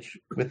 damage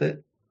with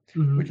it,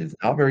 which is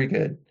not very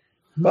good.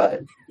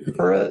 But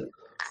for a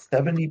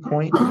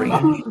 70-point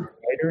range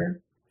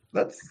fighter,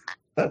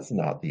 that's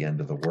not the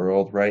end of the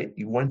world, right?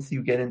 Once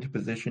you get into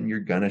position, you're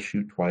gonna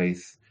shoot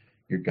twice.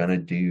 You're gonna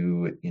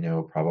do,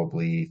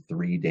 probably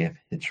 3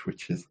 damage,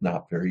 which is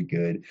not very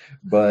good.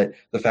 But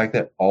the fact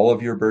that all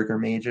of your Burger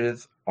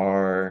Mages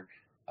are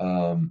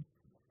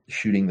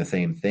shooting the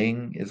same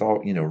thing is all,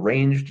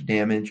 ranged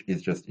damage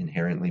is just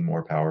inherently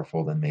more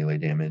powerful than melee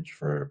damage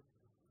for,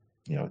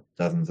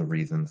 dozens of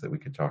reasons that we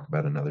could talk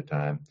about another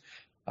time.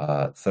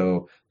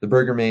 So the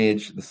Burger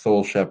Mage, the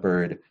Soul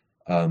Shepherd,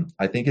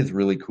 I think is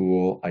really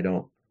cool.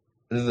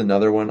 This is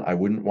another one I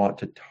wouldn't want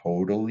to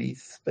totally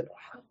spit.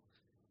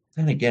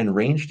 And again,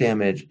 range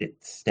damage, it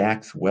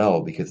stacks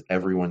well because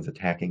everyone's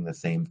attacking the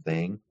same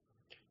thing.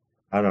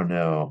 I don't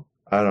know.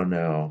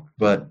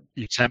 But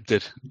you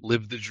tempted.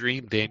 Live the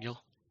dream,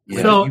 Daniel.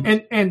 Yeah, so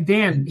and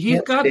Dan,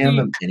 he's got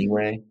them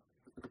anyway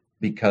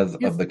because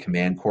of the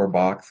command core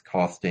box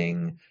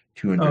costing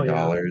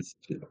 $200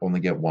 to only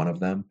get one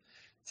of them.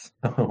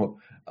 So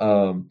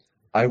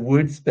I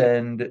would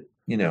spend,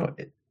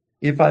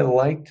 if I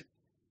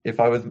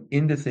was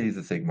into Cities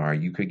of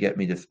Sigmar, you could get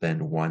me to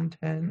spend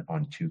 110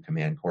 on 2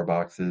 command core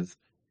boxes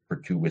for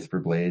 2 Whisper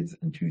Blades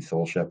and 2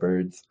 Soul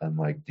Shepherds, and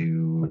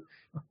do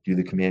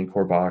the command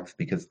core box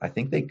because I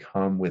think they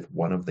come with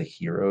one of the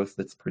heroes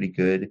that's pretty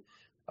good.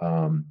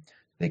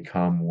 They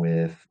come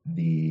with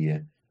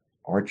the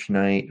Arch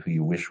Knight, who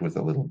you wish was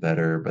a little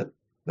better, but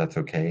that's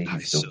okay.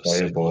 He's still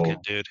playable. Sick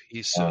looking, dude.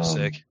 He's so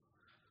sick.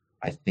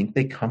 I think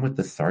they come with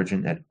the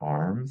Sergeant at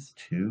Arms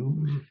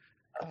too.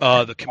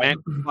 The command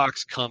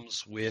box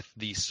comes with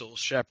the Soul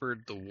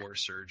Shepherd, the War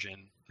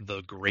Surgeon,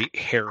 the Great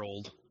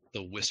Herald,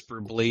 the Whisper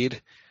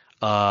Blade,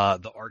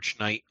 the Arch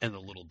Knight, and the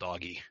Little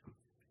Doggy.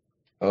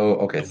 Oh,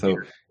 okay. So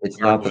it's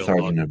not the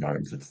Sergeant at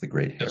Arms; it's the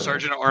Great Herald. The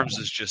Sergeant at Arms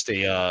is just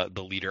the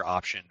leader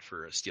option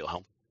for a Steel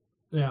Helm.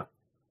 Yeah.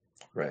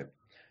 Right.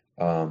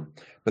 But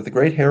the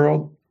Great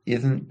Herald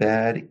isn't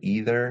bad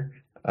either.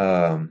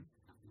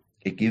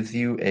 It gives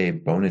you a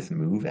bonus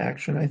move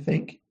action, I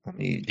think.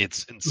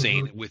 It's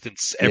insane.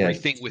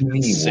 Everything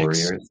within 6.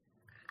 Warriors.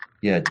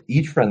 Yeah,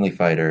 each friendly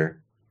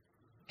fighter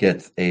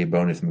gets a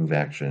bonus move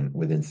action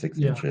within 6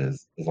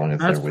 inches as long as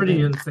that's they're pretty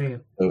within.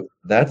 Insane. So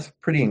that's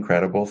pretty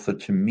incredible. So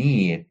to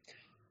me,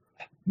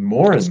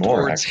 more and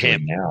more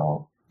actually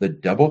now, the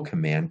double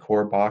command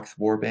core box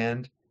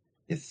warband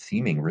is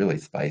seeming really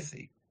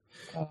spicy.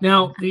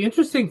 Now, the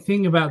interesting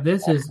thing about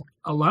this is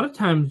a lot of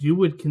times you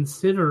would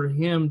consider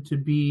him to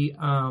be,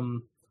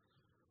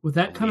 with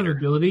that kind of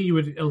ability,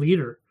 a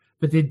leader.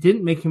 But they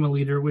didn't make him a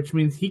leader, which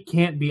means he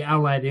can't be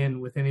allied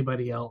in with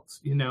anybody else,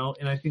 And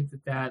I think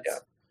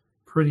that's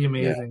pretty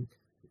amazing.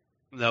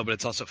 Yeah. No, but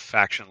it's also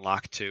faction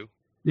lock too.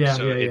 Yeah,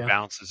 so it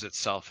balances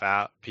itself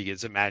out.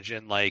 Because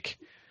imagine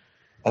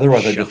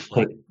otherwise I just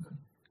put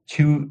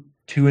two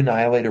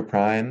Annihilator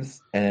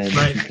Primes and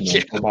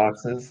 2 command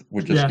boxes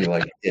would just be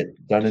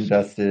done and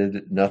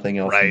dusted, nothing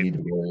else you need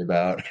to worry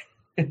about.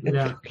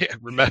 Yeah.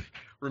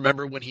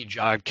 Remember when he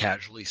jogged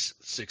casually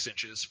 6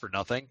 inches for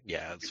nothing?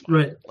 Yeah, it's fine.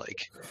 Right.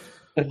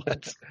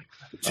 What?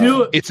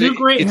 Two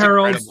Great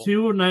Heralds, incredible.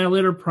 2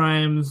 Annihilator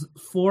Primes,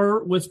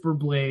 4 Whisper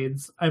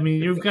Blades. I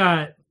mean, you've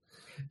got,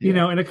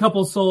 and a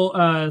couple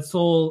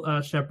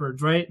Soul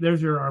Shepherds, right?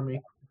 There's your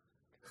army.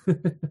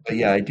 But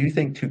yeah, I do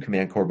think 2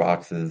 command core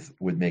boxes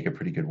would make a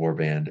pretty good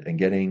warband, and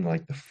getting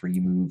the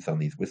free moves on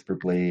these Whisper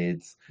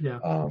Blades,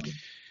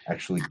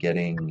 actually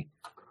getting,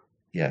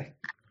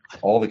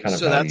 all the kind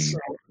of value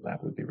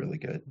that would be really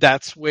good.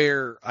 That's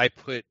where I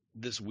put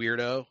this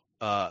weirdo,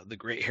 the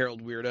Great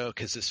Herald weirdo,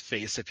 because his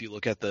face, if you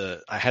look at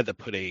I had to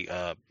put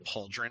a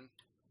pauldron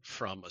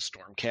from a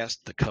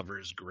Stormcast to cover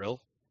his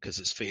grill because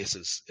his face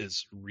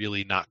is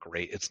really not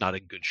great. It's not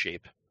in good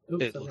shape.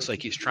 Oops, it looks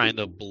like he's trying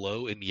to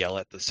blow and yell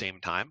at the same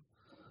time.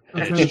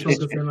 It's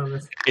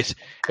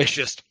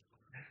just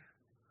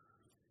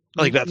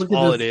that's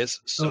all it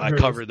is. So I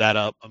covered that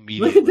up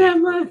immediately.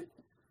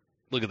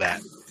 Look at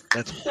that.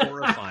 That's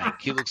horrifying.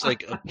 He looks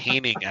like a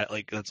painting.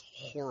 That's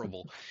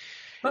horrible.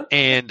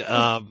 And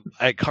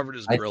I covered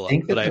his grill up.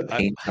 But the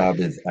paint job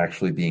is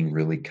actually being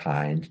really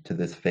kind to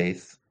this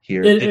face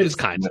here. It is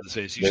kind to this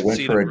face. You they should went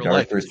see for it in a real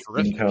life. darker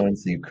skin tone,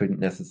 so you couldn't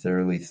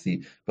necessarily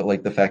see.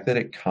 But the fact that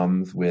it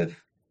comes with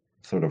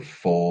sort of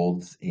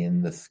folds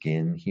in the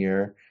skin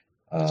here,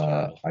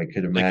 I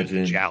could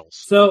imagine.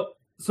 So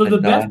the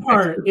best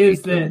part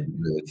is that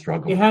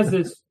really it has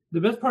this. The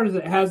best part is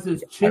it has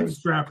this chin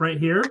strap right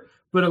here,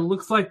 but it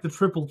looks like the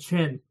triple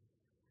chin.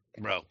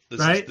 Bro,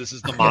 Right? this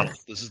is the model.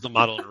 This is the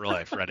model in real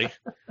life. Ready?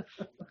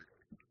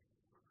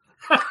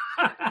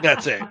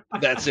 That's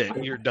it.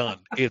 You're done.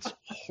 It's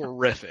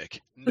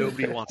horrific.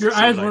 Nobody wants Your to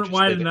see eyes what I weren't just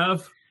wide did.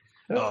 enough.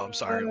 Oh, I'm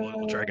sorry.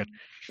 We'll try again.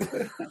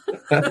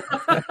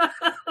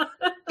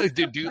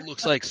 The dude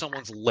looks like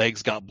someone's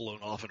legs got blown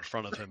off in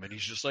front of him, and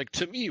he's just like,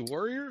 to me,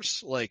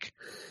 warriors, like,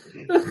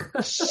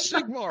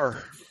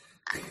 Sigmar.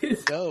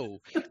 No.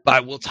 But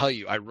I will tell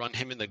you, I run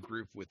him in the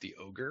group with the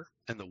Ogre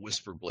and the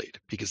Whisper Blade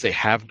because they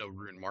have no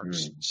rune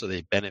marks, so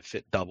they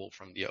benefit double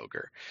from the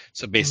Ogre.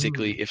 So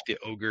basically, if the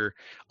Ogre,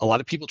 a lot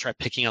of people try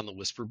picking on the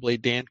Whisper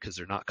Blade, Dan, because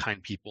they're not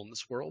kind people in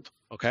this world,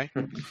 okay?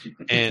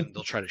 And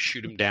they'll try to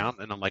shoot him down,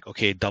 and I'm like,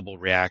 okay, double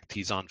react.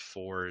 He's on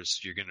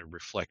 4s. You're going to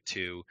reflect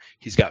 2.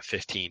 He's got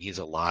 15. He's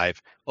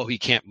alive. Oh, he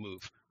can't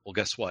move. Well,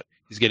 guess what?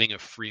 He's getting a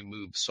free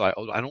move, so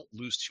I don't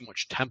lose too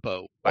much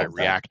tempo by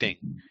reacting.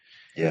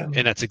 Yeah.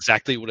 And that's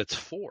exactly what it's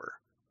for.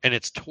 And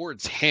it's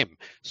towards him.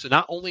 So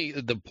not only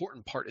the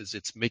important part is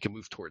it's make a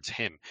move towards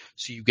him.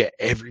 So you get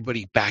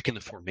everybody back in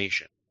the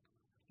formation.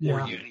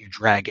 Yeah. Or you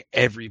drag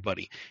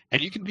everybody.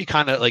 And you can be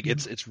kind of like,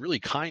 it's really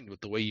kind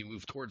with the way you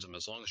move towards him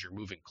as long as you're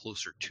moving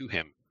closer to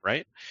him,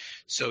 right?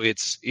 So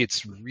it's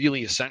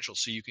really essential.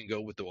 So you can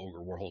go with the Ogre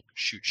Warhol,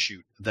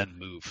 shoot, then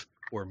move,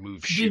 or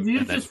move, shoot. Did you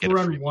and then just get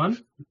run one?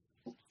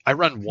 Move. I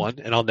run one,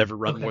 and I'll never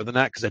run more than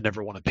that because I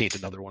never want to paint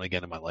another one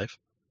again in my life.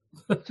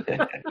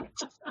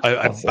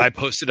 I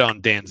posted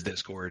on Dan's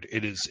Discord.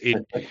 It was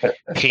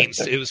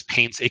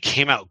pains. It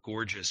came out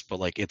gorgeous, but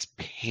like it's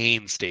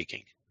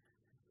painstaking.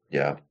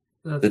 Yeah.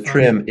 That's the funny.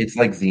 Trim, it's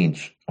like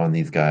Zinch on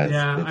these guys.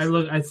 Yeah,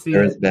 I see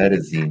they're it. as bad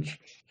as Zinch.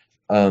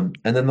 And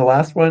then the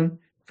last one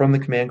from the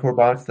Command Core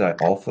box that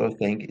I also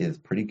think is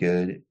pretty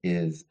good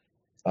is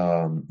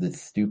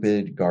this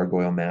stupid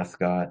gargoyle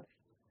mascot.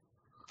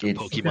 It's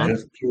Pokemon.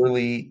 just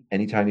purely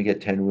anytime you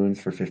get 10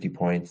 wounds for 50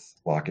 points,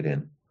 lock it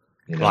in.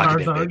 You know?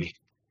 Lock it in, baby.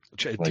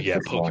 Like, yeah,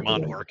 just lock it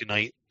Pokemon in.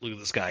 Arcanite. Look at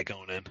this guy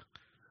going in.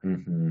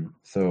 Mm-hmm.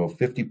 So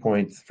 50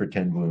 points for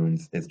 10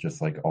 wounds is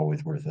just like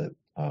always worth it.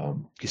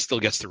 He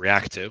still gets to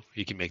react too.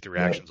 He can make the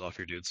reactions off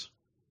your dudes.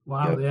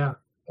 Wow, Yep.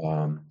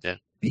 yeah.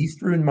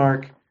 Beast Rune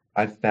Mark,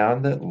 I've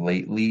found that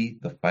lately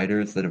the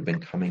fighters that have been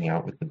coming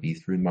out with the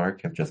Beast Rune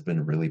Mark have just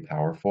been really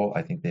powerful.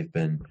 I think they've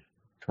been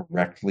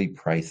correctly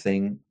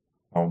pricing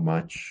how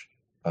much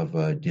of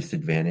a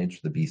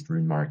disadvantage the Beast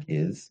Rune Mark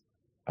is,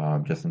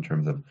 just in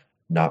terms of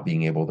not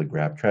being able to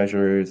grab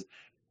treasures.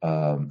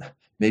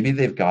 Maybe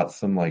they've got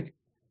some like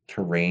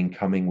terrain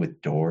coming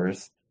with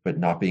doors, but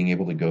not being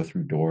able to go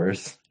through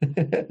doors.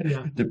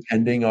 Yeah.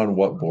 Depending on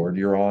what board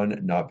you're on,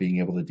 not being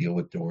able to deal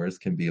with doors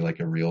can be like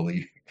a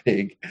really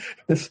big,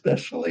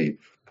 especially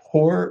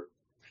poor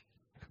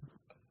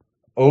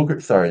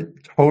ogre. Sorry,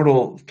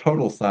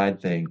 total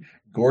side thing.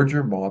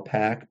 Gorger Maw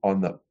Pack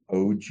on the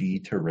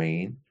OG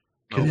terrain.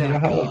 Because you know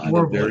how like in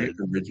the very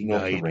original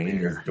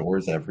terrain there's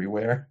doors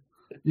everywhere?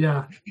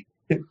 Yeah.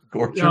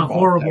 Gorger Maw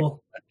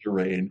horrible. Pack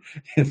terrain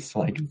is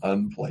like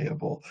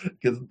unplayable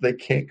because they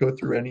can't go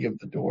through any of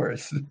the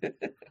doors.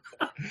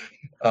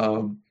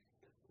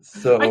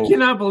 So I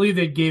cannot believe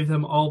they gave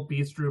them all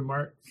Beast Rune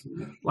marks.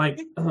 Like,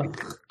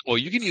 well,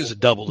 you can use a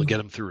double to get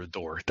them through a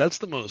door. That's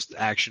the most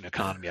action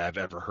economy I've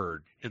ever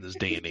heard in this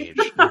day and age.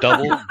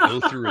 Double,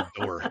 go through a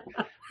door.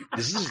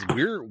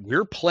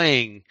 We're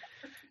playing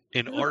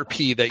an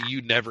RP that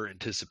you never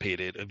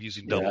anticipated of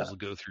using doubles to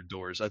go through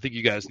doors. I think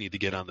you guys need to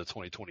get on the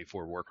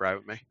 2024 Warcry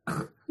with me.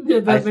 Yeah,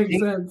 that makes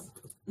sense.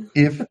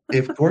 If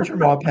Gorger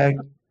Maw Pack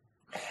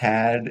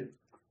had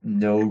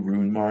no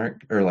rune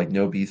mark or like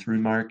no beast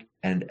rune mark,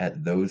 and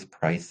at those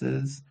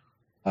prices,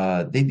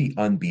 they'd be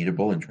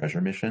unbeatable in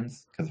treasure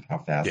missions because of how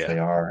fast they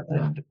are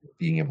and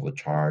being able to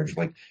charge.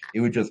 Like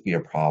it would just be a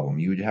problem.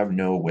 You would have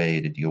no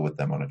way to deal with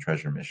them on a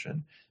treasure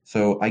mission.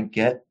 So I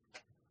get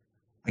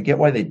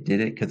why they did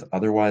it because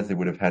otherwise they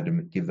would have had to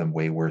give them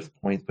way worse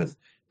points.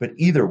 But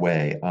either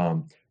way,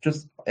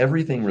 just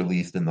everything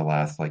released in the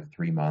last like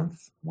 3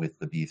 months with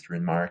the Beast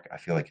Rune Mark, I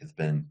feel like has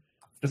been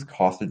just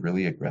costed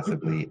really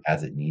aggressively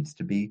as it needs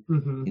to be.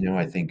 Mm-hmm. You know,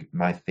 I think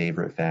my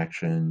favorite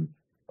faction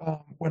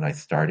when I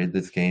started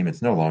this game,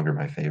 it's no longer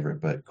my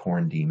favorite, but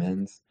Khorne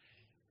Demons,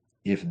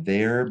 if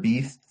their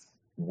beasts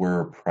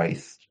were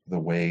priced the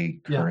way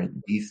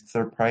current beasts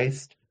are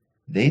priced,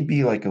 they'd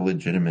be like a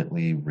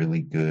legitimately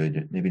really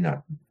good, maybe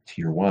not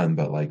tier 1,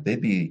 but like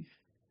they'd be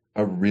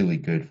a really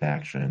good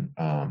faction.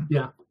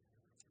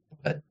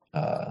 But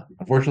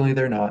unfortunately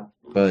they're not.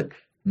 But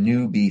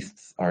new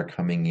beasts are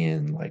coming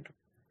in like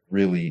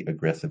really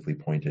aggressively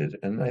pointed,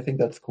 and I think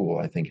that's cool.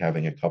 I think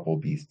having a couple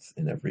beasts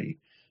in every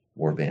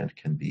warband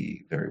can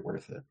be very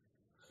worth it.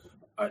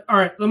 All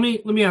right, let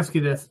me ask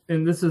you this,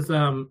 and this is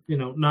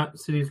not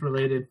cities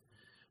related,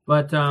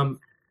 but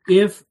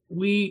if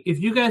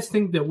you guys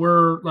think that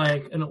we're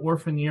like an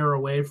orphan year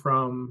away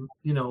from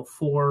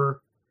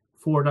 4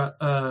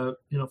 I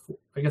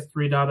guess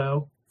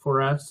 3.0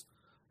 for us,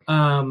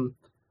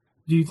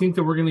 do you think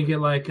that we're going to get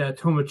like a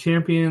Tome of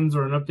Champions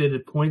or an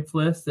updated points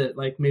list that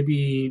like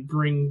maybe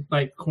bring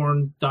like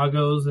Khorne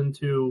doggos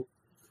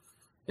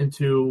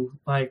into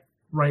like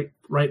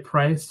right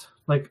priced?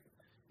 like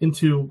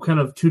into kind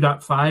of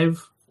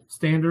 2.5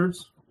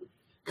 standards.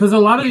 Because a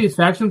lot of these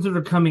factions that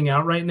are coming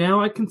out right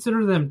now, I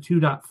consider them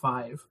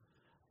 2.5.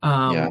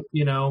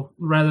 You know,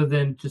 rather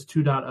than just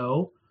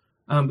 2.0.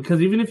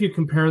 Because even if you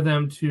compare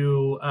them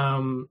to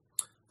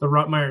the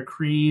Rotmeyer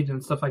Creed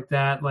and stuff like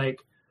that,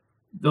 like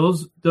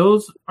those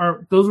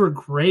were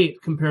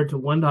great compared to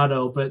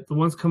 1.0, but the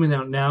ones coming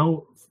out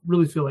now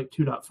really feel like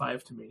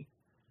 2.5 to me.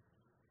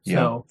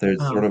 So, there's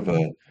sort of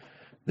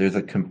there's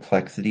a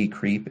complexity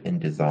creep in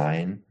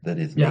design that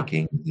is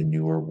making the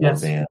newer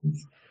warbands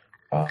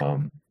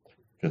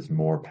just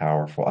more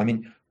powerful. I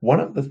mean, one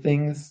of the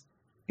things,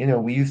 you know,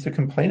 we used to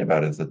complain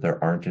about is that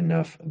there aren't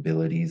enough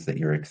abilities that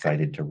you're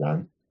excited to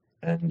run,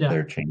 and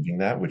they're changing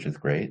that, which is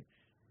great.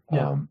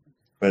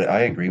 But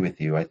I agree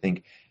with you. I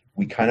think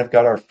we kind of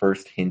got our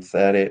first hints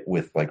at it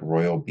with like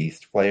Royal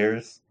Beast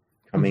Flayers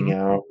coming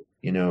out,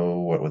 you know,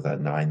 what was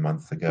that, 9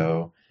 months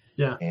ago?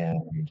 Yeah.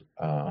 And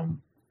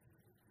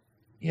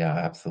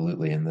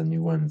absolutely. And the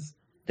new ones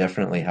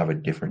definitely have a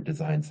different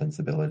design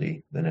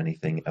sensibility than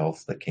anything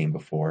else that came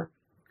before.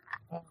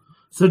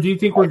 So do you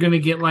think we're going to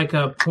get like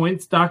a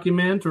points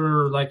document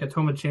or like a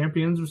Tome of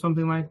Champions or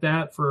something like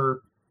that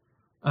for,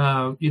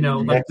 you know,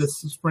 like this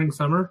spring,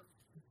 summer?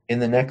 In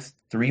the next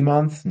 3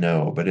 months,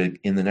 no. But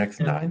in the next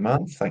 9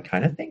 months, I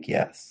kind of think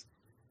yes.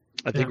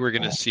 I think we're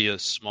going to see a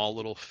small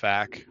little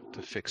FAQ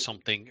to fix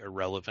something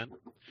irrelevant.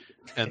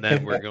 And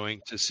then we're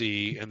going to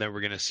see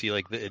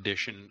like the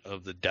addition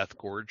of the Death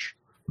Gorge,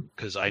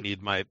 because I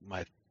need my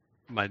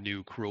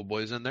new Cruel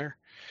Boys in there.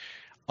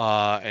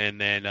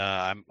 And then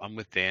I'm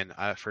with Dan.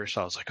 At first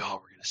I was like,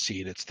 oh, we're going to see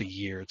it. It's the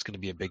year. It's going to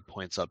be a big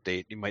points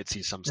update. You might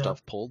see some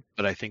stuff pulled,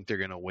 but I think they're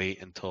going to wait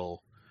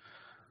until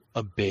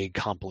a big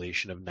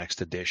compilation of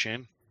next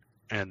edition,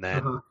 and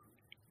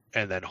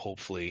then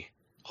hopefully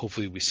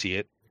we see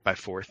it by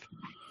 4th.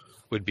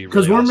 Would be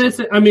really we're awesome.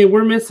 missing. I mean,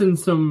 we're missing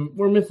some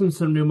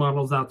new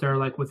models out there,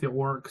 like with the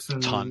orcs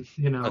and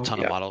a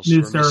ton of models.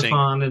 New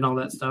Seraphon and all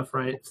that stuff,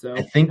 right? So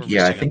I think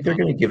they're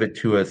going to give it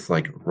to us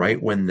like right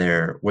when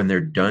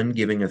they're done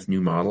giving us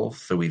new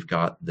models. So we've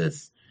got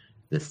this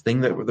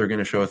thing that they're going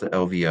to show us at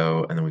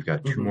LVO, and then we've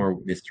got 2 more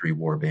mystery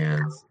war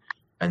bands,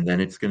 and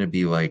then it's going to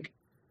be like,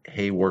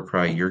 hey,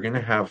 Warcry, you're going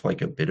to have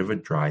like a bit of a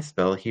dry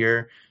spell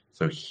here.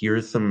 So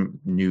here's some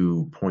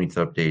new points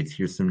updates.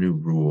 Here's some new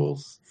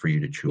rules for you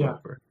to chew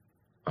over.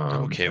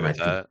 I'm okay with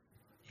that.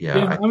 I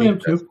am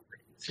too.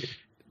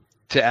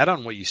 To add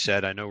on what you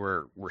said, I know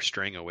we're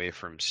straying away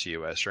from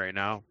COS right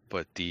now,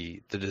 but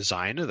the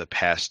design of the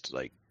past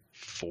like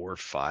 4 or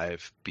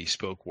 5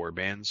 bespoke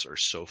warbands are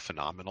so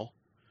phenomenal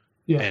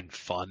and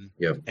fun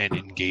and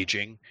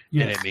engaging,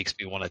 and it makes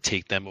me want to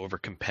take them over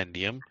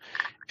Compendium.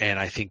 And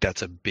I think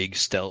that's a big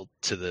step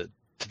to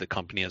the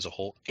company as a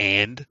whole.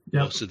 And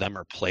most of them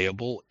are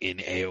playable in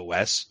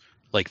AOS,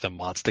 like the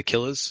Monster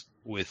Killers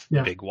with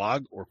Big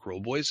Wog or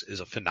Cruel Boys is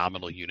a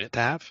phenomenal unit to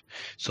have.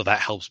 So that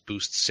helps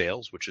boost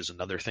sales, which is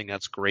another thing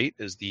that's great,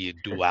 is the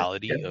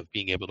duality of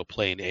being able to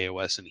play in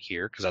AOS and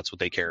here, because that's what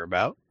they care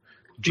about.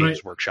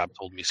 James Workshop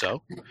told me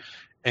so.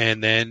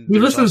 And then he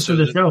listens to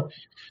the show.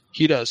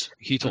 He does.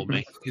 He told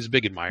me. He's a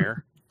big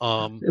admirer.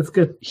 It's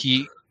good.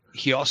 He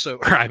also,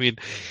 I mean,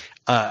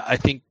 I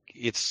think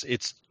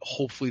it's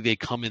hopefully they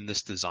come in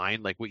this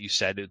design, like what you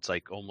said, it's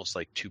like almost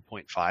like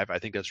 2.5. I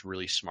think that's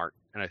really smart,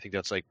 and I think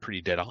that's like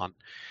pretty dead on,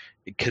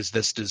 because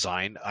this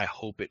design, I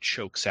hope it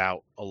chokes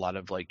out a lot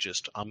of like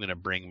just I'm gonna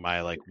bring my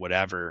like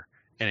whatever,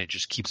 and it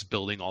just keeps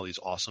building all these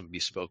awesome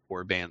bespoke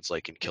war bands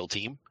like in Kill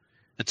Team,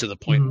 and to the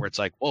point where it's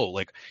like, whoa,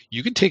 like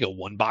you can take a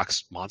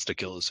 1-box Monster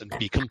Killers and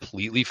be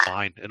completely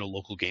fine in a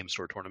local game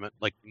store tournament,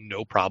 like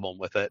no problem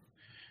with it.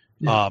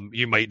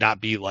 You might not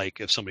be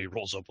like, if somebody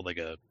rolls up with like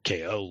a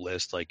KO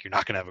list, like you're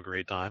not going to have a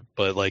great time,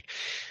 but like,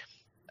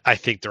 I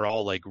think they're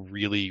all like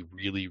really,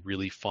 really,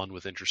 really fun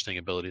with interesting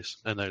abilities,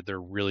 and they're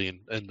really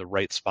in the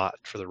right spot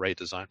for the right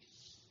design.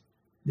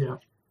 Yeah,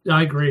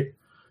 I agree.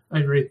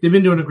 They've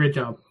been doing a great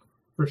job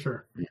for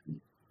sure.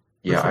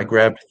 Yeah. I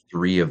grabbed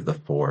 3 of the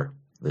 4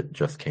 that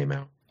just came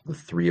out. The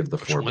 3 of the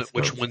 4.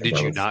 Which one did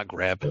you not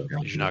grab? Did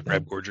you not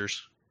grab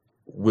Gorgers?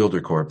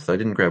 Wildercorpse. I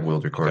didn't grab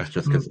Wildercorpse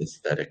just because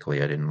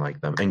aesthetically I didn't like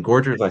them. And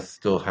Gorgers I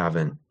still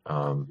haven't.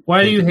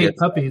 Why do you hate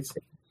puppies?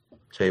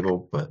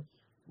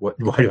 Why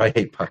do I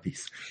hate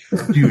puppies?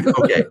 Dude,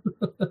 okay.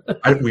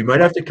 We might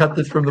have to cut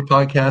this from the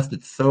podcast.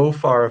 It's so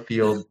far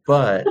afield,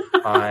 but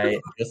I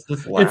just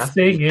this last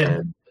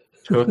weekend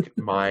took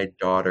my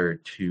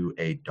daughter to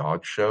a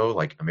dog show,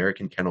 like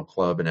American Kennel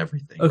Club and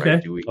everything. Okay.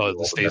 Right? Doing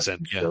the stays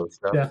in.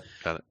 Yeah.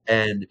 Got it.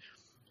 And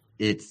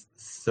it's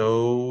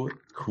so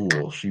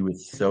cool. She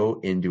was so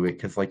into it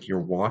because like you're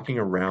walking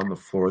around the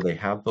floor. They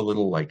have the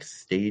little like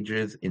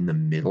stages in the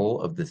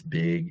middle of this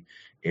big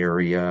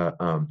area.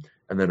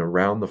 And then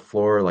around the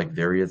floor, like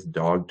various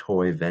dog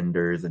toy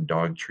vendors and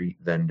dog treat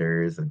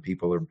vendors, and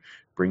people are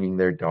bringing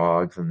their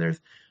dogs, and there's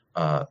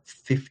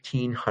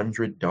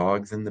 1,500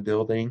 dogs in the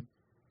building.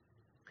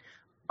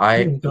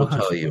 I will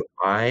tell you,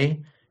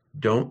 I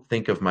don't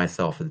think of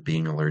myself as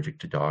being allergic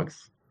to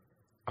dogs.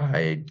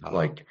 I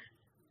like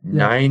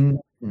 9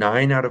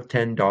 9 out of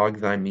 10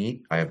 dogs I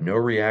meet, I have no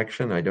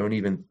reaction. I don't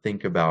even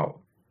think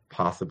about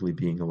possibly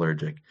being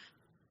allergic.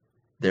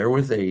 There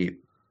was a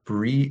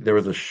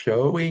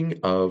showing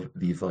of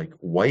these like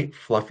white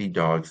fluffy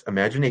dogs.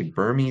 Imagine a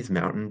Burmese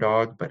mountain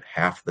dog, but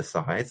half the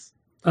size.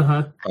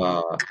 And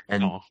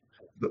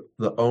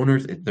the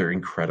owners, they're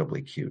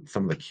incredibly cute.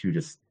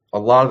 A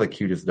lot of the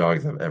cutest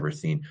dogs I've ever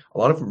seen. A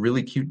lot of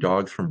really cute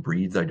dogs from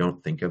breeds I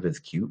don't think of as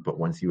cute, but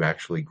once you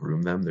actually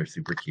groom them, they're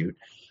super cute.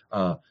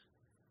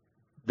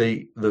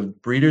 The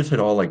breeders had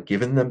all like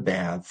given them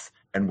baths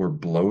and were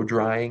blow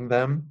drying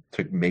them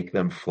to make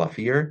them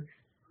fluffier.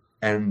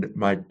 And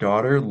my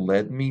daughter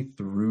led me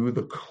through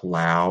the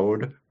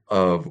cloud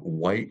of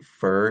white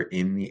fur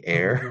in the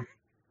air.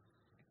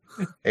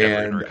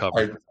 And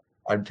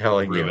I'm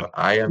telling you,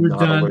 I am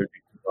not allergic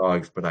to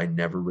dogs, but I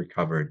never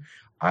recovered.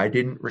 I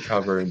didn't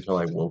recover until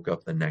I woke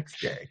up the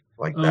next day.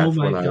 Like that's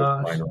when I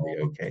was finally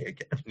okay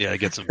again. Yeah,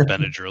 get some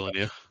Benadryl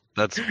in you.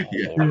 That's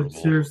horrible.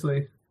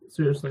 Seriously.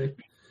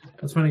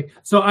 That's funny.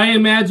 So I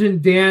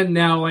imagine Dan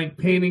now like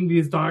painting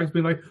these dogs,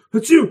 being like,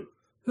 "Achoo!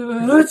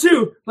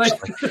 Achoo!" Like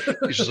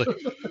he's just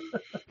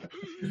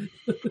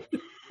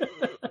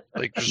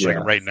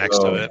like right next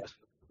to it.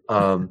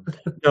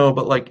 No,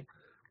 but like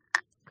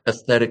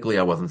aesthetically,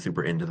 I wasn't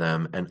super into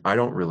them, and I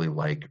don't really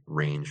like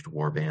ranged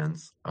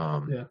warbands.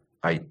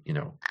 I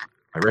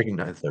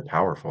recognize they're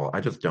powerful.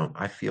 I just don't.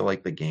 I feel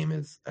like the game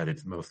is at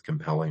its most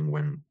compelling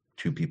when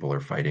two people are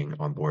fighting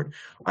on board.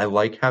 I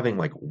like having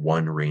like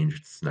one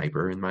ranged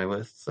sniper in my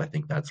lists. I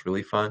think that's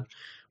really fun.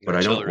 But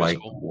I don't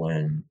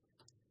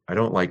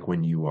like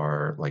when you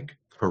are like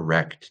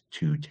correct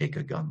to take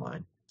a gun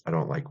line. I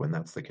don't like when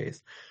that's the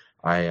case.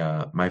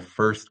 My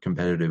first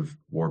competitive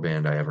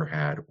warband I ever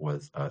had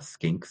was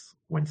Skinks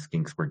when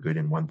Skinks were good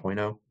in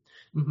 1.0.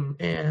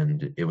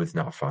 And it was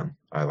not fun.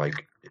 I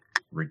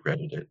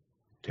regretted it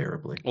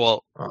terribly.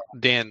 Well,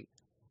 Dan,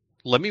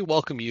 let me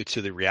welcome you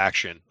to the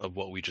reaction of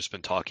what we've just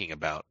been talking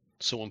about.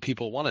 So when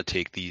people want to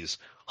take these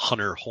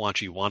hunter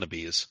Huanchi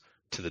wannabes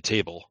to the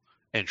table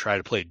and try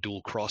to play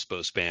dual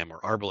crossbow spam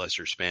or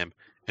arbalaster spam,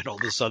 and all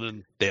of a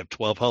sudden they have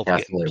 12 health.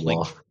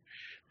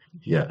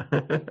 Yeah.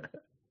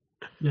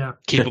 Yeah.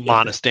 Keep them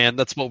honest, Dan.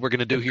 That's what we're going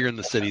to do here in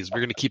the cities.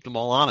 We're going to keep them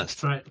all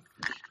honest. That's right.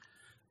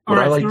 All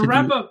right, I like to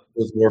wrap up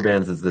those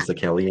warbands is this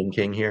Achillean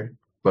King here,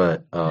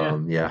 but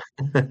yeah.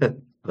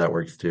 That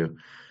works too.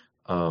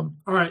 All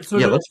right, so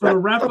to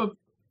wrap up.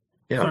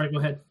 Yeah. Sorry, go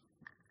ahead.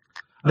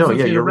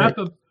 You're right.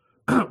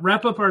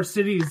 Wrap up our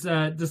cities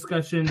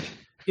discussion.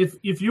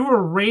 If you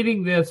were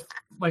rating this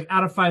like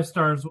out of 5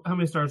 stars, how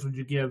many stars would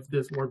you give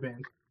this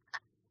warband?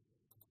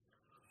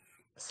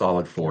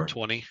 Solid 4.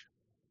 420.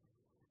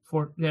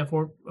 4.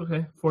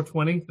 Okay,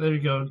 420. There you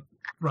go.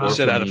 Rob. You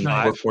said out of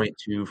 5.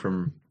 4.2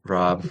 from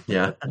Rob.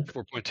 Yeah.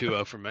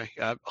 4.20 from me.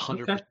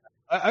 100%. Okay.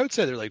 I would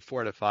say they're like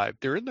 4 out of 5.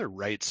 They're in the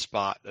right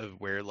spot of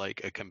where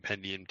like a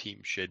compendium team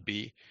should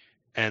be.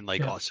 And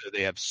also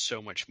they have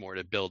so much more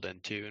to build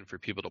into and for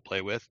people to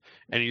play with.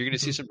 And you're going to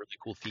see some really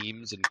cool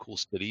themes and cool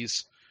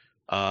cities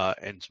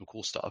and some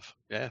cool stuff.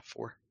 Yeah,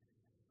 4.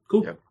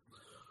 Cool. Yeah.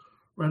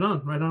 Right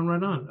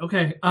on.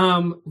 Okay.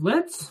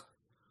 Let's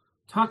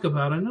talk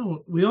about, I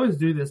know we always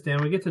do this,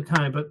 Dan. We get to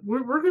time, but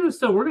we're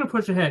gonna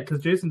push ahead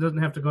because Jason doesn't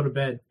have to go to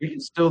bed. We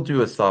can still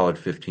do a solid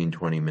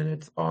 15-20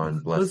 minutes on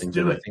blessings,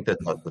 and I think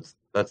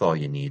that's all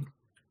you need,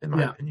 in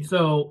my opinion.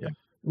 So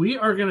we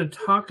are going to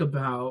talk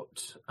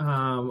about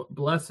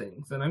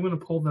blessings, and I'm going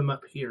to pull them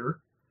up here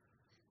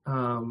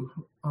on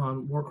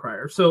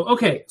Warcry.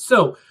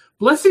 So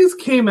blessings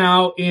came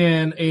out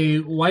in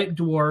a White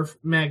Dwarf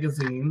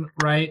magazine,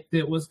 right?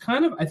 That was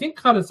kind of, I think,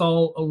 caught us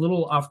all a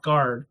little off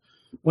guard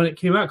when it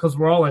came out because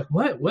we're all like,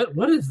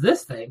 what is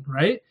this thing,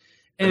 right?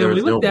 And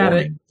we looked at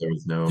it. There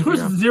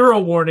was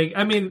zero warning.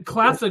 I mean,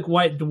 classic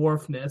White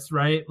Dwarfness,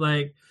 right?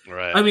 Like,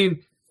 right. I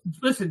mean,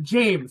 listen,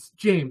 James.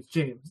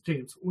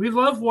 We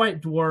love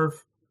White Dwarf.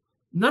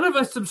 None of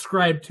us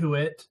subscribe to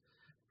it,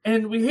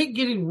 and we hate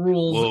getting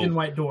rules in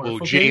White Dwarf. Whoa,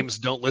 okay? James,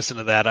 don't listen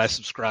to that. I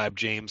subscribe,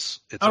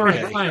 James. It's all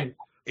okay. Right, fine.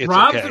 It's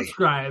Rob okay.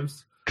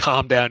 subscribes.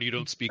 Calm down. You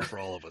don't speak for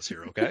all of us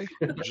here, okay?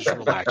 Just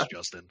relax,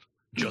 Justin.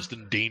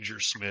 Justin Danger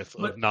Smith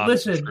of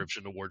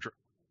non-subscription to Wardrobe.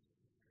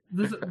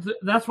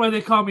 That's why they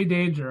call me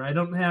Danger. I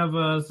don't have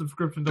a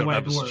subscription to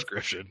White Dwarf.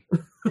 Subscription.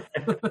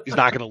 He's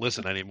not going to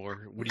listen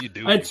anymore. What do you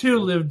do? I too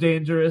live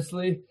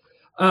dangerously.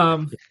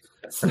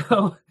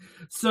 So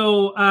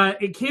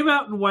it came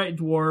out in White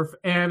Dwarf,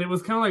 and it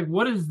was kind of like,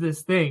 what is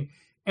this thing?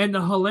 And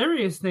the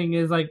hilarious thing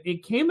is, like,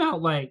 it came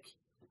out like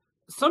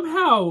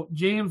somehow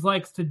James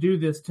likes to do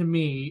this to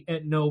me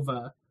at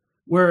Nova,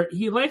 where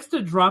he likes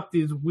to drop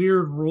these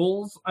weird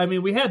rules. I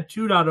mean, we had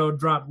 2.0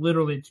 drop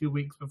literally 2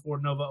 weeks before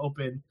Nova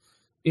opened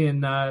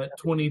in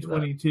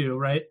 2022,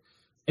 right?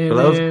 And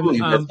that was cool.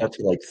 You guys had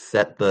to like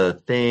set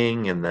the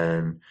thing, and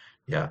then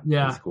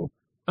that's cool.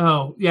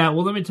 Oh yeah.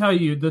 Well, let me tell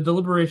you, the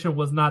deliberation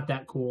was not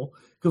that cool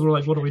because we're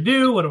like, what do we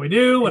do? What do we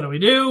do? What do we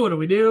do? What do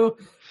we do?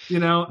 You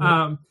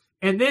know.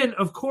 And then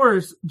of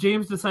course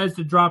James decides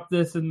to drop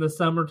this in the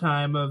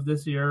summertime of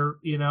this year.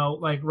 You know,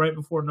 like right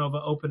before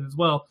Nova opened as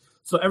well.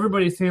 So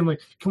everybody's saying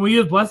like, can we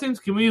use blessings?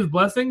 Can we use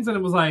blessings? And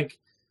it was like,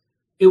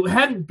 it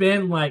hadn't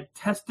been like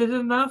tested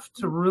enough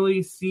to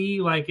really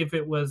see like if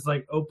it was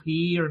like OP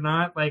or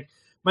not. Like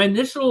my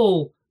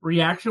initial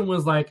reaction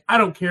was like, I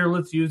don't care,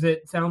 let's use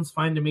it. Sounds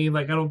fine to me.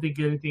 Like I don't think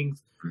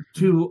anything's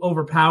too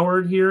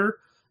overpowered here.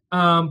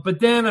 But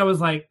then I was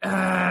like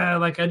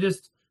I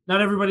just,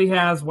 not everybody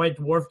has White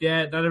Dwarf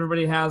yet. Not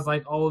everybody has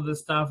like all of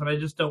this stuff, and I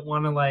just don't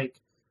want to like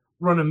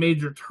run a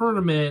major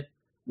tournament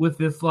with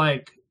this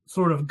like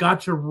sort of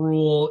gotcha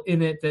rule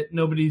in it that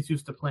nobody's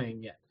used to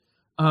playing yet.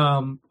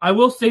 I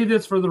will say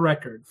this for the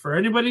record. For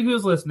anybody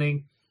who's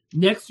listening,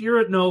 next year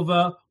at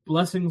Nova,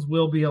 blessings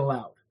will be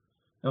allowed.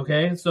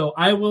 Okay? So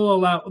we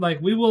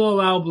will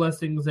allow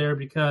blessings there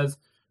because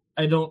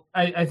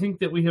I think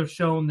that we have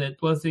shown that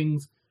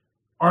blessings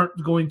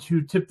aren't going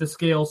to tip the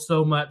scale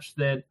so much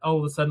that all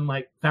of a sudden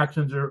like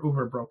factions are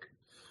uber broken.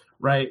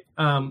 Right?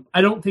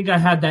 I don't think I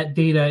had that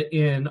data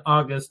in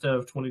August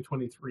of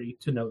 2023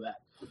 to know that.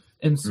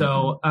 And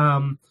so,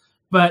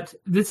 but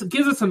this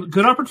gives us a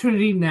good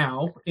opportunity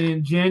now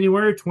in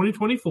January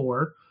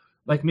 2024,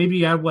 like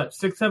maybe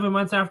 6-7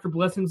 months after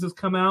Blessings has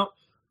come out,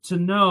 to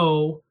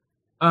know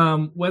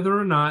whether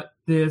or not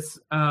this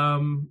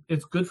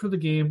it's good for the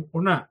game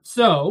or not.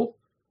 So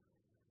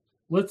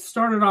let's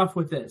start it off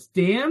with this.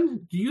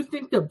 Dan, do you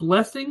think that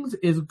Blessings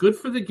is good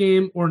for the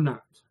game or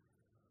not?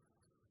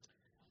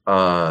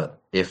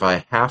 If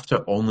I have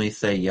to only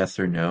say yes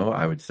or no,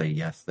 I would say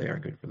yes, they are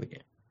good for the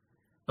game.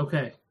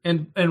 Okay.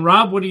 And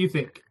Rob, what do you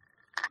think?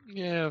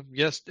 Yeah,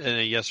 yes, in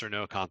a yes or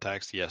no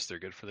context, yes, they're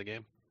good for the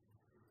game.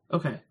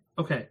 Okay.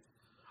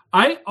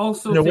 I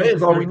also in a way,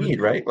 it's all we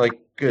need, right? Like,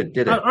 good,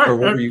 did it. All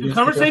right, the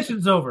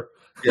conversation's over.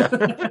 Yeah.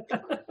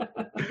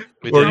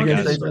 We What did were you it, going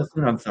to say, guys.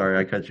 Justin? I'm sorry,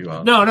 I cut you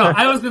off. No,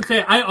 I was going to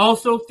say I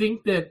also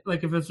think that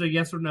like if it's a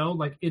yes or no,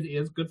 like it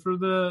is good for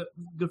the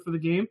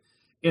game.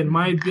 And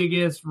my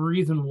biggest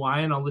reason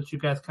why, and I'll let you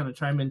guys kind of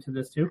chime into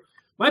this too.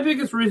 My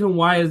biggest reason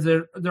why is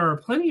there are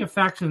plenty of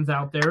factions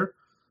out there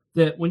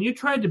that when you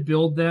try to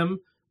build them,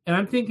 and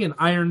I'm thinking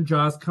Iron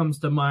Jaws comes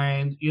to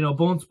mind,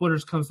 Bone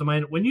Splitters comes to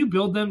mind. When you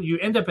build them, you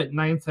end up at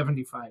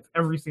 975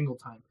 every single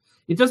time.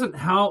 It doesn't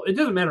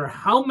matter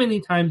how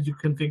many times you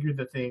configure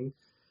the thing.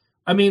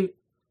 I mean,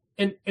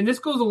 and this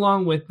goes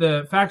along with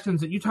the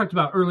factions that you talked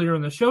about earlier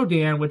in the show,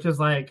 Dan, which is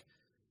like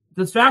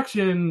this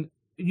faction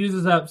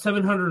uses up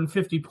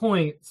 750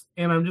 points,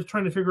 and I'm just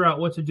trying to figure out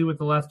what to do with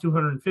the last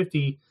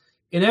 250.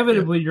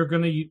 Inevitably, you're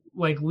going to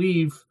like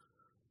leave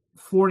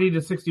 40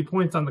 to 60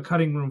 points on the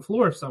cutting room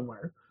floor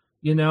somewhere,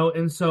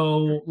 and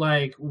so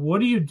like, what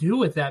do you do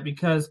with that?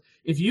 Because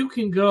if you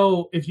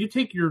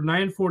take your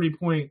 940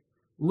 point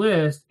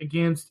list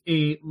against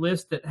a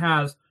list that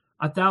has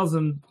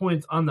 1,000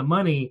 points on the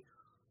money,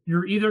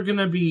 you're either going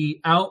to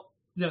be out,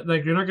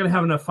 like you're not going to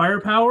have enough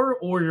firepower,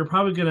 or you're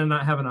probably going to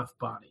not have enough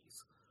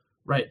bodies,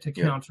 right, to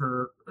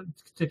counter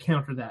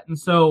that. And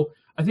so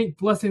I think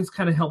Blessings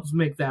kind of helps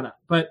make that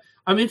up. But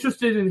I'm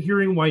interested in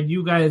hearing why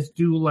you guys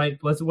do like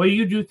Blessings, why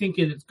you do think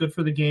it's good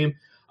for the game.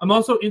 I'm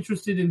also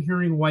interested in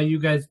hearing why you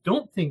guys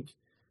don't think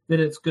that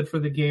it's good for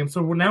the game.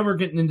 So now we're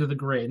getting into the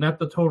gray, not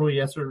the total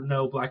yes or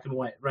no, black and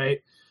white,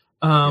 right?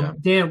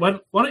 Dan, why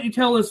don't you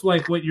tell us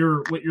like what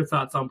your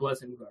thoughts on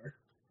Blessings are?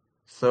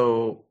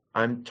 So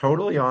I'm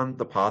totally on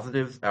the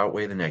positives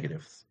outweigh the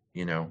negatives,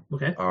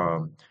 Okay.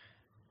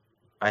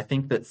 I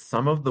think that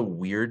some of the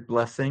weird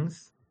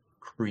blessings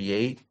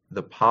create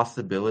the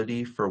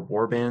possibility for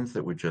warbands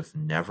that would just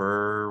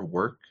never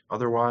work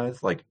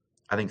otherwise. Like,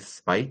 I think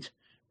Spite,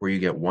 where you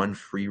get one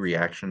free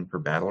reaction per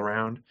battle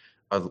round,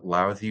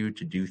 allows you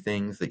to do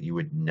things that you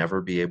would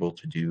never be able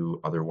to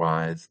do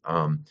otherwise.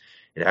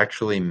 It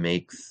actually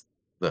makes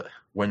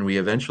when we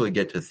eventually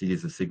get to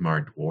Cities of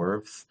Sigmar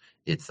dwarves,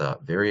 it's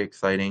very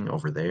exciting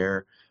over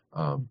there.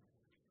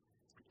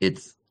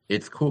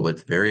 It's cool.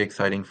 It's very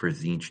exciting for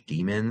Tzeentch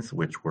demons,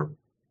 which were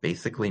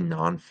basically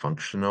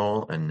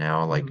non-functional, and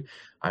now like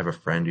I have a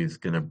friend who's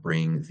going to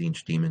bring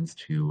Tzeentch demons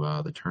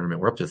to the tournament.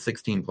 We're up to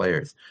 16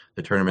 players.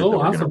 The tournament that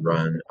we're going to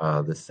run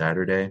this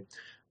Saturday.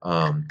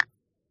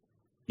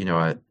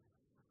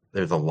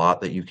 There's a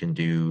lot that you can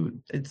do.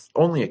 It's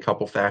only a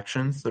couple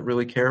factions that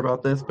really care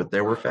about this, but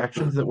there were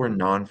factions that were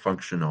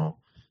non-functional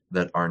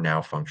that are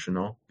now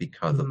functional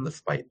because of the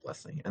Spite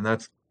blessing, and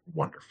that's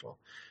wonderful.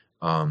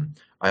 I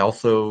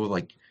also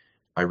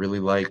I really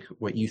like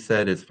what you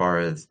said as far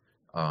as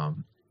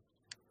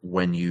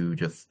when you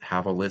just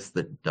have a list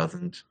that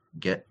doesn't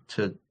get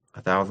to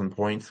 1,000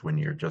 points, when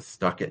you're just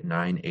stuck at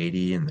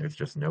 980 and there's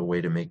just no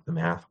way to make the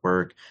math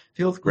work.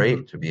 Feels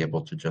great to be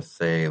able to just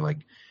say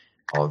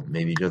I'll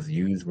maybe just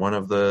use one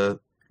of the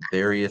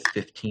various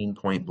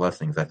 15-point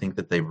blessings. I think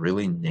that they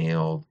really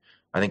nailed.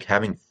 I think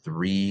having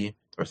 4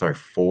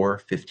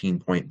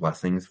 15-point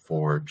blessings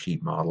for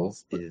cheap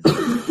models is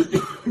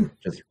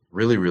just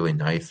really, really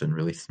nice and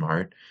really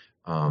smart.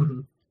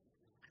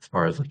 As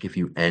far as if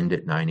you end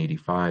at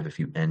 985, if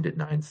you end at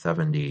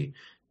 970,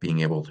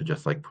 being able to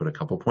just put a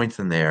couple points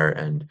in there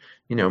and,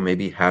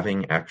 maybe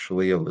having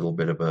actually a little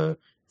bit of a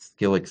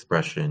skill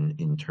expression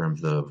in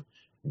terms of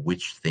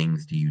which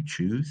things do you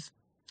choose.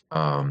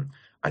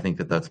 I think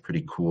that that's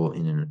pretty cool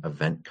in an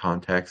event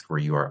context where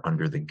you are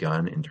under the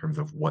gun in terms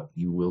of what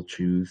you will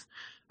choose.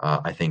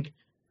 I think,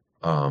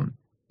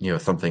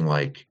 something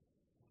like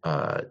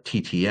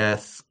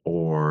TTS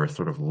or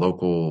sort of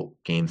local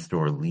game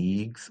store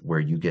leagues where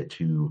you get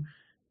to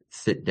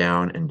sit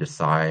down and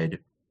decide,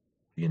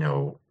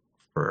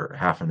 for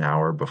half an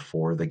hour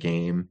before the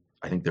game.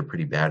 I think they're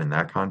pretty bad in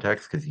that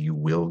context because you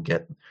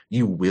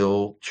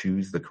will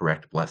choose the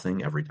correct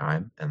blessing every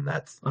time, and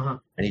that's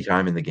any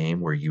time in the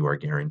game where you are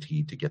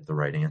guaranteed to get the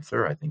right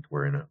answer. I think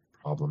we're in a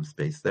problem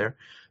space there,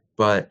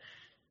 but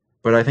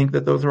I think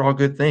that those are all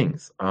good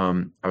things.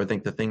 I would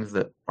think the things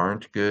that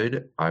aren't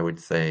good, I would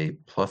say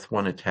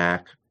 +1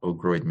 attack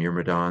Ogroid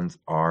Myrmidons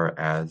are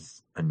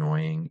as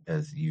annoying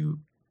as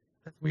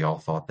we all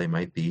thought they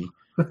might be.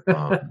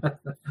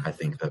 I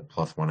think that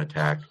 +1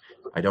 attack.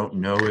 I don't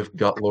know if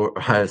Gutlord.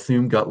 I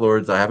assume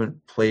Gutlords. I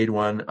haven't played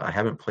one. I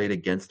haven't played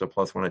against a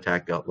 +1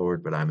 attack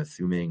Gutlord, but I'm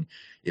assuming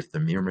if the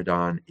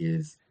Myrmidon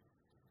is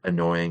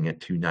annoying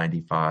at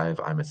 295,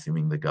 I'm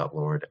assuming the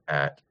Gutlord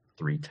at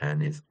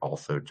 310 is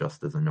also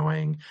just as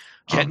annoying.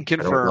 Can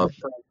confirm.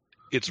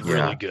 It's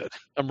really good.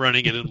 I'm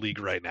running it in League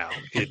right now.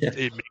 It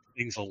makes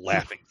things a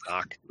laughing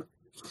stock.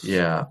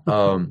 Yeah.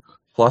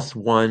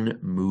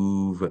 +1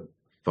 move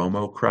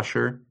FOMO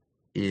Crusher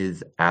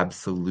is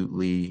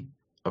absolutely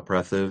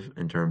oppressive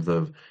in terms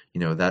of,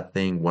 that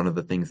thing. One of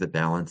the things that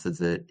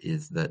balances it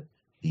is that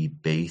the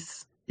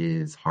base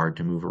is hard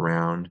to move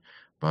around,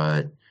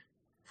 but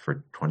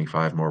for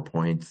 25 more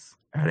points,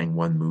 adding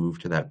one move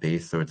to that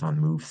base so it's on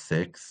move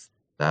 6,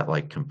 that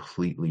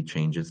completely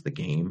changes the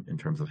game in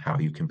terms of how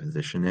you can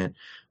position it.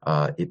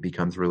 It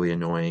becomes really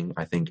annoying.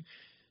 I think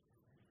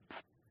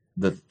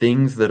the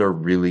things that are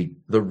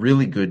the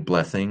really good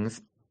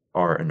blessings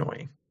are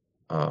annoying,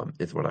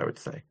 is what I would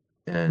say.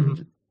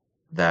 And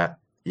that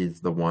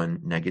is the one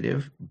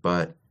negative.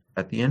 But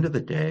at the end of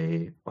the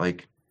day,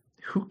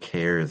 who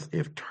cares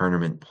if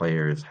tournament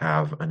players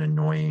have an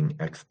annoying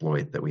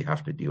exploit that we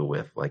have to deal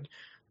with?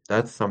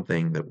 That's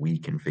something that we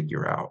can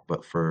figure out.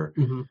 But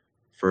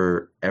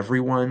for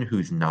everyone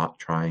who's not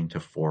trying to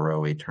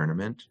 4-0 a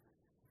tournament,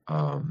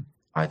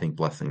 I think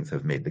blessings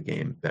have made the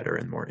game better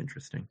and more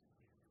interesting.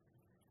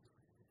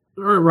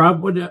 All right,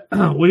 Rob, what do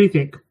you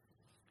think?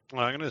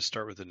 Well, I'm going to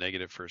start with the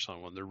negative first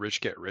on one. The rich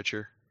get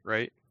richer,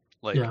 right?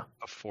 A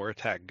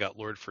 4-attack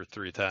Gutlord for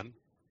 310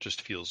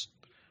 just feels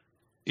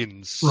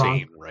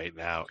insane right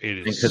now.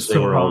 It is because they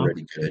were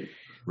already good,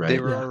 right? They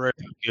were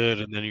already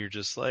good, and then you're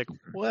just like,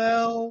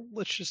 well,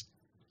 let's just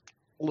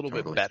a little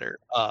bit better.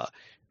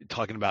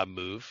 Talking about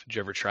move, did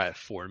you ever try a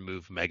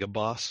 4-move Mega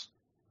Boss?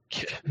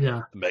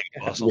 Yeah. The Mega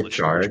Boss on the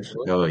charge.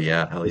 Oh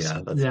yeah, hell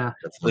listen, yeah.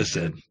 That's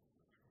listen.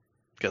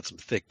 Got some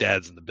thick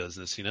dads in the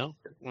business,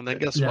 And then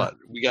guess what?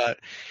 We got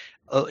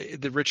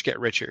the rich get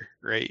richer,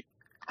 right?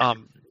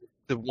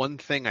 The one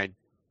thing I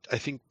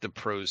think the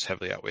pros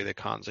heavily outweigh the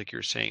cons, like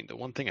you're saying. The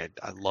one thing I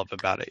love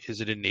about it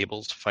is it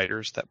enables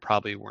fighters that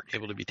probably weren't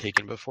able to be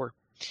taken before.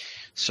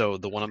 So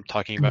the one I'm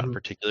talking about in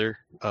particular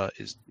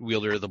is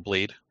Wielder of the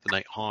Blade, the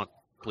Night Haunt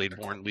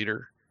Bladeborn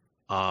leader.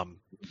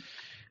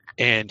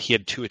 And he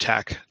had 2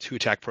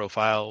 attack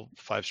profile,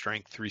 5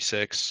 strength,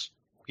 3/6.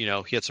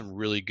 He had some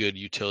really good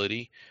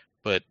utility,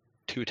 but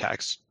 2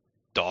 attacks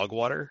dog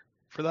water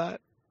for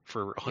that,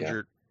 for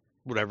 100,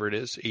 whatever it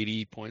is,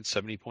 80 points,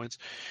 70 points,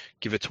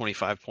 give it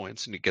 25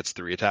 points and it gets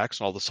 3 attacks.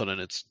 And all of a sudden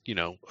it's,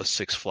 a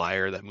 6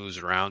 flyer that moves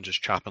around,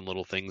 just chopping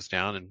little things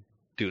down and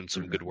doing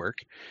some good work.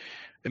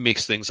 It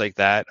makes things like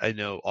that. I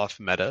know off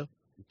meta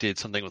did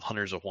something with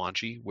Hunters of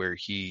Wanji where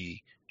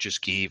he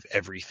just gave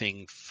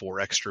everything 4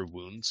 extra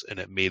wounds and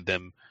it made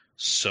them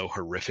so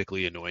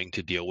horrifically annoying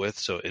to deal with.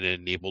 So it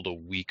enabled a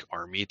weak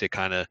army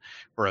to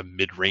or a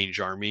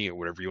mid-range army or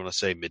whatever you want to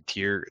say,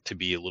 mid-tier, to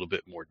be a little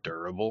bit more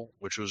durable,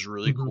 which was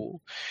really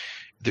cool.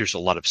 There's a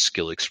lot of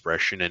skill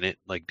expression in it,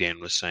 like Dan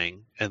was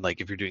saying. And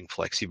if you're doing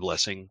Flexi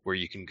Blessing, where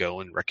you can go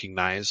and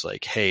recognize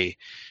hey,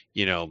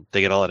 they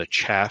get a lot of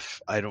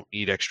chaff. I don't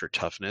need extra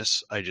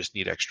toughness. I just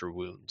need extra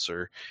wounds.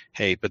 Or,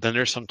 hey, but then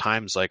there's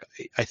sometimes I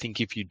think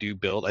if you do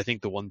build, I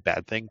think the one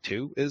bad thing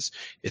too is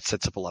it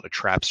sets up a lot of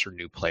traps for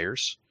new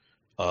players.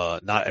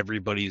 Not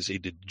everybody's a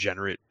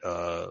degenerate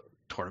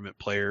tournament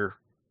player.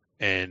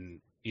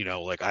 And,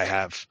 I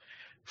have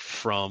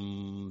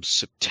from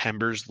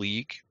September's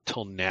league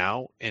till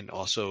now, and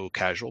also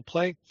casual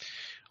play,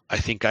 I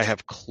think I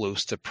have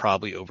close to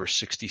probably over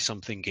 60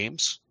 something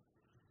games,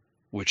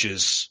 which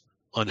is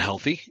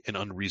unhealthy and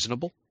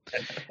unreasonable.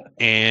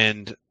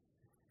 And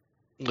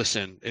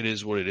listen, it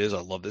is what it is.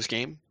 I love this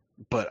game,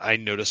 but I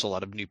notice a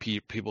lot of new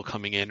people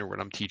coming in, or when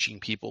I'm teaching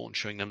people and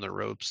showing them the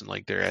ropes,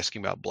 and they're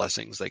asking about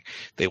blessings,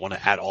 they want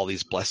to add all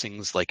these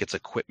blessings like it's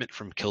equipment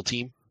from Kill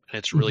Team. And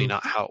it's really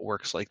not how it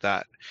works like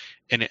that.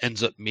 And it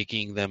ends up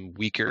making them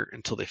weaker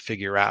until they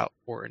figure out,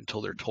 or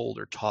until they're told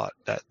or taught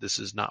that this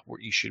is not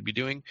what you should be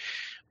doing.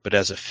 But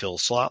as a fill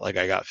slot, I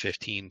got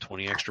 15,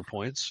 20 extra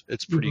points.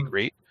 It's pretty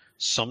great.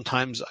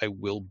 Sometimes I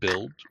will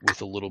build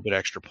with a little bit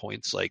extra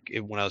points.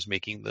 When I was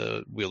making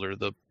the Wheeler,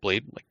 the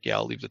Blade,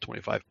 I'll leave the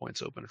 25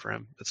 points open for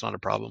him. It's not a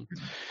problem.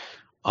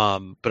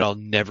 But I'll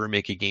never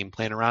make a game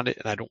plan around it,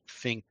 and I don't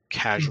think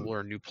casual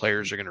or new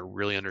players are going to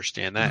really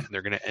understand that, and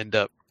they're going to end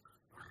up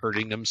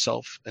hurting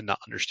themselves and not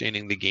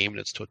understanding the game in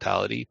its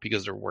totality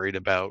because they're worried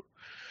about,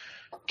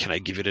 can I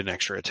give it an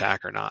extra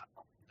attack or not?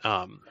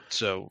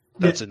 So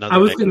that's another. I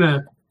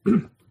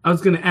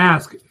was gonna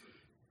ask,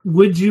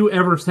 would you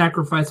ever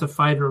sacrifice a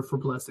fighter for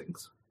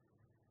blessings?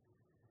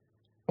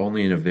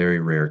 Only in a very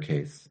rare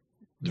case.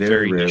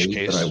 Very rarely,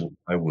 case. But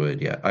I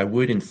would, yeah. I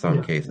would in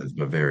some cases,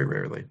 but very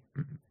rarely.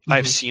 Mm-hmm.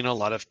 I've seen a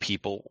lot of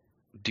people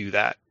do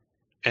that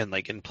and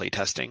like in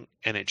playtesting,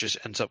 and it just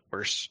ends up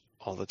worse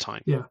all the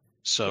time. Yeah.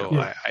 So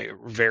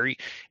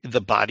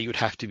the body would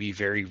have to be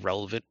very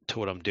relevant to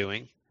what I'm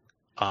doing.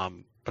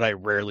 But I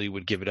rarely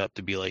would give it up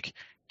to be like,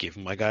 give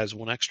my guys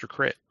one extra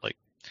crit. Like,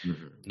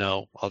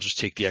 no, I'll just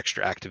take the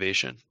extra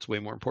activation. It's way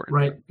more important.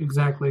 Right,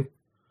 exactly.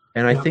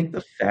 And I think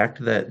the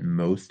fact that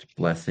most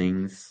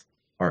blessings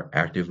are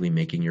actively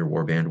making your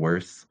warband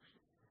worse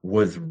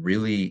was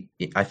really,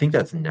 I think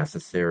that's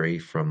necessary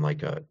from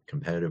like a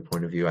competitive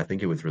point of view. I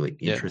think it was really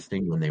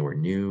interesting when they were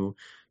new.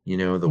 You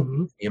know,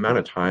 the amount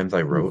of times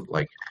I wrote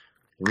like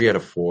 3 out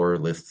of 4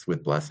 lists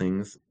with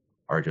blessings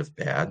are just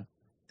bad.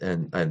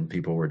 And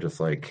people were just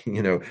like,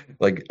 you know,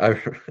 like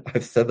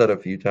I've said that a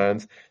few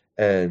times,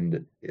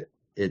 and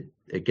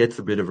it gets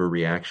a bit of a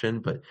reaction,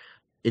 but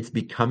it's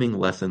becoming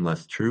less and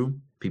less true.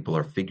 People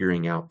are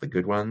figuring out the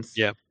good ones.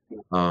 Yeah.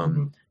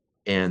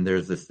 And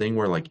there's this thing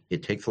where like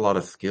it takes a lot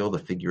of skill to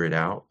figure it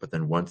out, but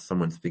then once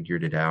someone's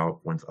figured it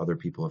out, once other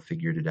people have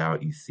figured it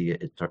out, you see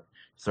it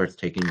starts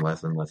taking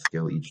less and less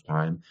skill each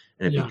time,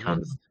 and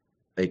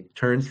it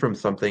turns from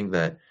something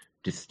that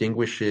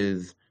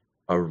distinguishes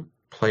a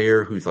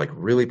player who's like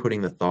really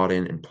putting the thought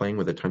in and playing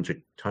with a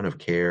ton of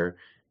care,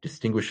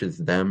 distinguishes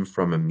them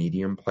from a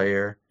medium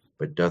player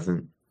but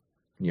doesn't,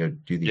 you know,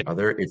 do the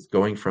other. It's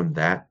going from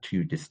that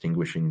to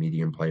distinguishing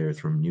medium players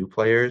from new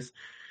players,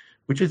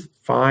 which is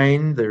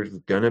fine. There's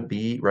gonna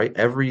be, right,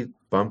 every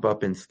bump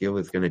up in skill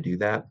is gonna do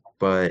that,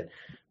 but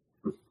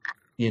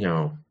you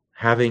know,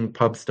 having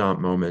pub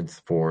stomp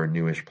moments for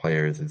newish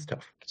players is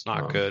tough. It's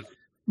not good.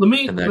 Let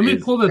me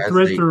pull the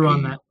thread through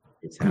on that.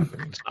 It's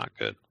happening. It's not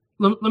good.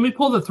 Let me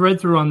pull the thread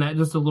through on that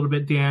just a little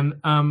bit, Dan,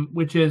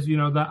 which is, you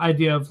know, the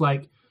idea of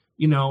like,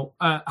 you know,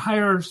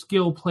 higher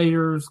skill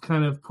players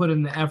kind of put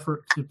in the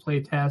effort to play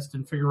test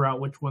and figure out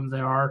which ones they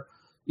are,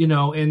 you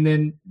know, and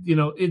then, you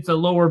know, it's a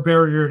lower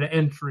barrier to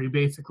entry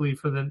basically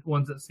for the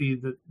ones that see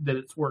that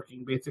it's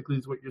working, basically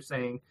is what you're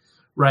saying.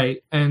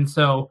 Right. And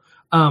so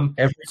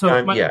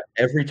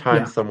every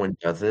time someone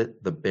does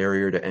it, the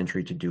barrier to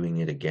entry to doing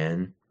it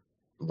again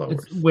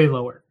lowers. It's way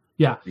lower.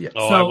 Yeah.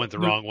 Oh, so I went the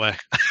wrong way.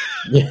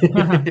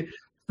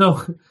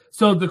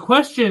 So the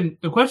question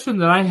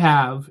that I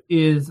have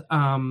is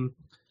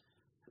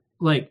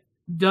like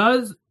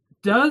does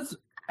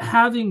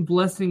having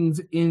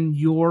blessings in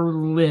your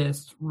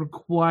list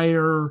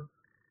require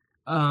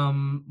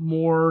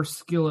more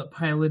skill at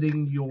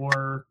piloting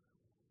your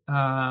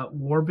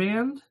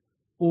warband,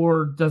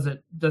 or does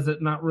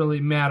it not really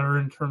matter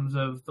in terms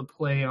of the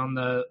play on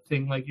the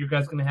thing? Like, you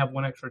guys going to have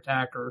one extra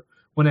attack or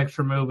one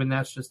extra move and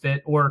that's just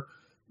it, or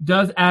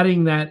does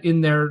adding that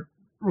in there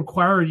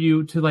require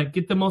you to like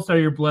get the most out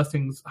of your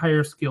blessings,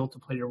 higher skill to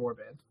play your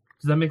warband?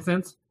 Does that make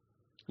sense?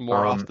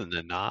 More often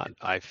than not,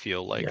 I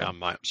feel like on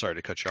my, sorry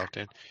to cut you off,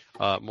 Dan.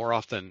 More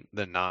often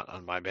than not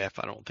on my behalf,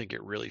 I don't think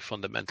it really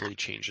fundamentally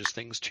changes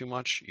things too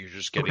much. You're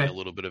just getting a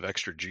little bit of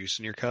extra juice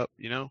in your cup,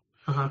 you know?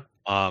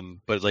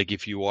 But like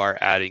if you are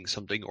adding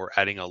something or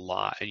adding a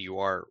lot and you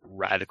are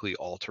radically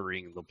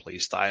altering the play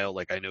style,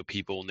 like I know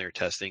people when they're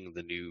testing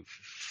the new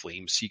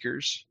Flame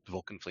Seekers, the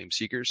Vulcan Flame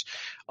Seekers,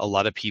 a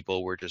lot of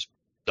people were just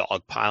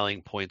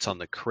dogpiling points on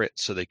the crit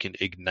so they can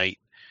ignite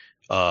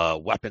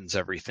weapons,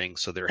 everything.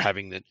 So they're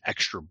having an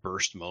extra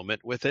burst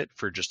moment with it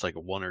for just like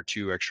 1 or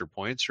 2 extra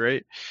points,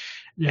 right?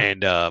 Yeah.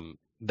 And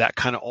that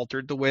kind of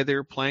altered the way they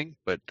were playing.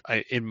 But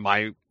in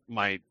my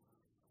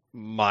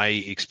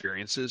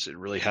experiences, it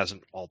really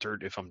hasn't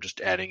altered. If I'm just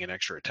adding an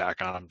extra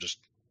attack on, I'm just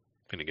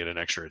going to get an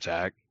extra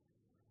attack,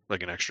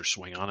 like an extra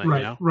swing on it. Right,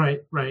 you know?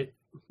 Right.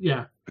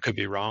 Yeah. I could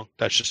be wrong.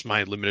 That's just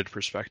my limited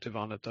perspective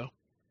on it, though.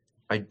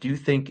 I do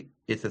think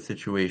it's a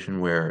situation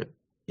where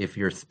if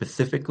you're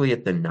specifically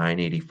at the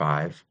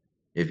 985,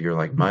 if you're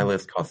like, my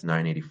list costs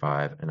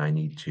 985 and I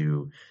need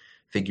to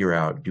figure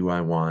out, do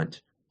I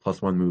want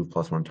 +1 move,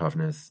 +1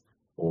 toughness,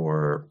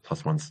 or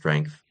 +1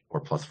 strength,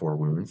 or +4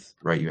 wounds,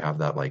 right? You have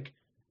that like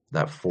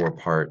that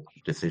 4-part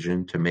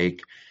decision to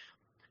make.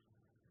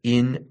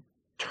 In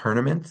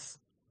tournaments,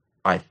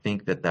 I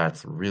think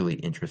that's really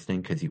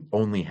interesting because you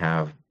only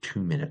have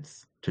 2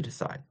 minutes to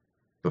decide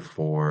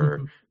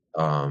before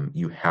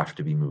you have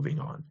to be moving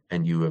on,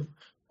 and you have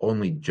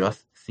only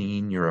just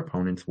seen your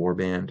opponent's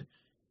warband,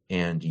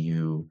 and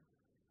it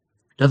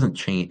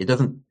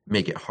doesn't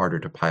make it harder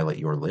to pilot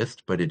your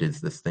list, but it is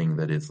this thing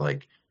that is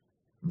like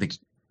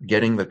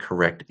getting the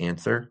correct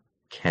answer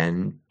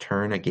can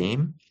turn a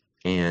game,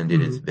 and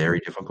it is very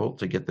difficult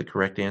to get the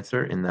correct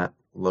answer in that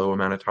low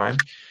amount of time.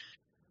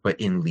 But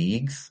in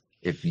leagues,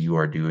 If you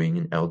are doing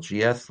an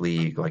LGS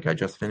league, like I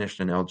just finished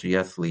an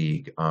LGS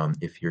league,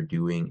 if you're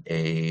doing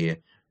a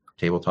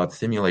tabletop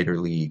simulator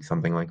league,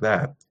 something like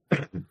that,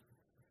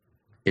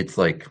 it's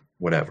like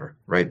whatever,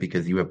 right?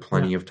 Because you have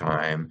plenty of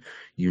time,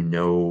 you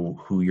know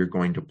who you're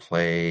going to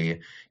play,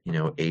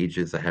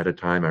 ages ahead of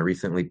time. I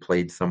recently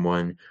played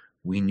someone,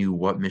 we knew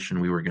what mission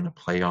we were going to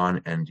play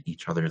on and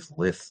each other's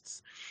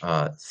lists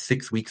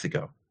 6 weeks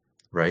ago,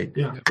 right?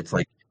 Yeah. It's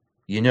like,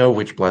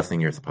 which blessing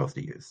you're supposed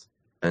to use.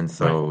 And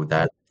so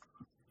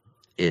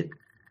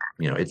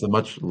it's a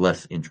much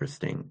less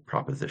interesting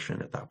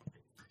proposition at that point.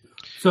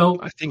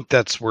 So I think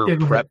that's where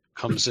prep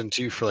comes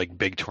into for like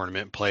big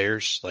tournament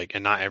players. Like,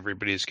 and not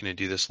everybody's going to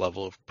do this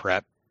level of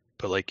prep,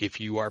 but like if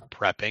you are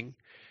prepping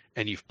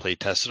and you've play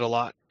tested a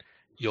lot,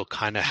 you'll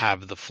kind of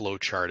have the flow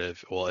chart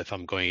of, well, if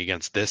I'm going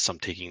against this, I'm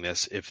taking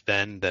this. If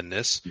then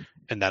this,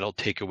 and that'll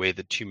take away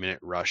the 2-minute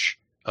rush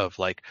of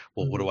like,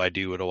 well, what do I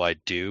do? What do I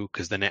do?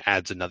 Because then it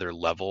adds another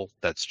level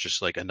that's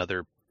just like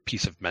another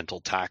piece of mental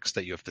tax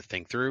that you have to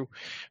think through.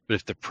 But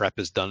if the prep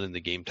is done and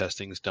the game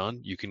testing is done,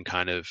 you can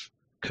kind of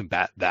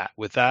combat that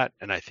with that.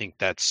 And I think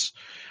that's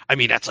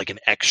like an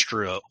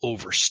extra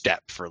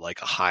overstep for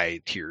like a high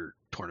tier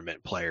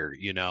tournament player,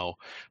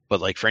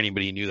 but like for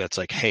anybody new that's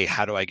like, hey,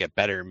 how do I get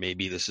better?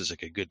 Maybe this is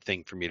like a good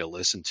thing for me to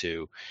listen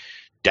to.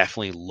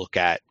 Definitely look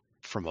at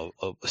from a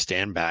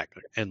stand back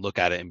and look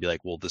at it and be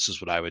like, well, this is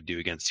what I would do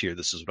against here.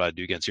 This is what I would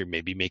do against here.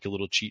 Maybe make a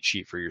little cheat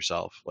sheet for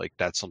yourself. Like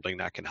that's something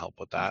that can help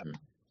with that.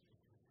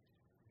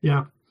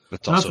 Yeah.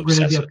 That's also a great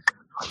idea.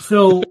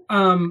 So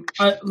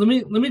let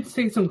me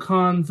take some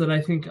cons that I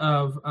think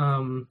of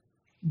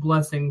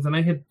blessings, and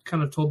I had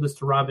kind of told this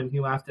to Robin. He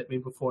laughed at me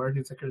before.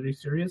 He's like, "Are you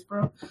serious,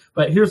 bro?"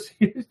 But here's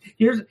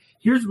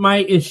my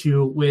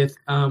issue with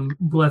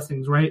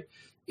blessings. Right,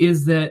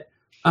 is that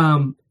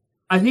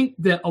I think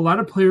that a lot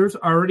of players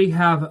already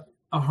have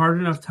a hard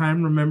enough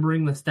time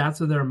remembering the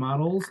stats of their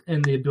models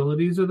and the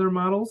abilities of their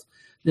models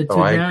that to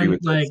them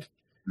like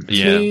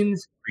change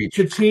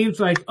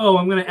like, oh,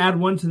 I'm going to add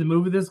one to the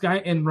move of this guy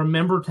and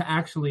remember to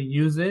actually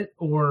use it,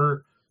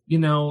 or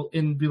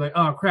and be like,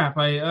 oh crap,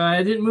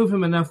 I didn't move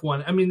him enough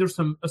one. I mean, there's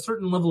a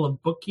certain level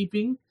of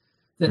bookkeeping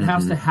that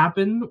has to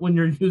happen when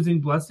you're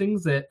using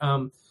blessings that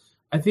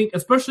I think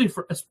especially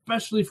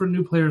for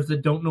new players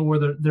that don't know where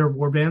their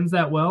warbands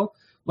that well,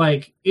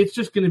 like it's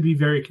just going to be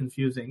very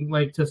confusing,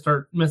 like to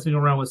start messing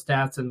around with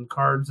stats and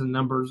cards and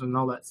numbers and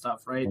all that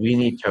stuff, right? We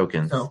need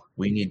tokens. For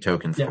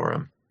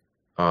them.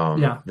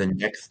 The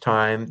next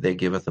time they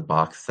give us a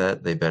box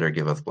set, they better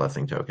give us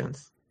blessing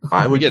tokens.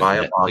 I would buy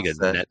a box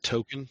set. Net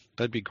token.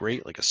 That'd be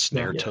great. Like a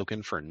snare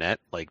token for net.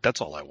 Like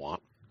that's all I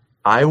want.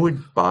 I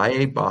would buy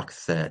a box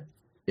set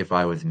if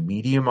I was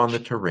medium on the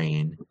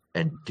terrain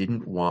and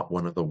didn't want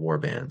one of the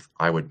warbands.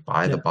 I would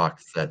buy the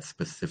box set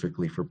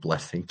specifically for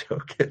blessing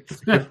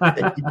tokens. Because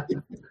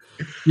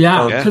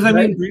I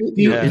mean,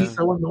 it's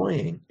so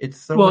annoying. It's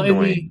so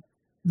annoying.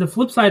 The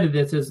flip side of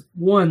this is,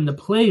 one, the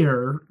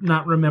player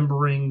not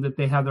remembering that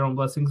they have their own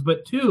blessings,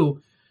 but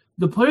two,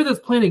 the player that's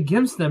playing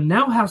against them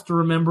now has to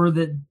remember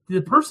that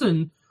the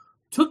person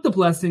took the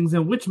blessings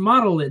and which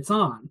model it's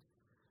on.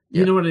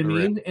 You know what I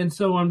mean? Right. And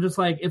so I'm just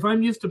like, if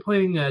I'm used to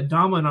playing a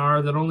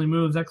Dominar that only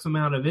moves X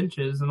amount of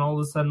inches, and all of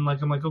a sudden,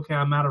 like, I'm like, okay,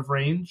 I'm out of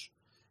range.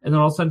 And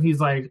then all of a sudden he's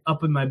like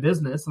up in my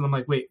business, and I'm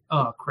like, wait,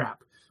 oh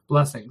crap,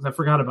 blessings. I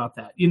forgot about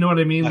that. You know what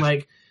I mean?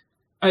 Like,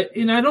 I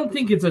don't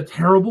think it's a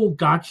terrible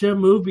gotcha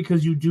move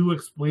because you do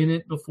explain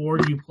it before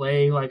you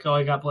play, like, oh,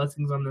 I got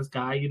blessings on this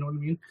guy. You know what I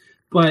mean?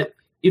 But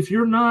if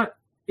you're not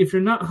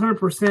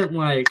 100%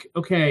 like,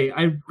 okay,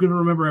 I'm going to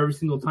remember every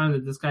single time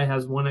that this guy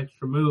has one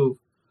extra move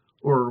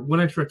or one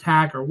extra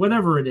attack or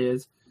whatever it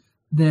is,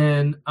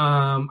 then,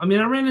 I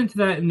ran into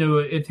that into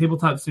a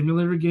tabletop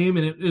simulator game,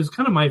 and it was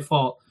kind of my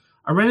fault.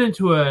 I ran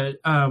into a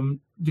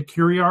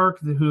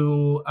Decuriarch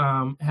who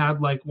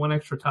had like one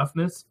extra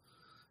toughness.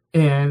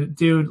 And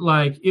dude,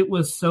 like it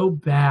was so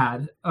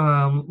bad,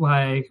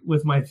 like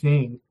with my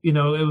thing, it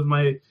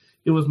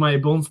was my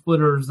Bone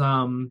Splitter's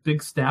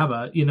big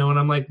Stabba, and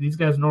I'm like, these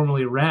guys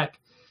normally wreck,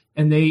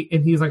 and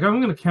he's like, I'm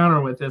gonna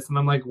counter with this, and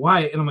I'm like,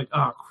 why? And I'm like,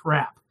 oh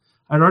crap,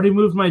 I'd already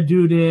moved my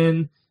dude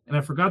in, and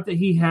I forgot that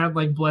he had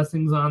like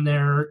blessings on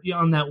there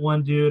on that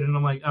one dude, and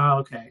I'm like, oh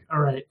okay, all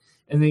right,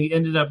 and they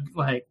ended up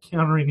like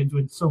countering and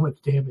doing so much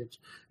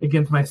damage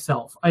against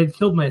myself. I had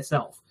killed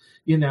myself,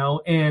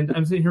 and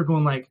I'm sitting here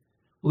going like,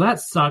 well,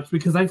 that sucks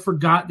because I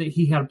forgot that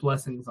he had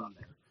blessings on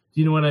there. Do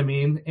you know what I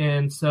mean?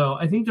 And so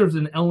I think there's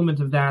an element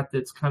of that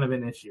that's kind of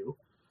an issue.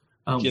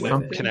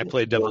 Can I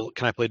play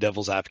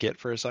devil's advocate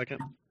for a second?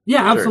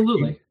 Yeah,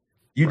 absolutely. Sure.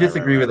 You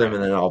disagree with him,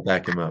 and then I'll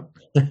back him up.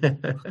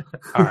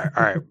 All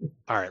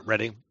right.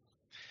 Ready?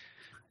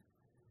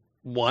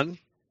 One,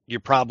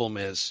 your problem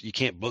is you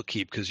can't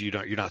bookkeep because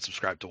you're not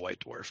subscribed to White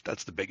Dwarf.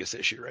 That's the biggest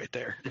issue right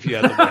there. If you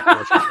had the White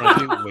Dwarf in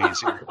front of you, way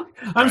easier.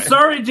 I'm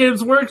sorry,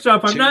 James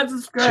Workshop. I'm not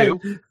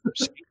subscribed.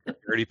 You're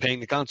already paying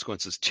the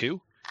consequences. 2,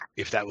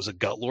 if that was a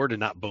Gut Lord and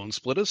not Bone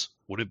Splitters,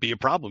 would it be a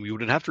problem? You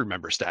wouldn't have to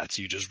remember stats.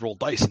 You just roll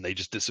dice and they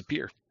just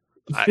disappear.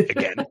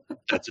 Again,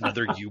 that's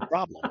another you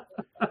problem.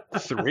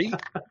 3,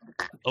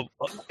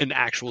 an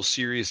actual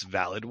serious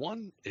valid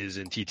one is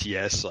in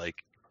TTS.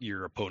 Like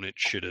your opponent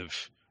should have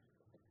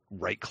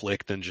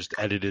right-clicked and just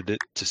edited it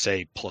to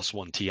say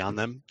 +1T on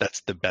them.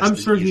 That's the best. I'm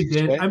sure he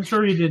did. Way. I'm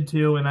sure he did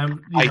too. And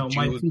my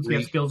agree.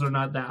 TTS skills are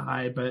not that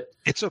high, but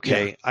it's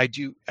okay.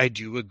 Yeah. I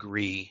do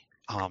agree.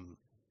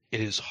 It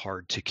is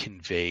hard to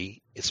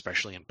convey,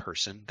 especially in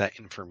person, that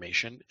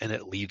information, and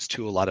it leads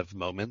to a lot of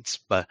moments,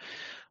 but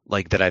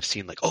like that I've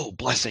seen, like, oh,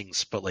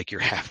 blessings, but like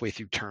you're halfway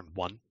through turn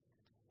 1,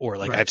 or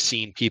like I've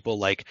seen people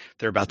like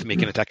they're about to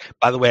make an attack.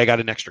 By the way, I got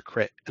an extra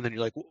crit, and then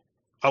you're like, well,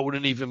 I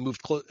wouldn't even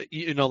move close.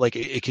 Like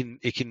it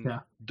can.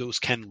 Those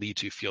can lead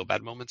to feel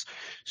bad moments.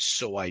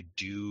 So I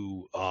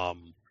do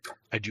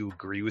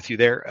agree with you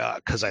there,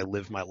 because I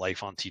live my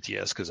life on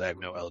TTS because I have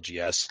no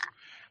LGS.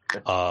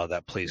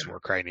 That plays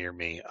Warcry near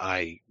me.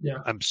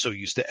 I'm so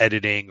used to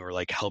editing or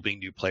like helping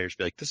new players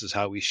be like, this is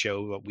how we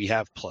show what we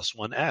have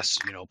 +1S,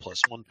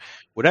 +1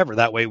 whatever.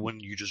 That way when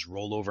you just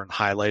roll over and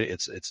highlight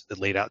it, it's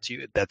laid out to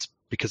you. That's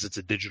because it's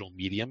a digital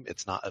medium,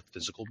 it's not a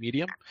physical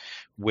medium.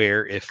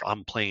 Where if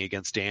I'm playing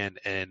against Dan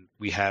and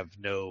we have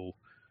no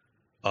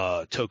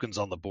tokens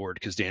on the board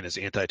because Dan is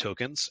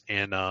anti-tokens,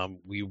 and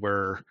we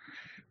were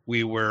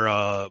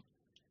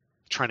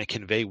trying to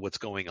convey what's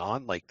going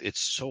on, like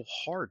it's so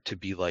hard to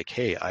be like,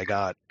 hey, I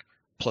got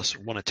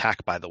 +1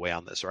 attack by the way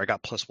on this, or I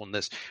got +1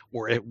 this,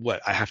 or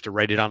I have to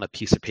write it on a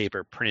piece of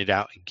paper, print it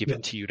out, and give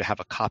it to you to have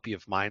a copy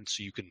of mine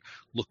so you can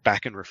look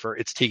back and refer.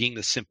 It's taking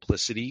the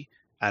simplicity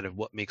out of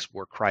what makes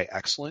Warcry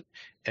excellent,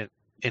 and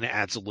it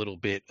adds a little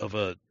bit of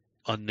a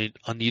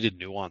unneeded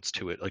nuance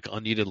to it, like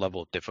unneeded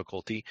level of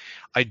difficulty.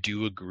 I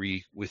do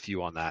agree with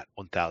you on that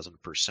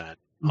 1000%.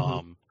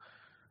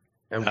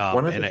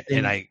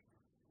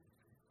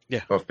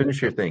 Yeah. Well,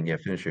 finish your thing. Yeah,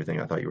 finish your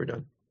thing. I thought you were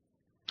done.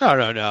 No.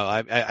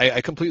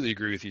 I completely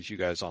agree with you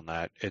guys on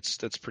that.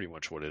 That's pretty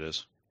much what it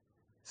is.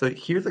 So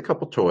here's a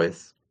couple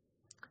toys.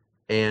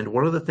 And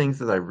one of the things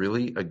that I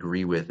really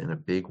agree with in a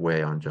big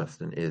way on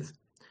Justin is,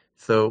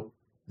 so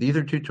these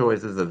are 2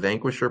 toys. Is a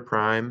Vanquisher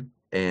Prime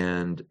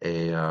and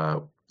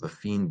the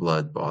Fiend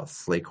Blood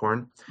boss,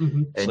 Slakehorn.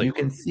 Mm-hmm. And you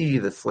can see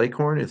the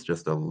Slakehorn is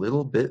just a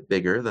little bit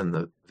bigger than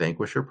the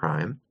Vanquisher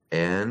Prime.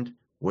 And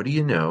what do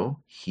you know?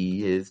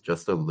 He is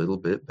just a little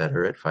bit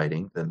better at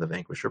fighting than the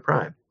Vanquisher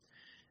Prime.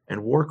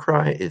 And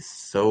Warcry is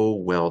so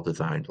well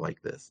designed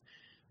like this.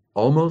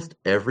 Almost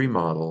every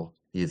model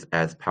is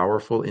as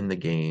powerful in the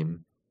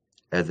game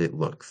as it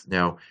looks.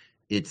 Now,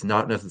 it's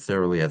not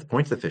necessarily as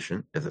points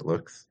efficient as it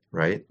looks,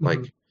 right? Mm-hmm.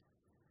 Like,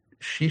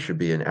 she should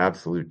be an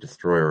absolute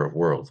destroyer of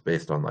worlds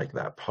based on like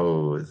that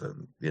pose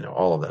and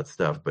all of that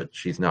stuff, but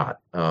she's not,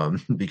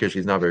 because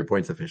she's not very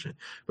points efficient.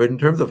 But in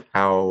terms of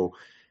how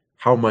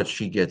much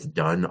she gets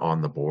done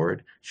on the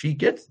board, she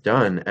gets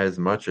done as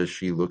much as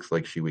she looks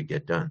like she would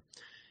get done.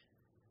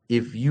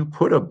 If you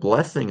put a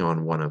blessing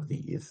on one of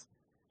these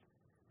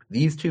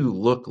 2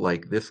 look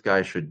like this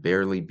guy should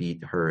barely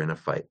beat her in a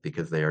fight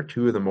because they are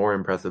 2 of the more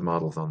impressive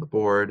models on the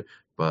board,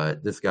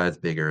 but this guy's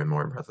bigger and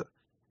more impressive.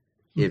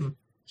 Mm-hmm. If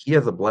he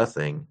has a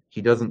blessing,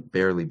 he doesn't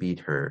barely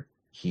beat her.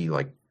 He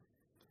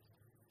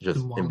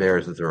just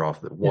embarrasses her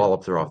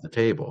wallops her off the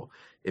table.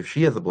 If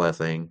she has a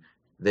blessing,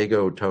 they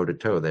go toe to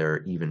toe.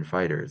 They're even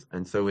fighters,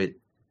 and so it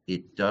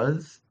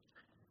does.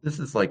 This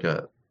is like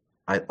a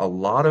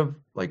lot of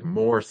like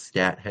more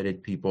stat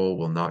headed people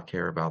will not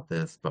care about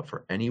this, but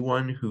for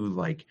anyone who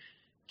like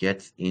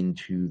gets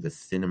into the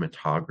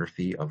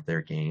cinematography of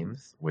their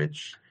games,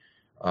 which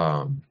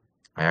I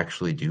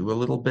actually do a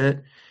little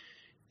bit,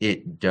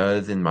 it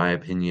does, in my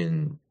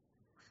opinion,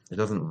 it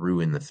doesn't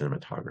ruin the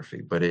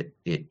cinematography, but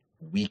it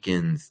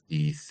weakens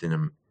the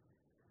cinema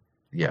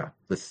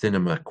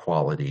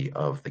quality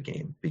of the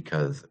game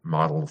because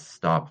models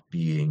stop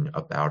being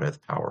about as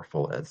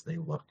powerful as they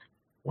look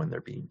when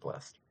they're being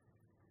blessed.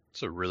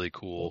 It's a really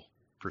cool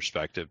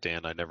perspective,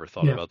 Dan. I never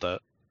thought about that.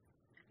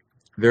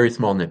 Very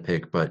small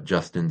nitpick, but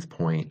Justin's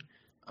point,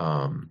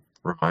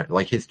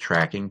 like his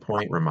tracking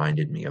point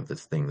reminded me of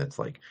this thing that's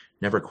like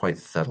never quite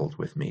settled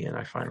with me, and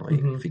I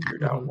finally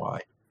figured out why.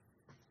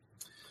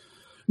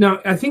 Now,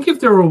 I think if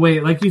there were a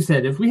way, like you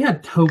said, if we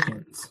had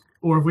tokens,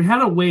 or if we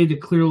had a way to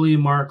clearly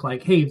mark,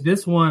 like, hey,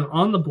 this one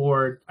on the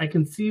board, I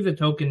can see the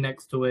token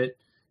next to it.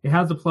 It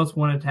has a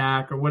 +1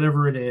 attack or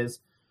whatever it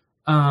is.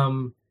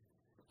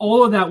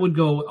 All of that would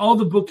go, all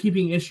the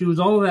bookkeeping issues,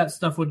 all of that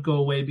stuff would go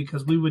away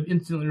because we would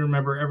instantly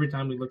remember every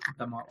time we looked at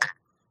that model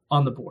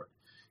on the board.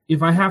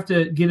 If I have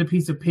to get a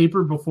piece of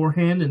paper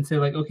beforehand and say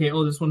like, okay,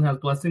 this one has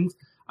blessings,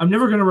 I'm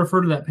never going to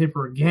refer to that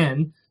paper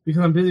again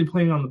because I'm busy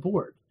playing on the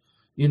board,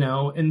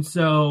 And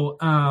so,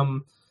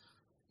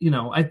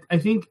 I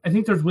think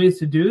there's ways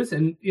to do this,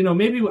 and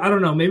maybe I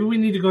don't know, maybe we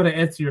need to go to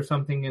Etsy or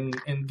something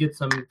and get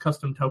some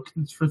custom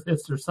tokens for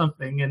this or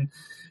something, and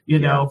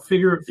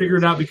figure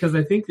it out, because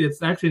I think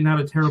it's actually not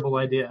a terrible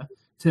idea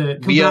to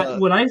combat.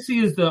 What I see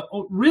is the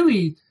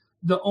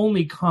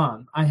only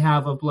con I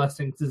have of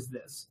blessings is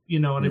this, you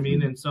know what I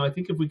mean? And so I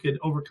think if we could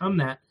overcome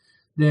that,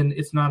 then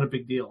it's not a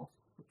big deal.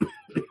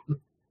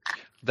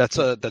 That's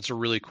a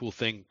really cool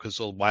thing, because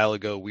a while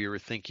ago we were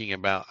thinking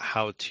about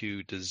how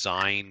to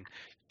design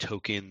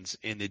tokens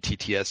in the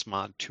TTS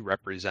mod to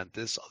represent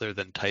this other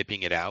than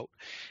typing it out.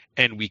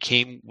 And we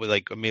came with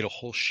like made a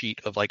whole sheet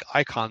of like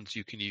icons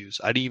you can use.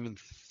 I didn't even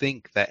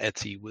think that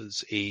Etsy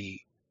was a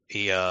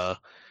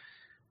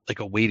like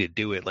a way to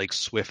do it. Like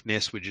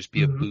swiftness would just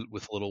be a boot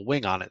with a little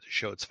wing on it to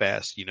show it's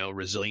fast.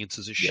 Resilience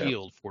is a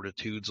shield,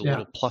 fortitude's a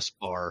little plus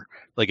bar,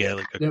 like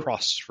a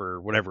cross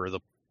for whatever the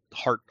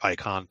heart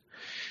icon.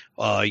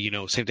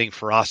 Same thing.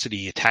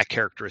 Ferocity, attack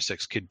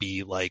characteristics could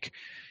be like,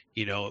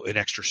 an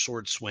extra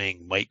sword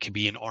swing. Might could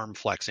be an arm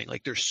flexing.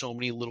 Like there's so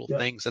many little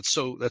things. That's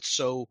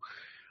so.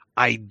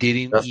 I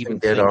didn't Justin, even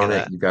get think on of it.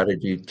 that. You got to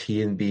do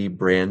T&B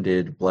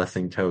branded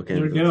blessing tokens.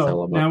 There we and go.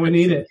 sell them now we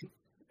need it.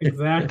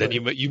 Exactly. Then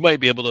you might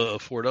be able to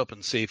afford up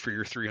and save for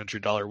your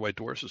 $300 White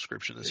Dwarf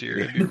subscription this year.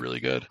 It'd be really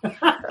good.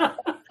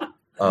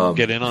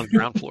 Get in on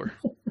ground floor.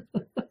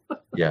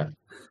 Yeah.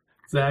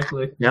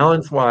 Exactly.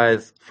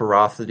 Balance-wise,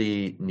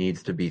 ferocity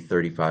needs to be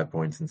 35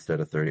 points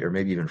instead of 30, or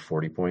maybe even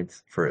 40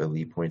 points for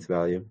elite points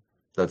value.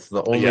 That's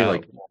the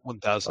only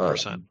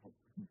 1,000%.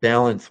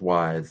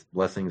 Balance-wise,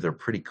 blessings are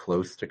pretty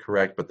close to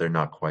correct, but they're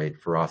not quite.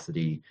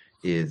 Ferocity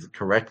is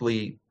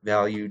correctly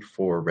valued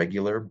for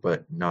regular,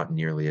 but not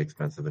nearly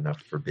expensive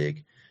enough for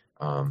big.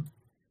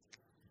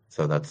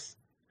 So that's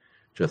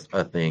just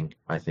a thing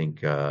I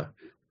think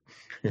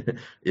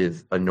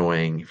is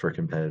annoying for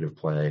competitive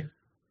play.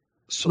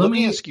 So let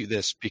me ask you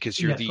this,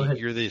 because you're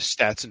you're the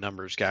stats and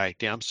numbers guy.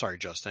 Damn, I'm sorry,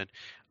 Justin.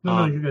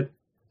 No, you're good.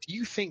 Do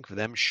you think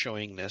them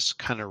showing this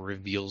kind of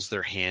reveals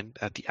their hand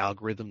at the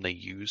algorithm they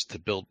use to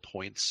build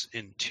points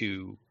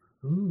into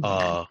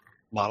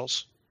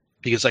models?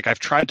 Because like I've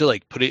tried to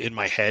like put it in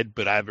my head,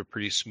 but I have a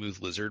pretty smooth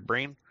lizard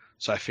brain,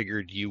 so I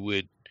figured you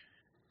would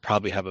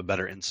probably have a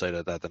better insight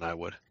at that than I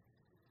would.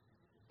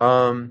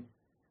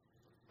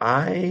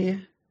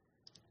 I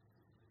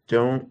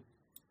don't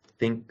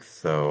think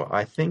so.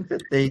 I think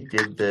that they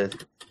did this.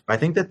 I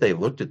think that they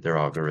looked at their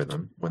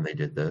algorithm when they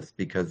did this,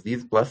 because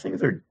these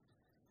blessings are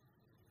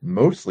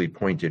mostly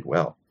pointed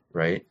well,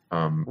 right?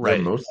 They're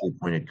mostly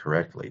pointed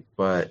correctly,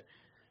 but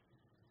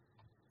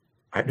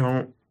I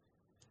don't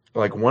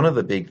like one of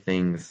the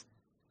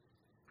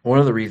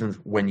reasons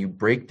when you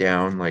break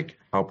down like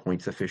how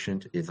points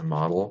efficient is a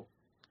model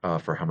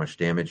for how much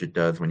damage it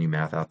does when you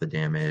math out the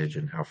damage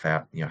and how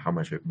fast, how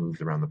much it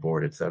moves around the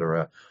board,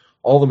 etc.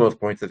 All the most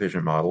points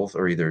efficient models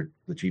are either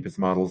the cheapest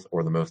models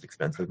or the most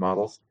expensive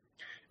models,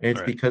 and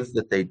it's because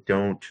that they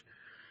don't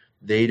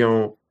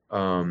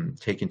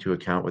take into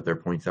account with their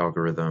points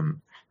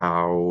algorithm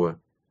how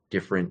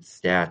different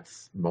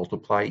stats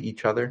multiply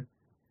each other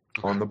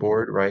on the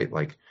board, right?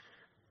 Like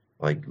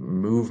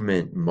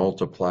movement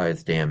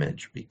multiplies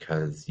damage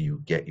because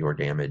you get your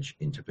damage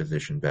into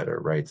position better,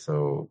 right?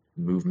 So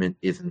movement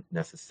isn't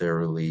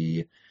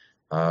necessarily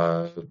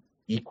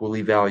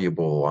equally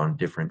valuable on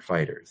different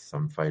fighters.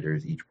 Some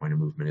fighters, each point of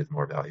movement is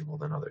more valuable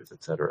than others,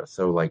 etc.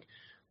 So like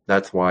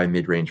that's why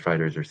mid-range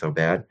fighters are so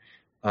bad.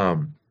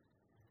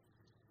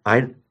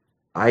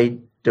 I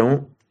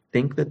don't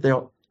think that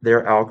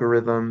their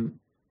algorithm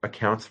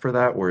accounts for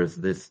that, whereas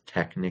this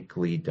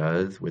technically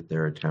does with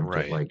their attempt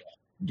at like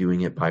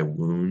doing it by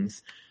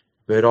wounds.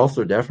 But it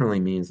also definitely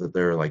means that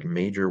there are like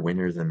major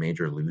winners and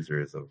major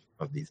losers of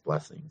these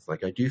blessings.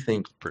 Like I do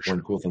think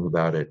one cool thing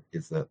about it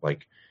is that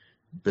like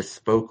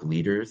bespoke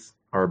leaders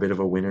are a bit of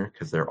a winner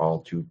because they're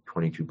all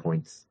 22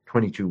 points,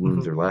 22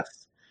 wounds or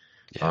less.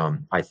 Yeah.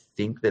 I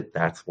think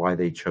that's why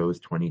they chose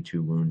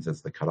 22 wounds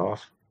as the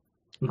cutoff.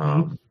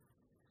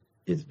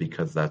 Is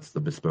because that's the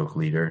bespoke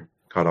leader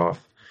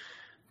cutoff.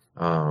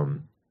 So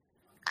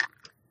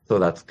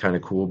that's kind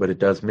of cool, but it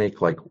does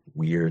make like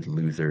weird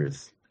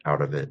losers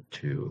out of it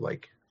too.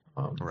 Like,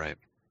 I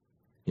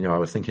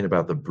was thinking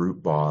about the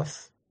brute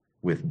boss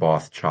with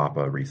Boss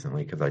Choppa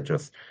recently because I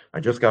just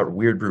got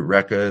weird brute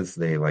Rekkas.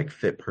 They like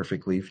fit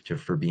perfectly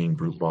for being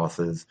brute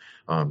bosses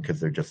because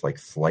they're just like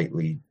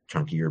slightly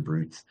chunkier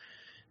brutes.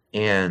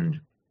 And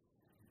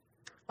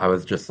I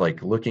was just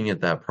like looking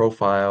at that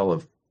profile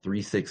of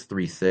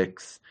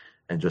 3636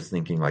 and just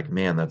thinking like,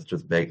 man, that's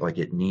just big. Like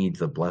it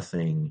needs a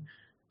blessing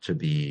to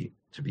be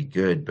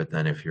good. But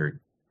then for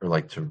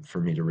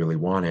me to really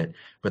want it.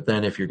 But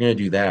then if you're going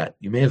to do that,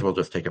 you may as well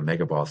just take a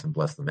mega boss and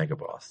bless the mega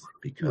boss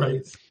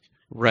because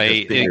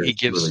it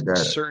gives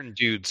really certain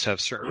dudes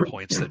have certain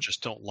points that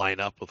just don't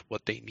line up with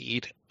what they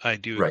need. I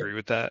do agree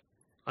with that.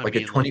 I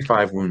mean, a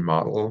 25 wound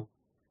model,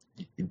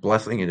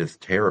 blessing it is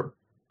terrible.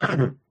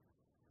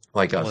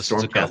 Like a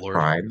Stormcast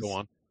Primes.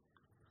 Go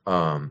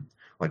on.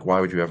 Like,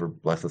 why would you ever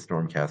bless a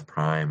Stormcast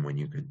Prime when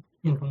you could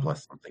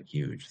bless something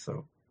huge?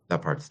 So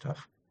that part's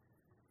tough.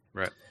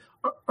 Right.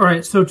 All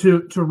right. So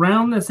to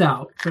round this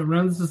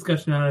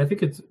discussion out, I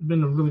think it's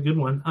been a really good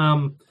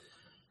one.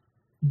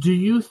 Do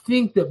you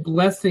think that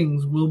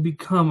blessings will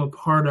become a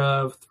part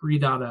of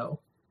 3.0?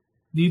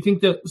 Do you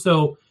think that?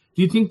 So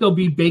do you think they'll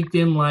be baked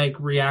in like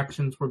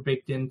reactions were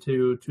baked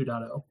into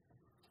 2.0?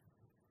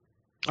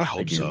 I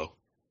hope so.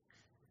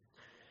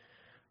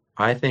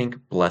 I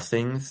think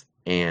blessings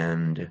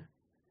and,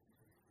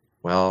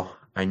 well,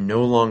 I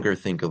no longer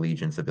think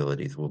allegiance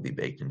abilities will be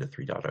baked into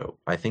 3.0.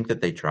 I think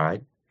that they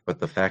tried, but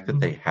the fact that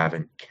they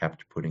haven't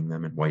kept putting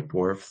them in White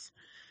Dwarfs,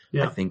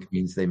 I think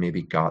means they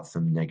maybe got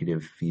some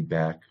negative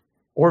feedback,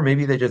 or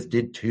maybe they just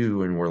did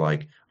 2 and were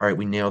like, all right,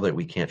 we nailed it.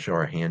 We can't show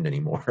our hand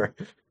anymore.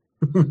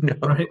 Who knows?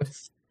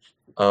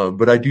 Right.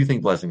 But I do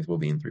think Blessings will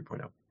be in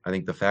 3.0. I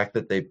think the fact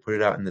that they put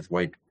it out in this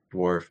White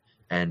Dwarf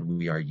and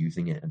we are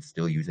using it and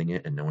still using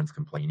it and no one's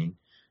complaining,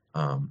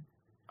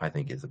 I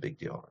think is a big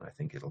deal. And I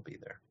think it'll be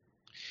there.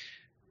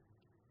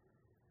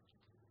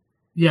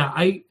 Yeah,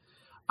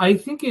 I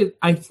think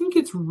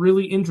it's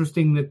really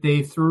interesting that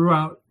they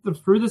threw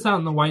this out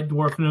in the White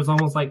Dwarf, and it was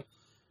almost like,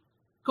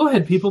 go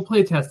ahead, people,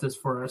 play test this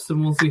for us, and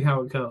we'll see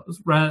how it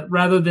goes.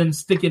 Rather than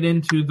stick it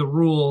into the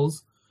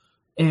rules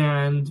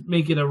and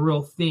make it a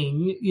real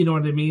thing, you know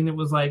what I mean? It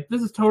was like,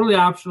 this is totally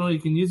optional.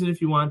 You can use it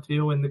if you want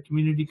to, and the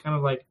community kind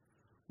of like,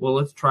 well,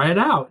 let's try it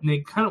out. And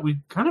we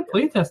kind of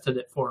play tested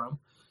it for them,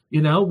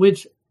 you know,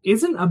 which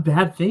isn't a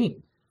bad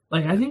thing.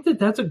 Like, I think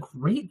that's a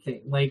great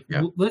thing. Like,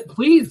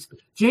 please,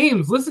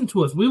 James, listen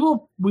to us. We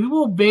will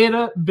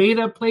beta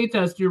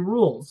playtest your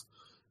rules,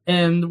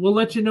 and we'll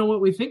let you know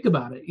what we think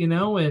about it. You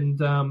know, and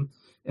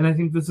I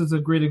think this is a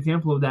great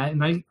example of that.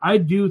 And I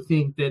do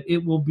think that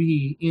it will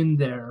be in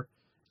there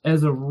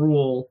as a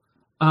rule.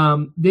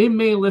 They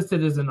may list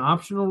it as an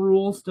optional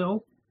rule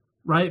still,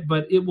 right?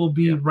 But it will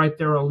be right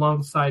there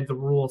alongside the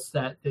rule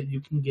set that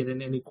you can get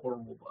in any core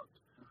rule book.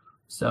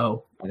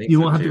 So you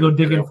won't have to go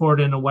digging for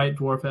it in a White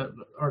Dwarf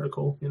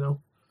article, you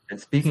know.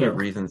 And speaking of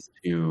reasons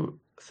to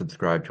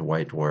subscribe to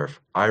White Dwarf,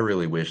 I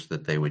really wish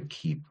that they would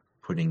keep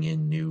putting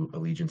in new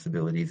allegiance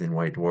abilities in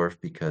White Dwarf,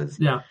 because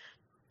the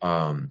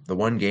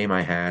one game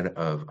I had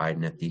of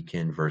Idoneth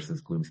Deepkin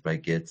versus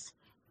Gloomspite Gitz,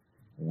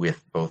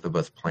 with both of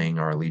us playing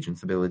our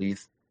allegiance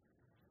abilities,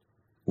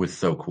 was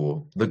so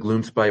cool. The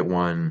Gloomspite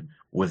one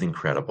was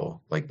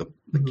incredible. Like the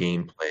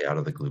gameplay out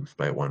of the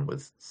Gloomspite one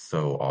was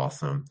so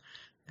awesome.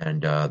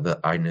 And the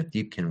Idoneth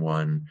Deepkin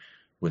one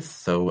was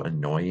so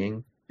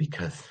annoying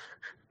because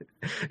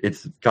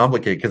it's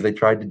complicated, because they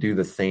tried to do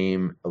the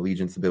same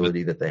allegiance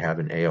ability that they have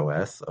in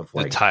AOS of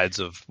like the Tides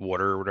of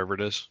Water or whatever it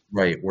is.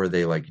 Right, where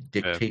they like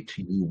dictate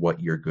to you what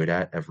you're good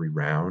at every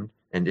round.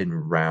 And in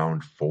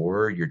round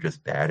 4, you're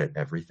just bad at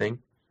everything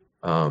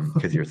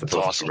because you're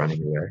supposed to be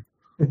running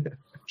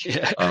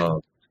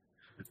away.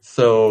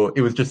 So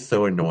it was just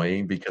so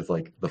annoying because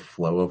like the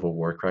flow of a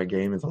Warcry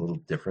game is a little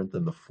different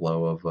than the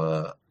flow of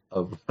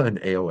an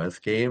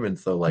AOS game. And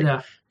so like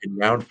in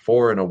round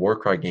 4 in a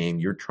Warcry game,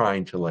 you're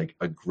trying to like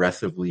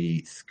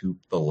aggressively scoop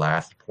the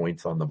last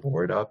points on the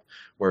board up.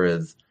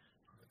 Whereas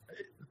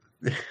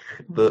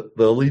the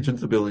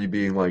allegiance ability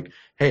being like,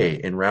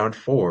 hey, in round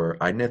 4,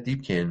 Idoneth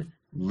Deepkin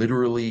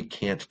literally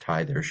can't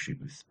tie their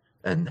shoes.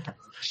 And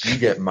you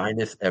get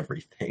minus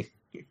everything.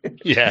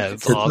 Yeah,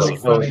 it's awesome.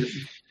 Like, oh,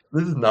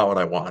 this is not what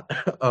I want.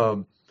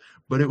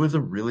 But it was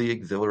a really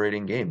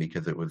exhilarating game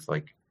because it was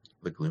like,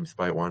 the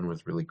Gloomspite one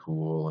was really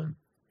cool, and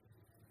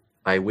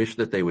I wish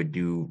that they would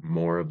do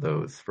more of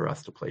those for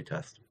us to play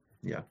test.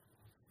 Yeah.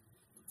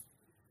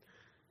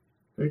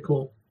 Very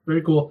cool.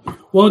 Very cool.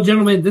 Well,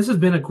 gentlemen, this has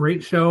been a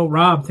great show.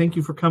 Rob, thank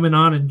you for coming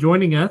on and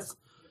joining us.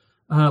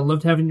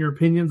 Loved having your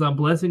opinions on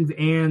Blessings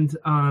and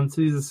on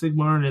Cities of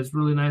Sigmar, and it's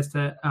really nice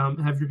to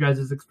have your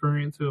guys'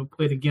 experience who have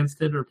played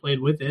against it or played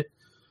with it,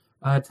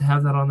 to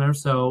have that on there.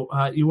 So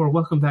you are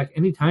welcome back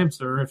anytime,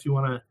 sir, if you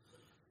want to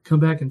come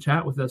back and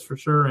chat with us for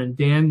sure. And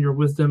Dan, your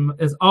wisdom,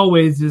 as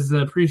always, is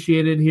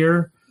appreciated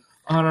here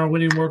on our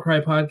Winning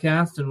Warcry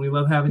podcast, and we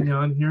love having you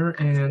on here.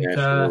 And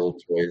little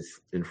toys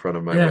in front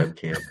of my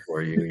webcam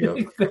for you.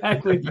 Yep.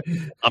 Exactly.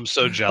 I'm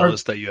so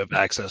jealous that you have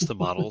access to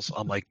models.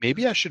 I'm like,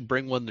 maybe I should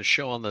bring one to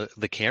show on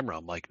the camera.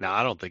 I'm like,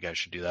 I don't think I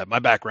should do that. My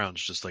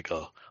background's just like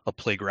a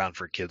playground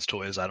for kids'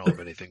 toys. I don't have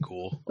anything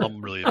cool.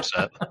 I'm really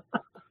upset.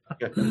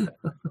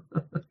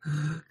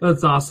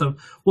 That's awesome.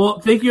 Well,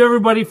 thank you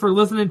everybody for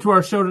listening to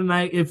our show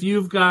tonight. If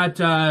you've got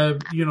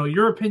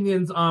your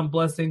opinions on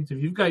Blessings, if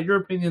you've got your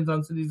opinions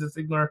on Cities of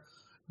Sigmar,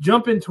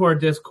 jump into our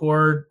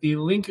Discord. The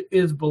link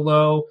is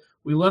below.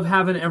 We love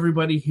having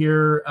everybody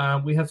here.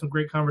 We have some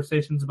great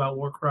conversations about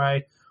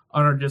Warcry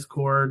on our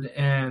Discord,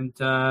 and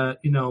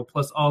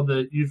plus all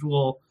the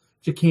usual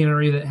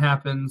chicanery that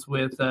happens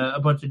with a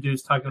bunch of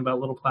dudes talking about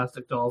little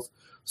plastic dolls.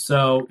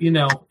 So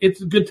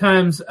it's good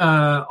times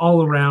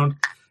all around.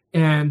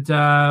 And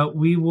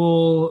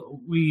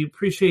we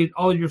appreciate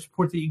all your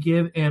support that you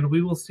give, and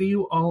we will see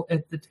you all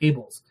at the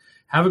tables.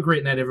 Have a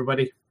great night,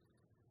 everybody.